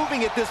be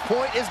moving at this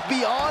point is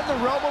beyond the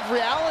realm of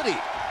reality.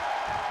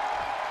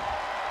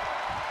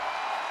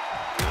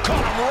 Caught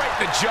him right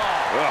in the jaw.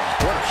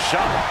 Oh, what a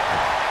shot.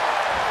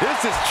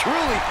 This is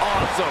truly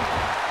awesome.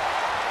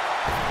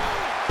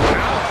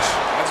 Ouch.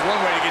 That's one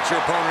way to get your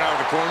opponent out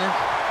of the corner.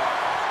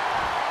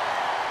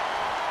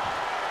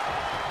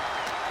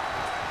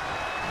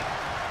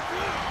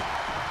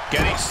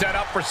 Getting set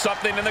up for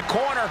something in the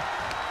corner.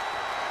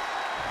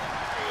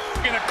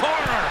 In the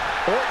corner.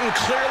 Orton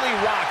clearly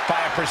rocked by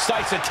a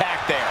precise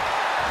attack there.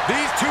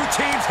 These two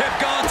teams have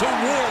gone to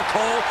war,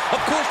 Cole.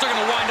 Of course they're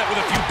going to wind up with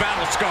a few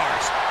battle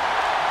scars.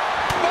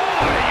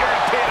 Oh, the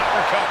European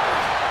uppercut.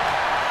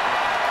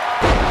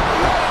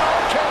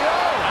 KO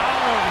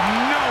out of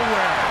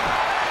nowhere.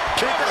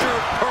 Picture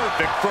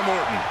perfect from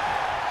Orton.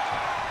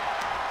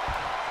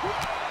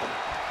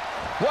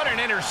 What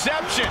an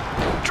interception.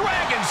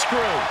 Dragon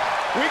screw.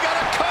 We got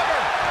a cover.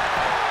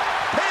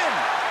 Pin.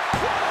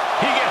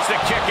 He gets the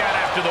kick out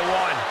after the 1.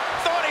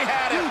 Thought he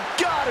had it. You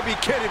gotta be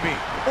kidding me.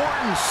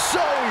 Orton's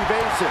so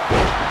evasive.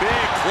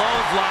 Big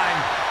clothesline.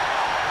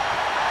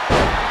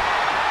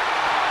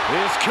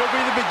 This could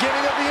be the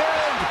beginning of the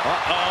end.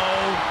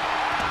 Uh-oh.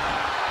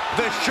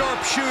 The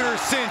sharpshooter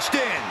cinched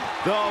in.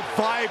 The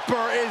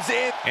Viper is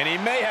in. And he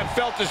may have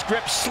felt his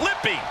grip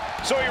slipping,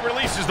 so he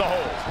releases the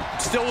hold.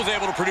 Still was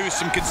able to produce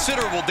some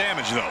considerable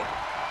damage, though.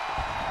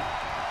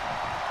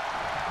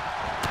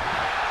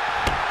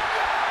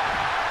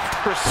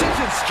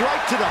 Precision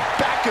strike to the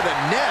back of the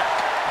neck.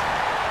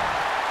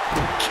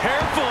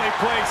 Carefully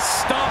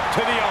placed stomp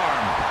to the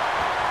arm.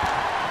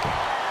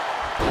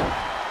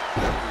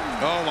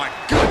 Oh, my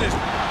goodness.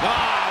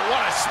 Ah,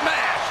 what a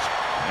smash.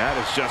 That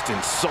is just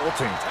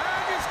insulting.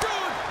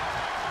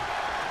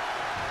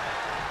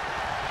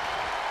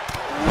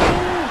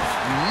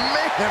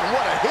 Man,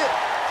 what a hit.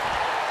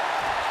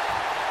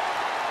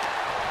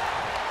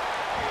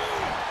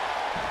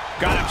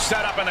 Got him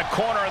set up in the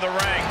corner of the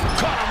ring.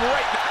 Caught him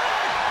right.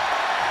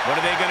 What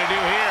are they going to do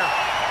here?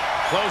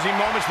 Closing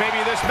moments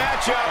maybe of this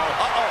matchup.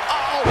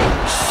 Uh-oh.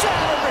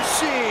 Shadow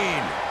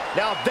Machine.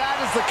 Now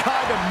that is the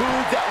kind of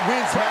move that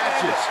wins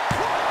matches.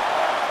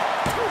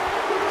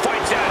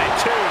 Fights out at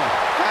 2.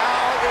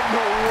 How in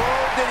the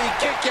world did he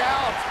kick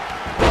out?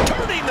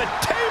 Turning the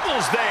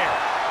tables there.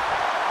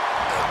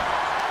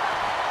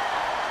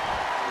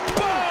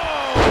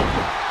 Boom!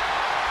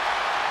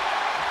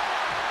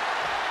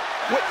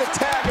 With the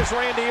tag is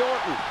Randy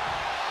Orton.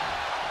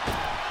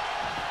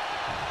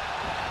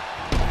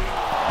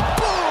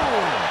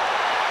 Boom!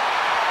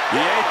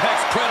 The Apex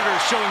Predator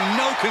showing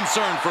no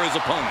concern for his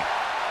opponent.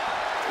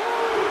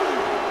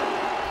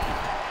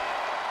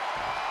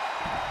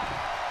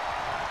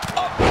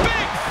 A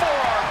big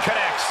forearm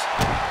connects.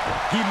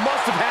 He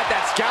must have had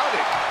that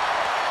scouted.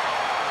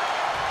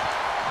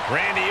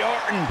 Randy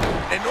Orton.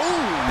 And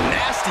ooh,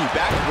 nasty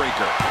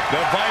backbreaker.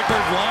 The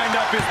Viper's lined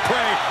up his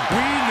prey.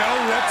 We know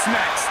what's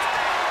next.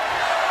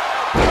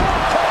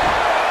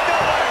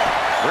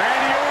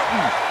 Randy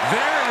Orton.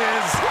 There it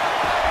is.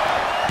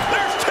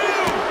 There's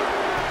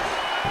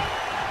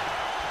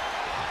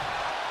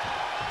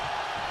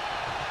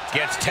 2.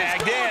 Gets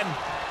tagged in.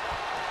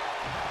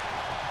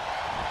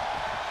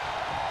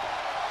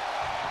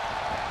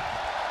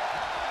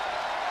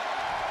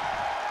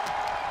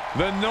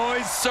 The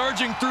noise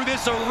surging through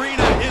this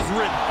arena is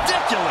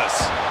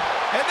ridiculous.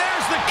 And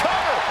there's the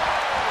cover.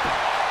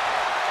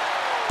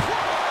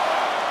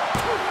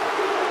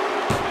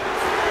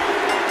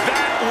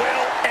 That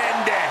will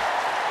end it.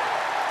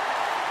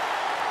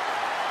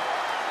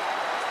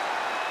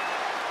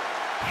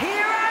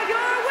 Here are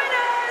your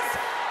winners,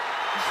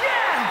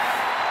 Jeff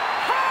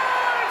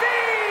Hardy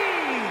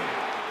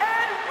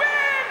and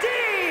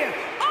Randy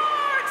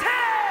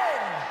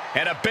Orton.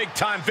 And a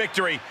big-time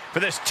victory for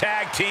this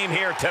tag team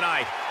here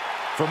tonight.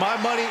 For my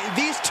money,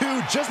 these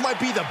two just might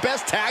be the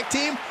best tag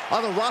team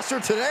on the roster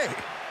today.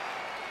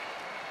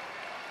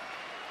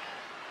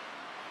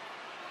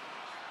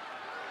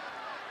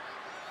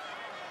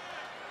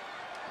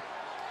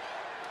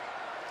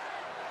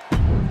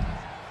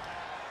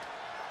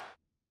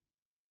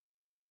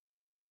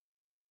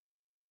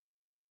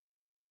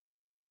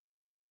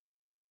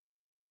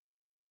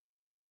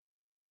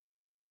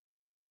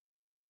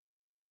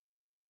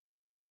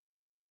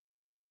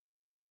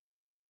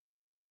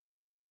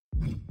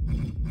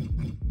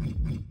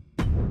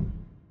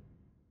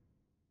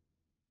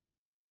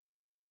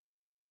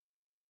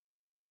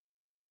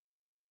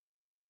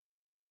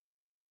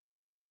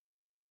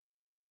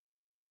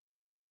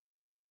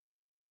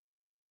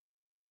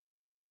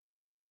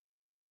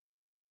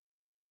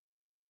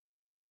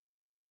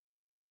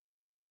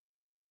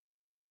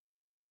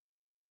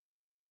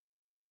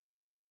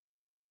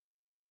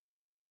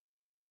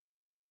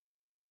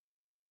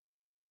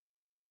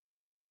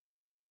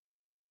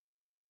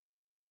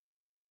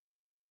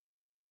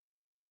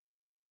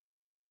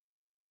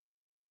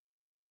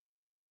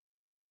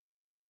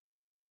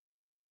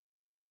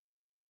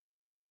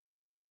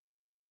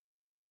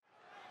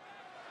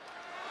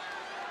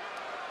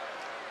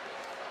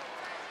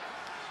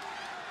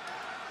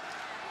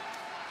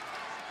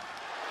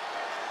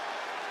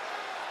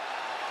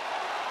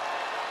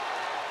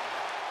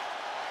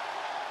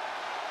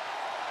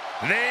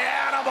 The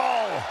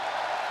animal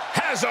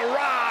has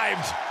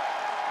arrived.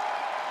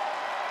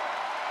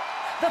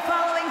 The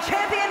following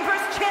champion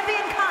versus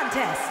champion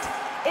contest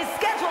is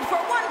scheduled for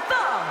one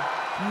fall.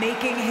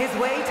 Making his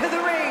way to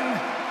the ring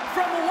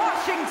from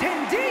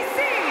Washington, D.C.,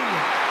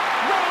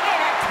 weighing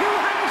in at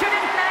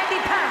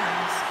 290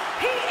 pounds,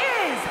 he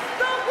is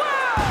the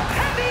World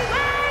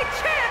Heavyweight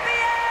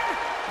Champion,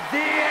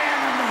 the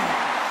Animal,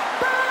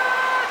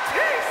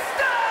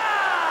 Batista!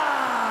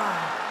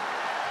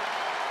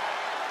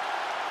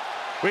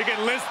 We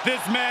can list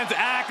this man's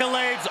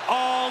accolades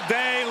all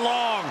day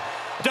long.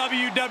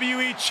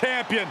 WWE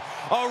Champion,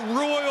 a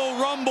Royal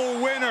Rumble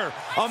winner,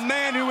 a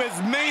man who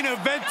has main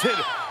evented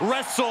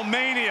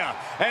WrestleMania,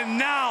 and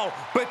now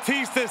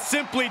Batista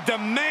simply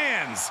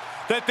demands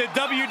that the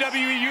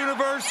WWE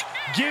Universe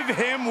give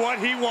him what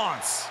he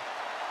wants.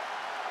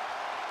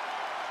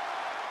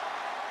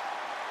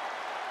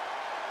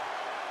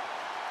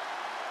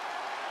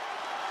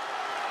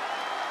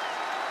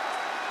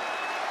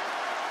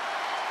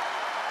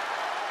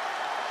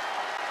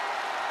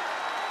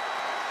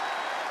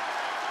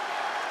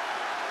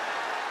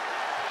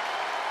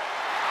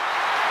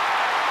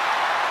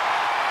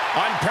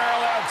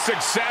 Unparalleled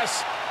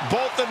success,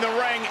 both in the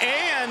ring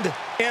and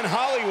in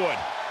Hollywood.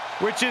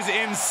 Which is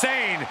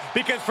insane,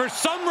 because for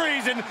some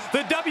reason,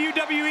 the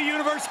WWE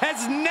Universe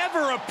has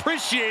never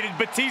appreciated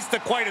Batista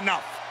quite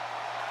enough.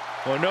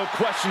 Well, no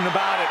question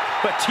about it.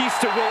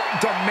 Batista will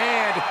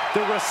demand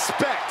the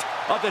respect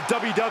of the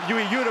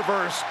WWE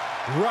Universe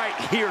right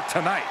here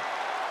tonight.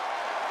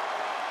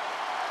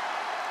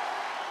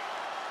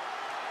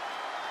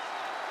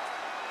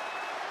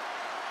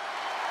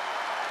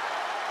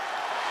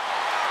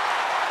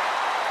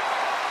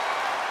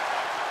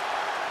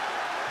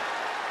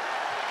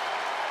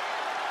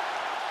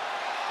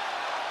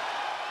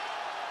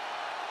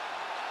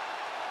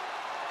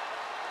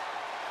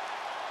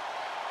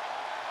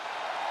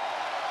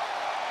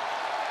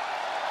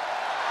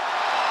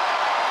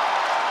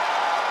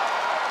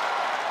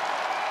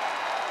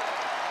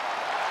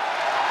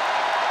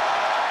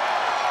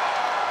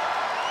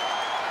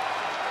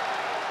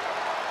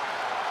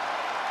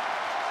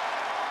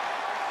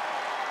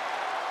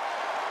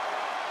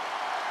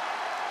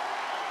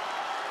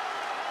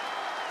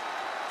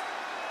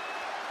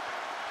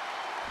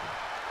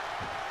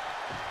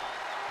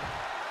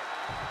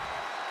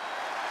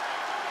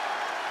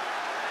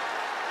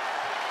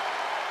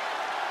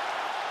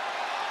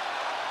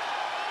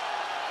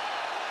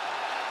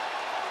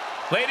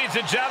 Ladies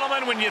and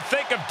gentlemen, when you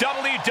think of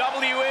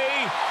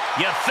WWE,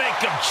 you think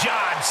of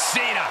John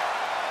Cena.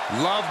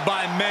 Loved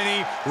by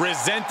many,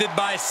 resented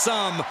by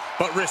some,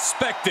 but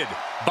respected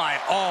by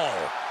all.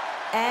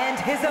 And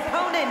his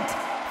opponent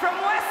from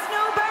West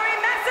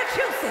Newbury,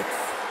 Massachusetts,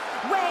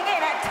 weighing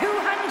in at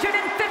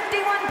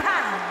 251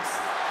 pounds,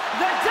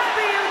 the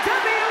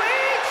WWE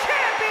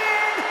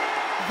Champion,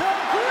 the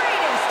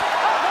greatest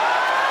of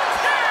all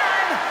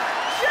time,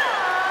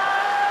 John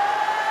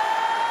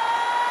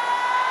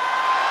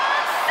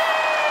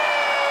Cena!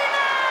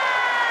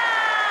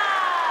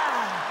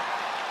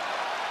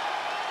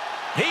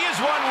 He has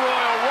won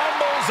Royal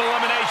Rumbles,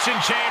 Elimination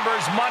Elimination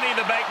Chambers, Money in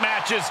the Bank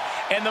matches,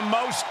 and the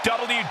most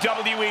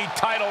WWE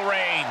title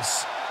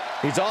reigns.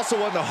 He's also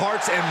won the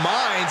hearts and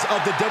minds of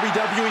the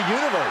WWE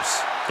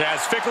Universe.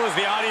 As fickle as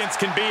the audience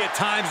can be at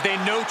times, they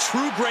know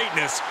true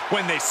greatness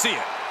when they see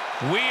it.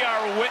 We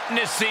are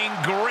witnessing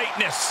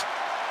greatness.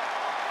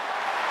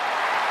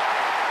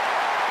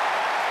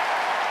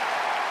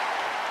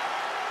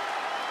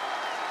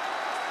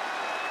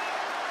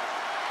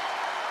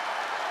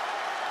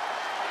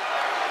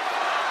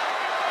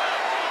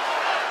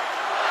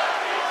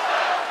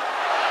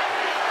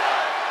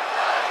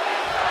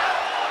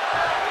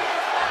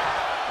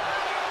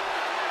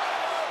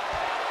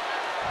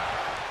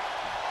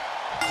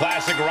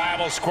 Classic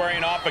rivals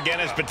squaring off again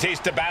as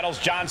Batista battles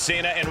John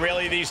Cena, and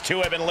really these two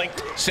have been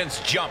linked since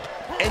jump.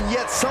 And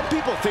yet some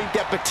people think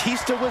that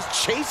Batista was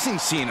chasing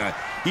Cena,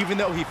 even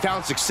though he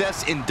found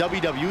success in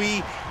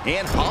WWE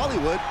and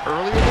Hollywood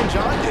earlier than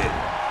John did.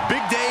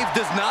 Big Dave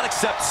does not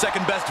accept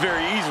second best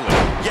very easily.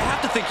 You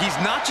have to think he's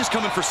not just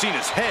coming for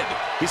Cena's head,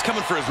 he's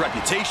coming for his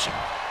reputation.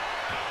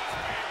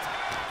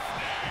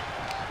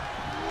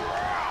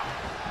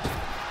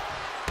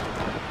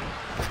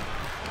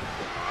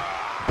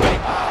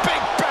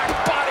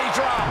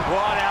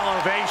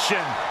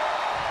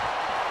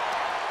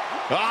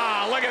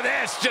 Ah, look at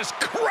this, just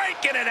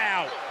cranking it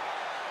out.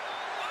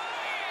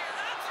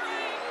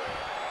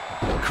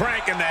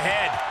 Cranking the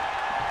head.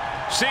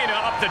 Cena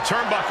up the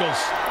turnbuckles.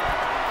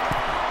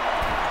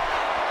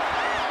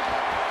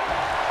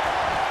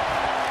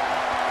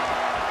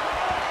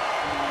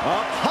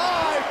 Up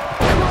high,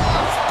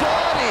 cross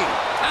body.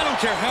 I don't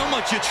care how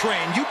much you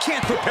train, you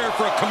can't prepare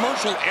for a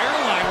commercial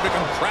airliner to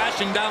come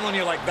crashing down on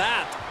you like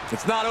that.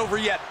 It's not over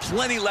yet,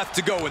 plenty left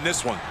to go in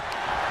this one.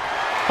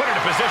 Put it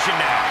in position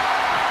now.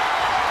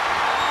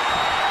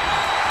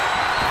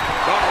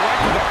 Oh,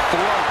 right to the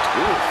throat.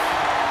 Oof.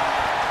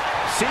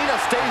 Cena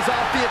stays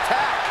off the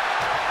attack.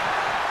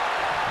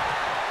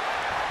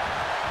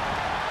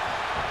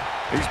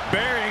 He's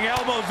burying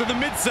elbows in the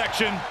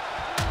midsection.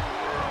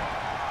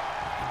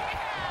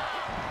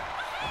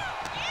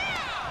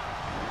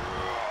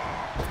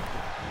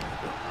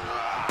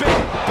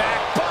 Big back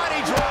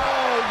body draw.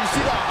 You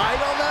see the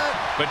height on that?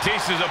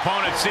 Batista's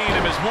opponent seeing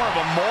him as more of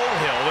a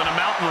molehill than a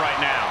mountain right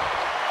now.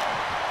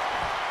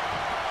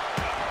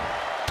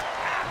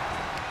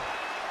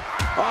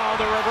 Oh,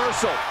 the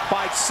reversal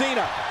by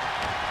Cena.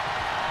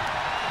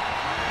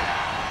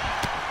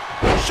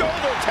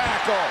 Shoulder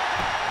tackle.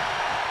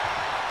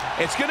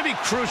 It's going to be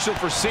crucial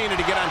for Cena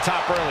to get on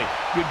top early.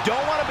 You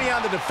don't want to be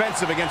on the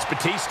defensive against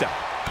Batista.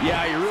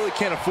 Yeah, you really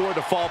can't afford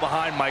to fall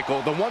behind,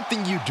 Michael. The one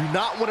thing you do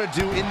not want to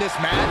do in this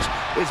match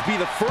is be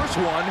the first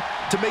one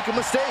to make a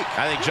mistake.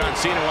 I think John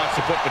Cena wants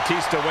to put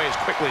Batista away as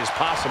quickly as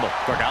possible.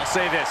 Look, I'll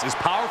say this. As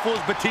powerful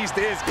as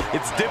Batista is,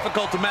 it's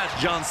difficult to match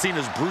John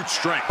Cena's brute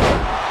strength.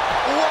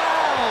 Wow!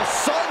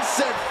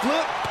 Sunset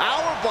flip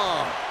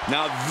powerbomb.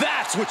 Now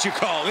that's what you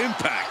call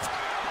impact.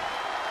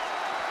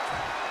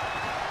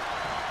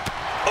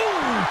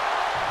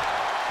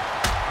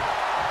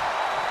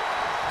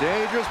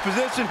 Dangerous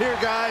position here,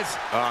 guys.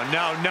 Oh,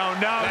 no.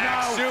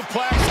 Back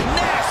suplex,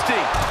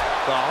 nasty.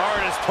 The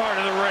hardest part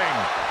of the ring.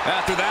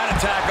 After that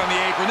attack on the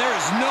apron, there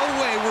is no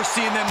way we're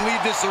seeing them leave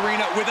this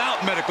arena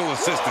without medical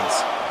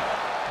assistance.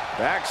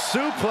 Back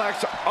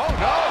suplex. Oh,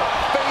 no.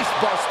 Face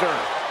buster.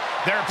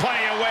 There are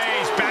plenty of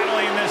ways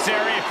battling in this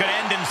area could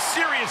end in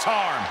serious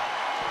harm.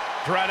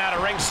 Thrown out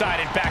of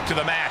ringside and back to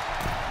the mat.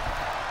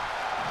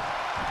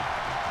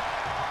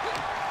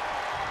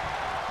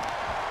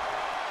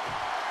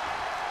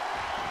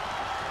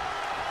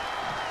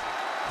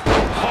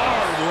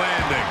 Hard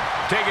landing.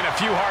 Taking a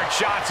few hard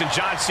shots, and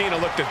John Cena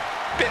looked a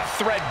bit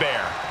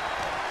threadbare.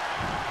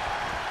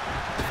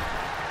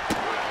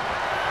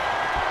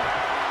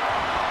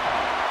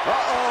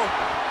 Uh-oh.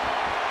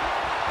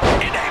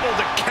 Enabled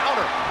to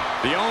counter.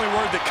 The only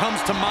word that comes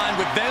to mind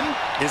with them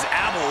is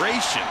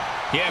aberration.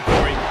 Yeah,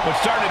 Corey, what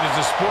started as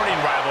a sporting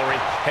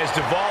rivalry has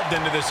devolved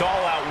into this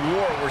all-out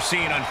war we're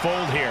seeing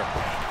unfold here.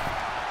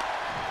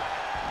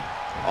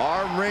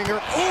 Arm wringer.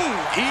 Ooh,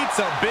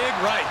 eats a big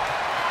right.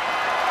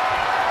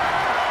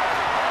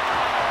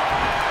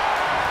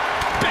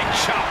 Big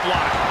chop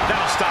block.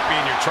 That'll stop you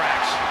in your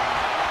tracks.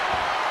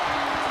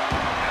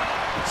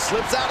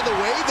 Slips out of the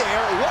way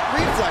there. What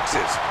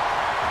reflexes?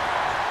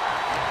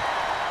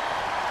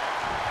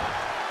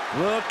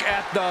 Look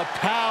at the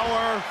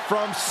power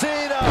from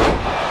Cena.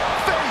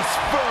 Face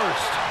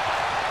first.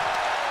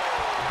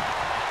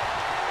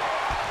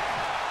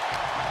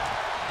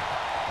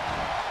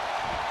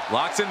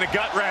 Locks in the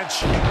gut wrench.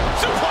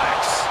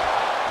 Suplex.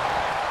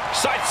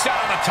 Sights set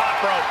on the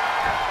top rope.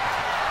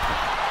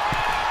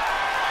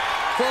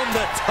 From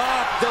the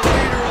top, the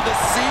leader of the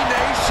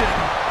C-Nation.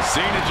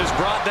 Cena just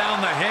brought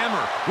down the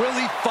hammer. Will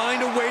he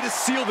find a way to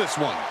seal this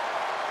one?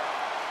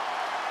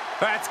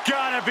 That's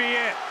gotta be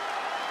it.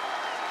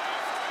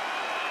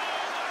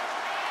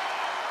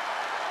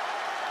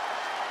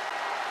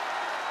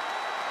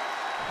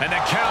 And the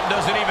count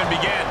doesn't even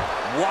begin.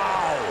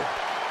 Wow.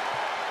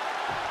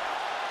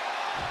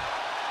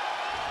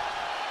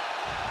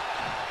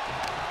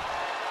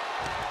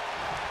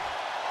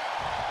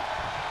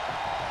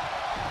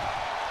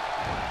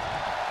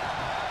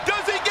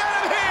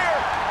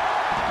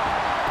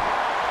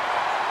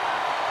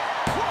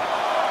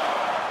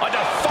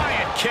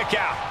 kick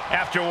out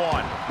after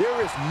one. There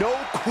is no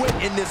quit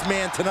in this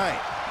man tonight.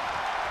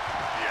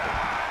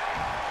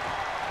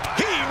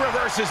 He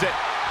reverses it.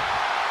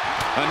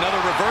 Another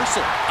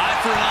reversal. Eye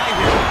for an eye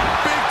here.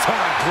 Big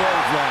time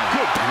clothesline.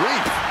 Good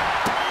grief.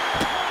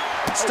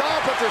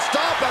 Stop after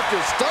stop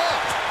after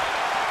stop.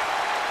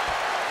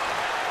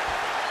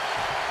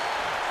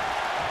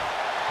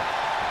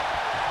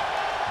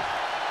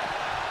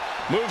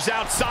 Moves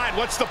outside.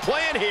 What's the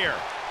plan here?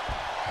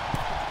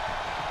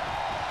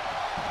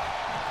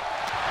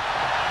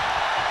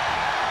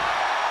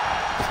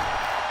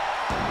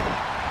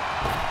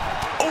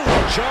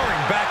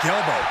 Jarring back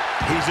elbow.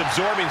 He's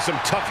absorbing some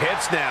tough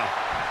hits now.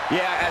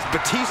 Yeah, as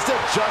Batista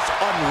just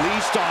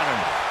unleashed on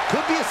him.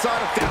 Could be a sign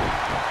of failure.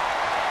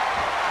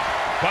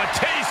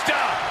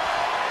 Batista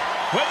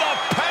with a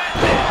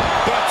patent.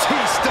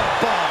 Batista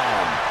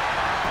bomb.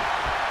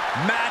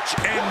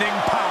 Match-ending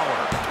power.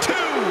 2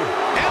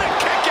 and a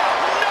kick out.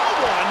 No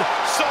one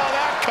saw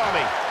that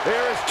coming.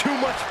 There is too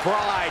much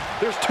pride.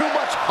 There's too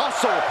much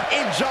hustle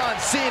in John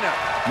Cena.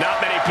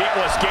 Not many people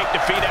escape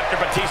defeat after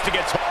Batista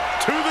gets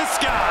To the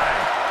sky.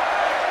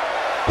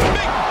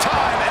 big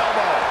time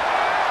elbow.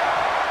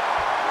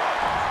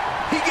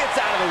 He gets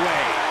out of the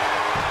way.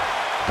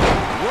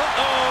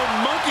 Uh-oh,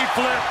 monkey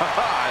flip.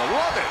 I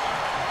love it.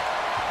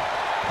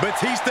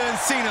 Batista and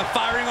Cena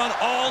firing on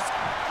all.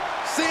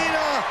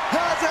 Cena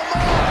has him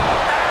up.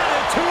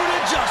 Attitude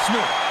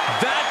adjustment.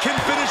 That can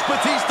finish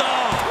Batista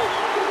off.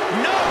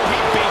 No, he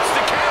beats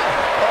the count.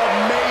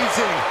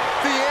 Amazing.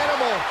 The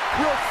animal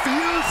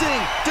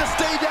refusing to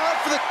stay down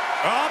for the...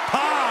 Up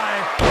high.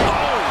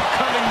 Oh,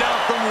 coming down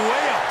from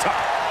way up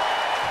top.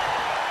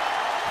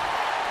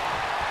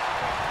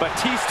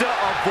 Batista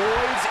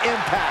avoids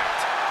impact.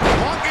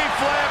 Monkey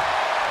flip.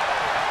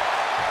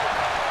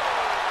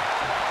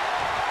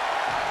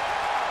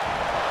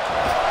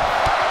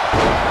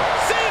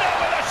 Cena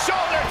with a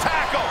shoulder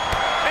tackle.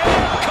 And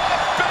here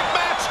comes Big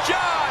Match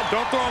John.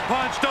 Don't throw a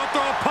punch. Don't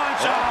throw a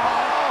punch.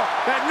 Oh,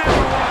 that never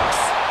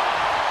works.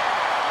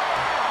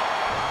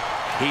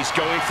 He's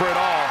going for it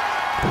all.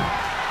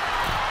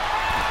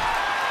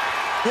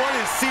 What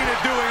is Cena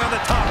doing on the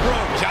top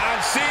rope? John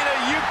Cena,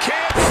 you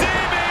can't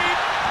see me.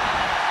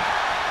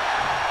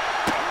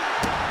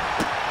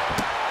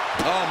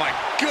 Oh, my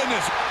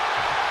goodness.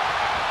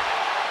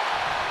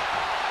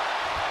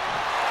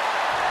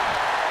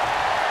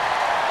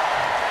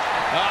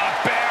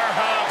 Bear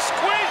hug,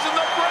 squeezing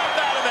the breath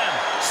out of them.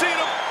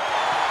 Cena.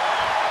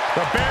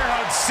 The bear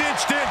hug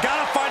cinched in.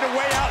 Gotta find a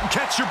way out and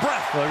catch your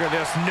breath. Look at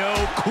this. No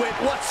quit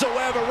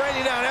whatsoever.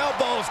 Raining down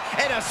elbows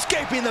and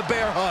escaping the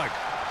bear hug.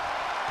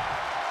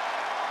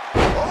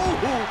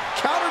 Oh,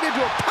 countered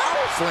into a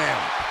power slam.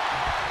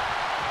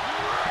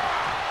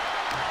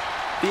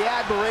 The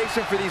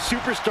admiration for these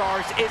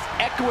superstars is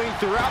echoing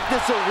throughout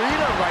this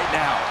arena right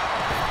now.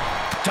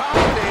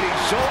 Dominating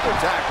shoulder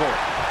tackle.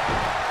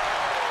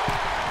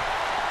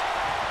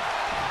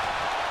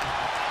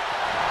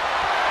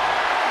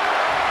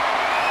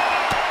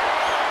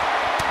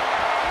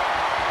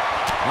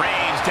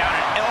 Rains down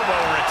an elbow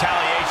in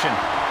retaliation.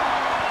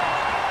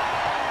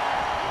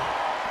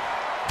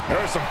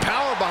 There's some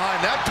power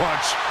behind that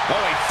punch.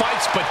 Oh, he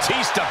fights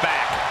Batista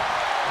back.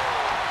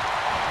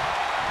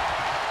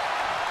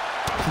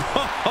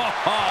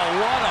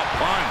 What a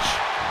punch.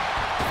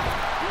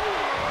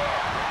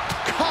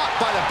 Caught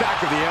by the back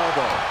of the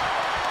elbow.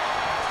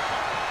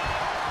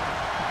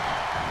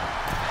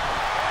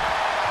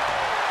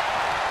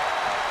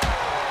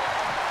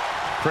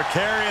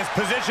 Precarious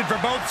position for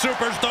both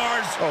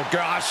superstars. Oh,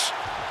 gosh.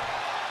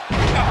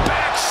 A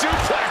back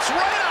suplex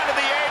right onto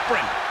the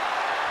apron.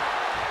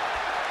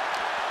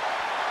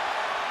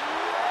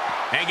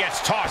 And gets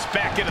tossed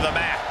back into the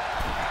mat.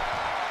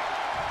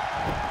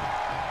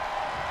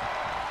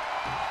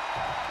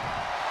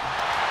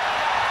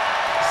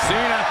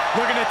 Cena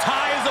looking to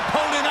tie his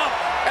opponent up.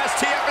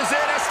 STF is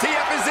in,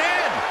 STF is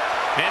in.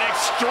 An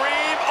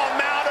extreme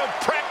amount of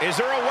prep. Is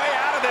there a way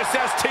out of this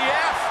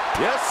STF?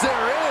 Yes,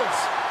 there is.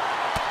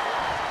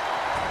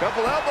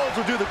 Couple elbows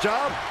will do the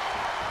job.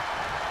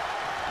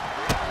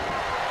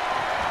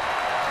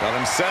 Got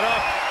him set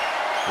up.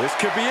 This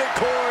could be it,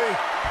 Corey.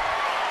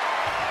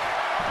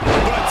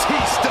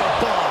 Batista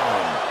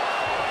bomb.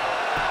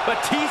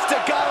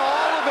 Batista got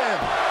all of him.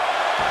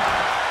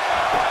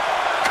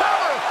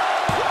 Cover.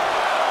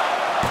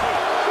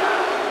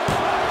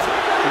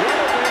 What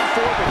a win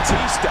for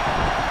Batista.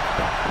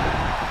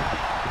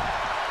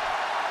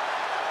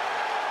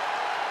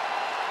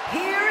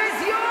 Here is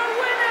your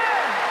winner,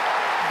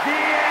 the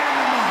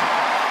Animal,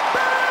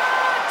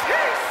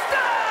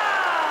 Batista!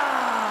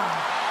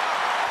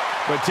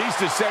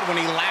 Batista said when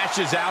he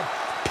lashes out,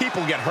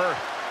 people get hurt.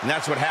 And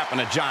that's what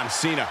happened to John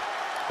Cena.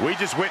 We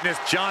just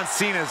witnessed John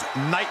Cena's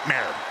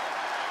nightmare.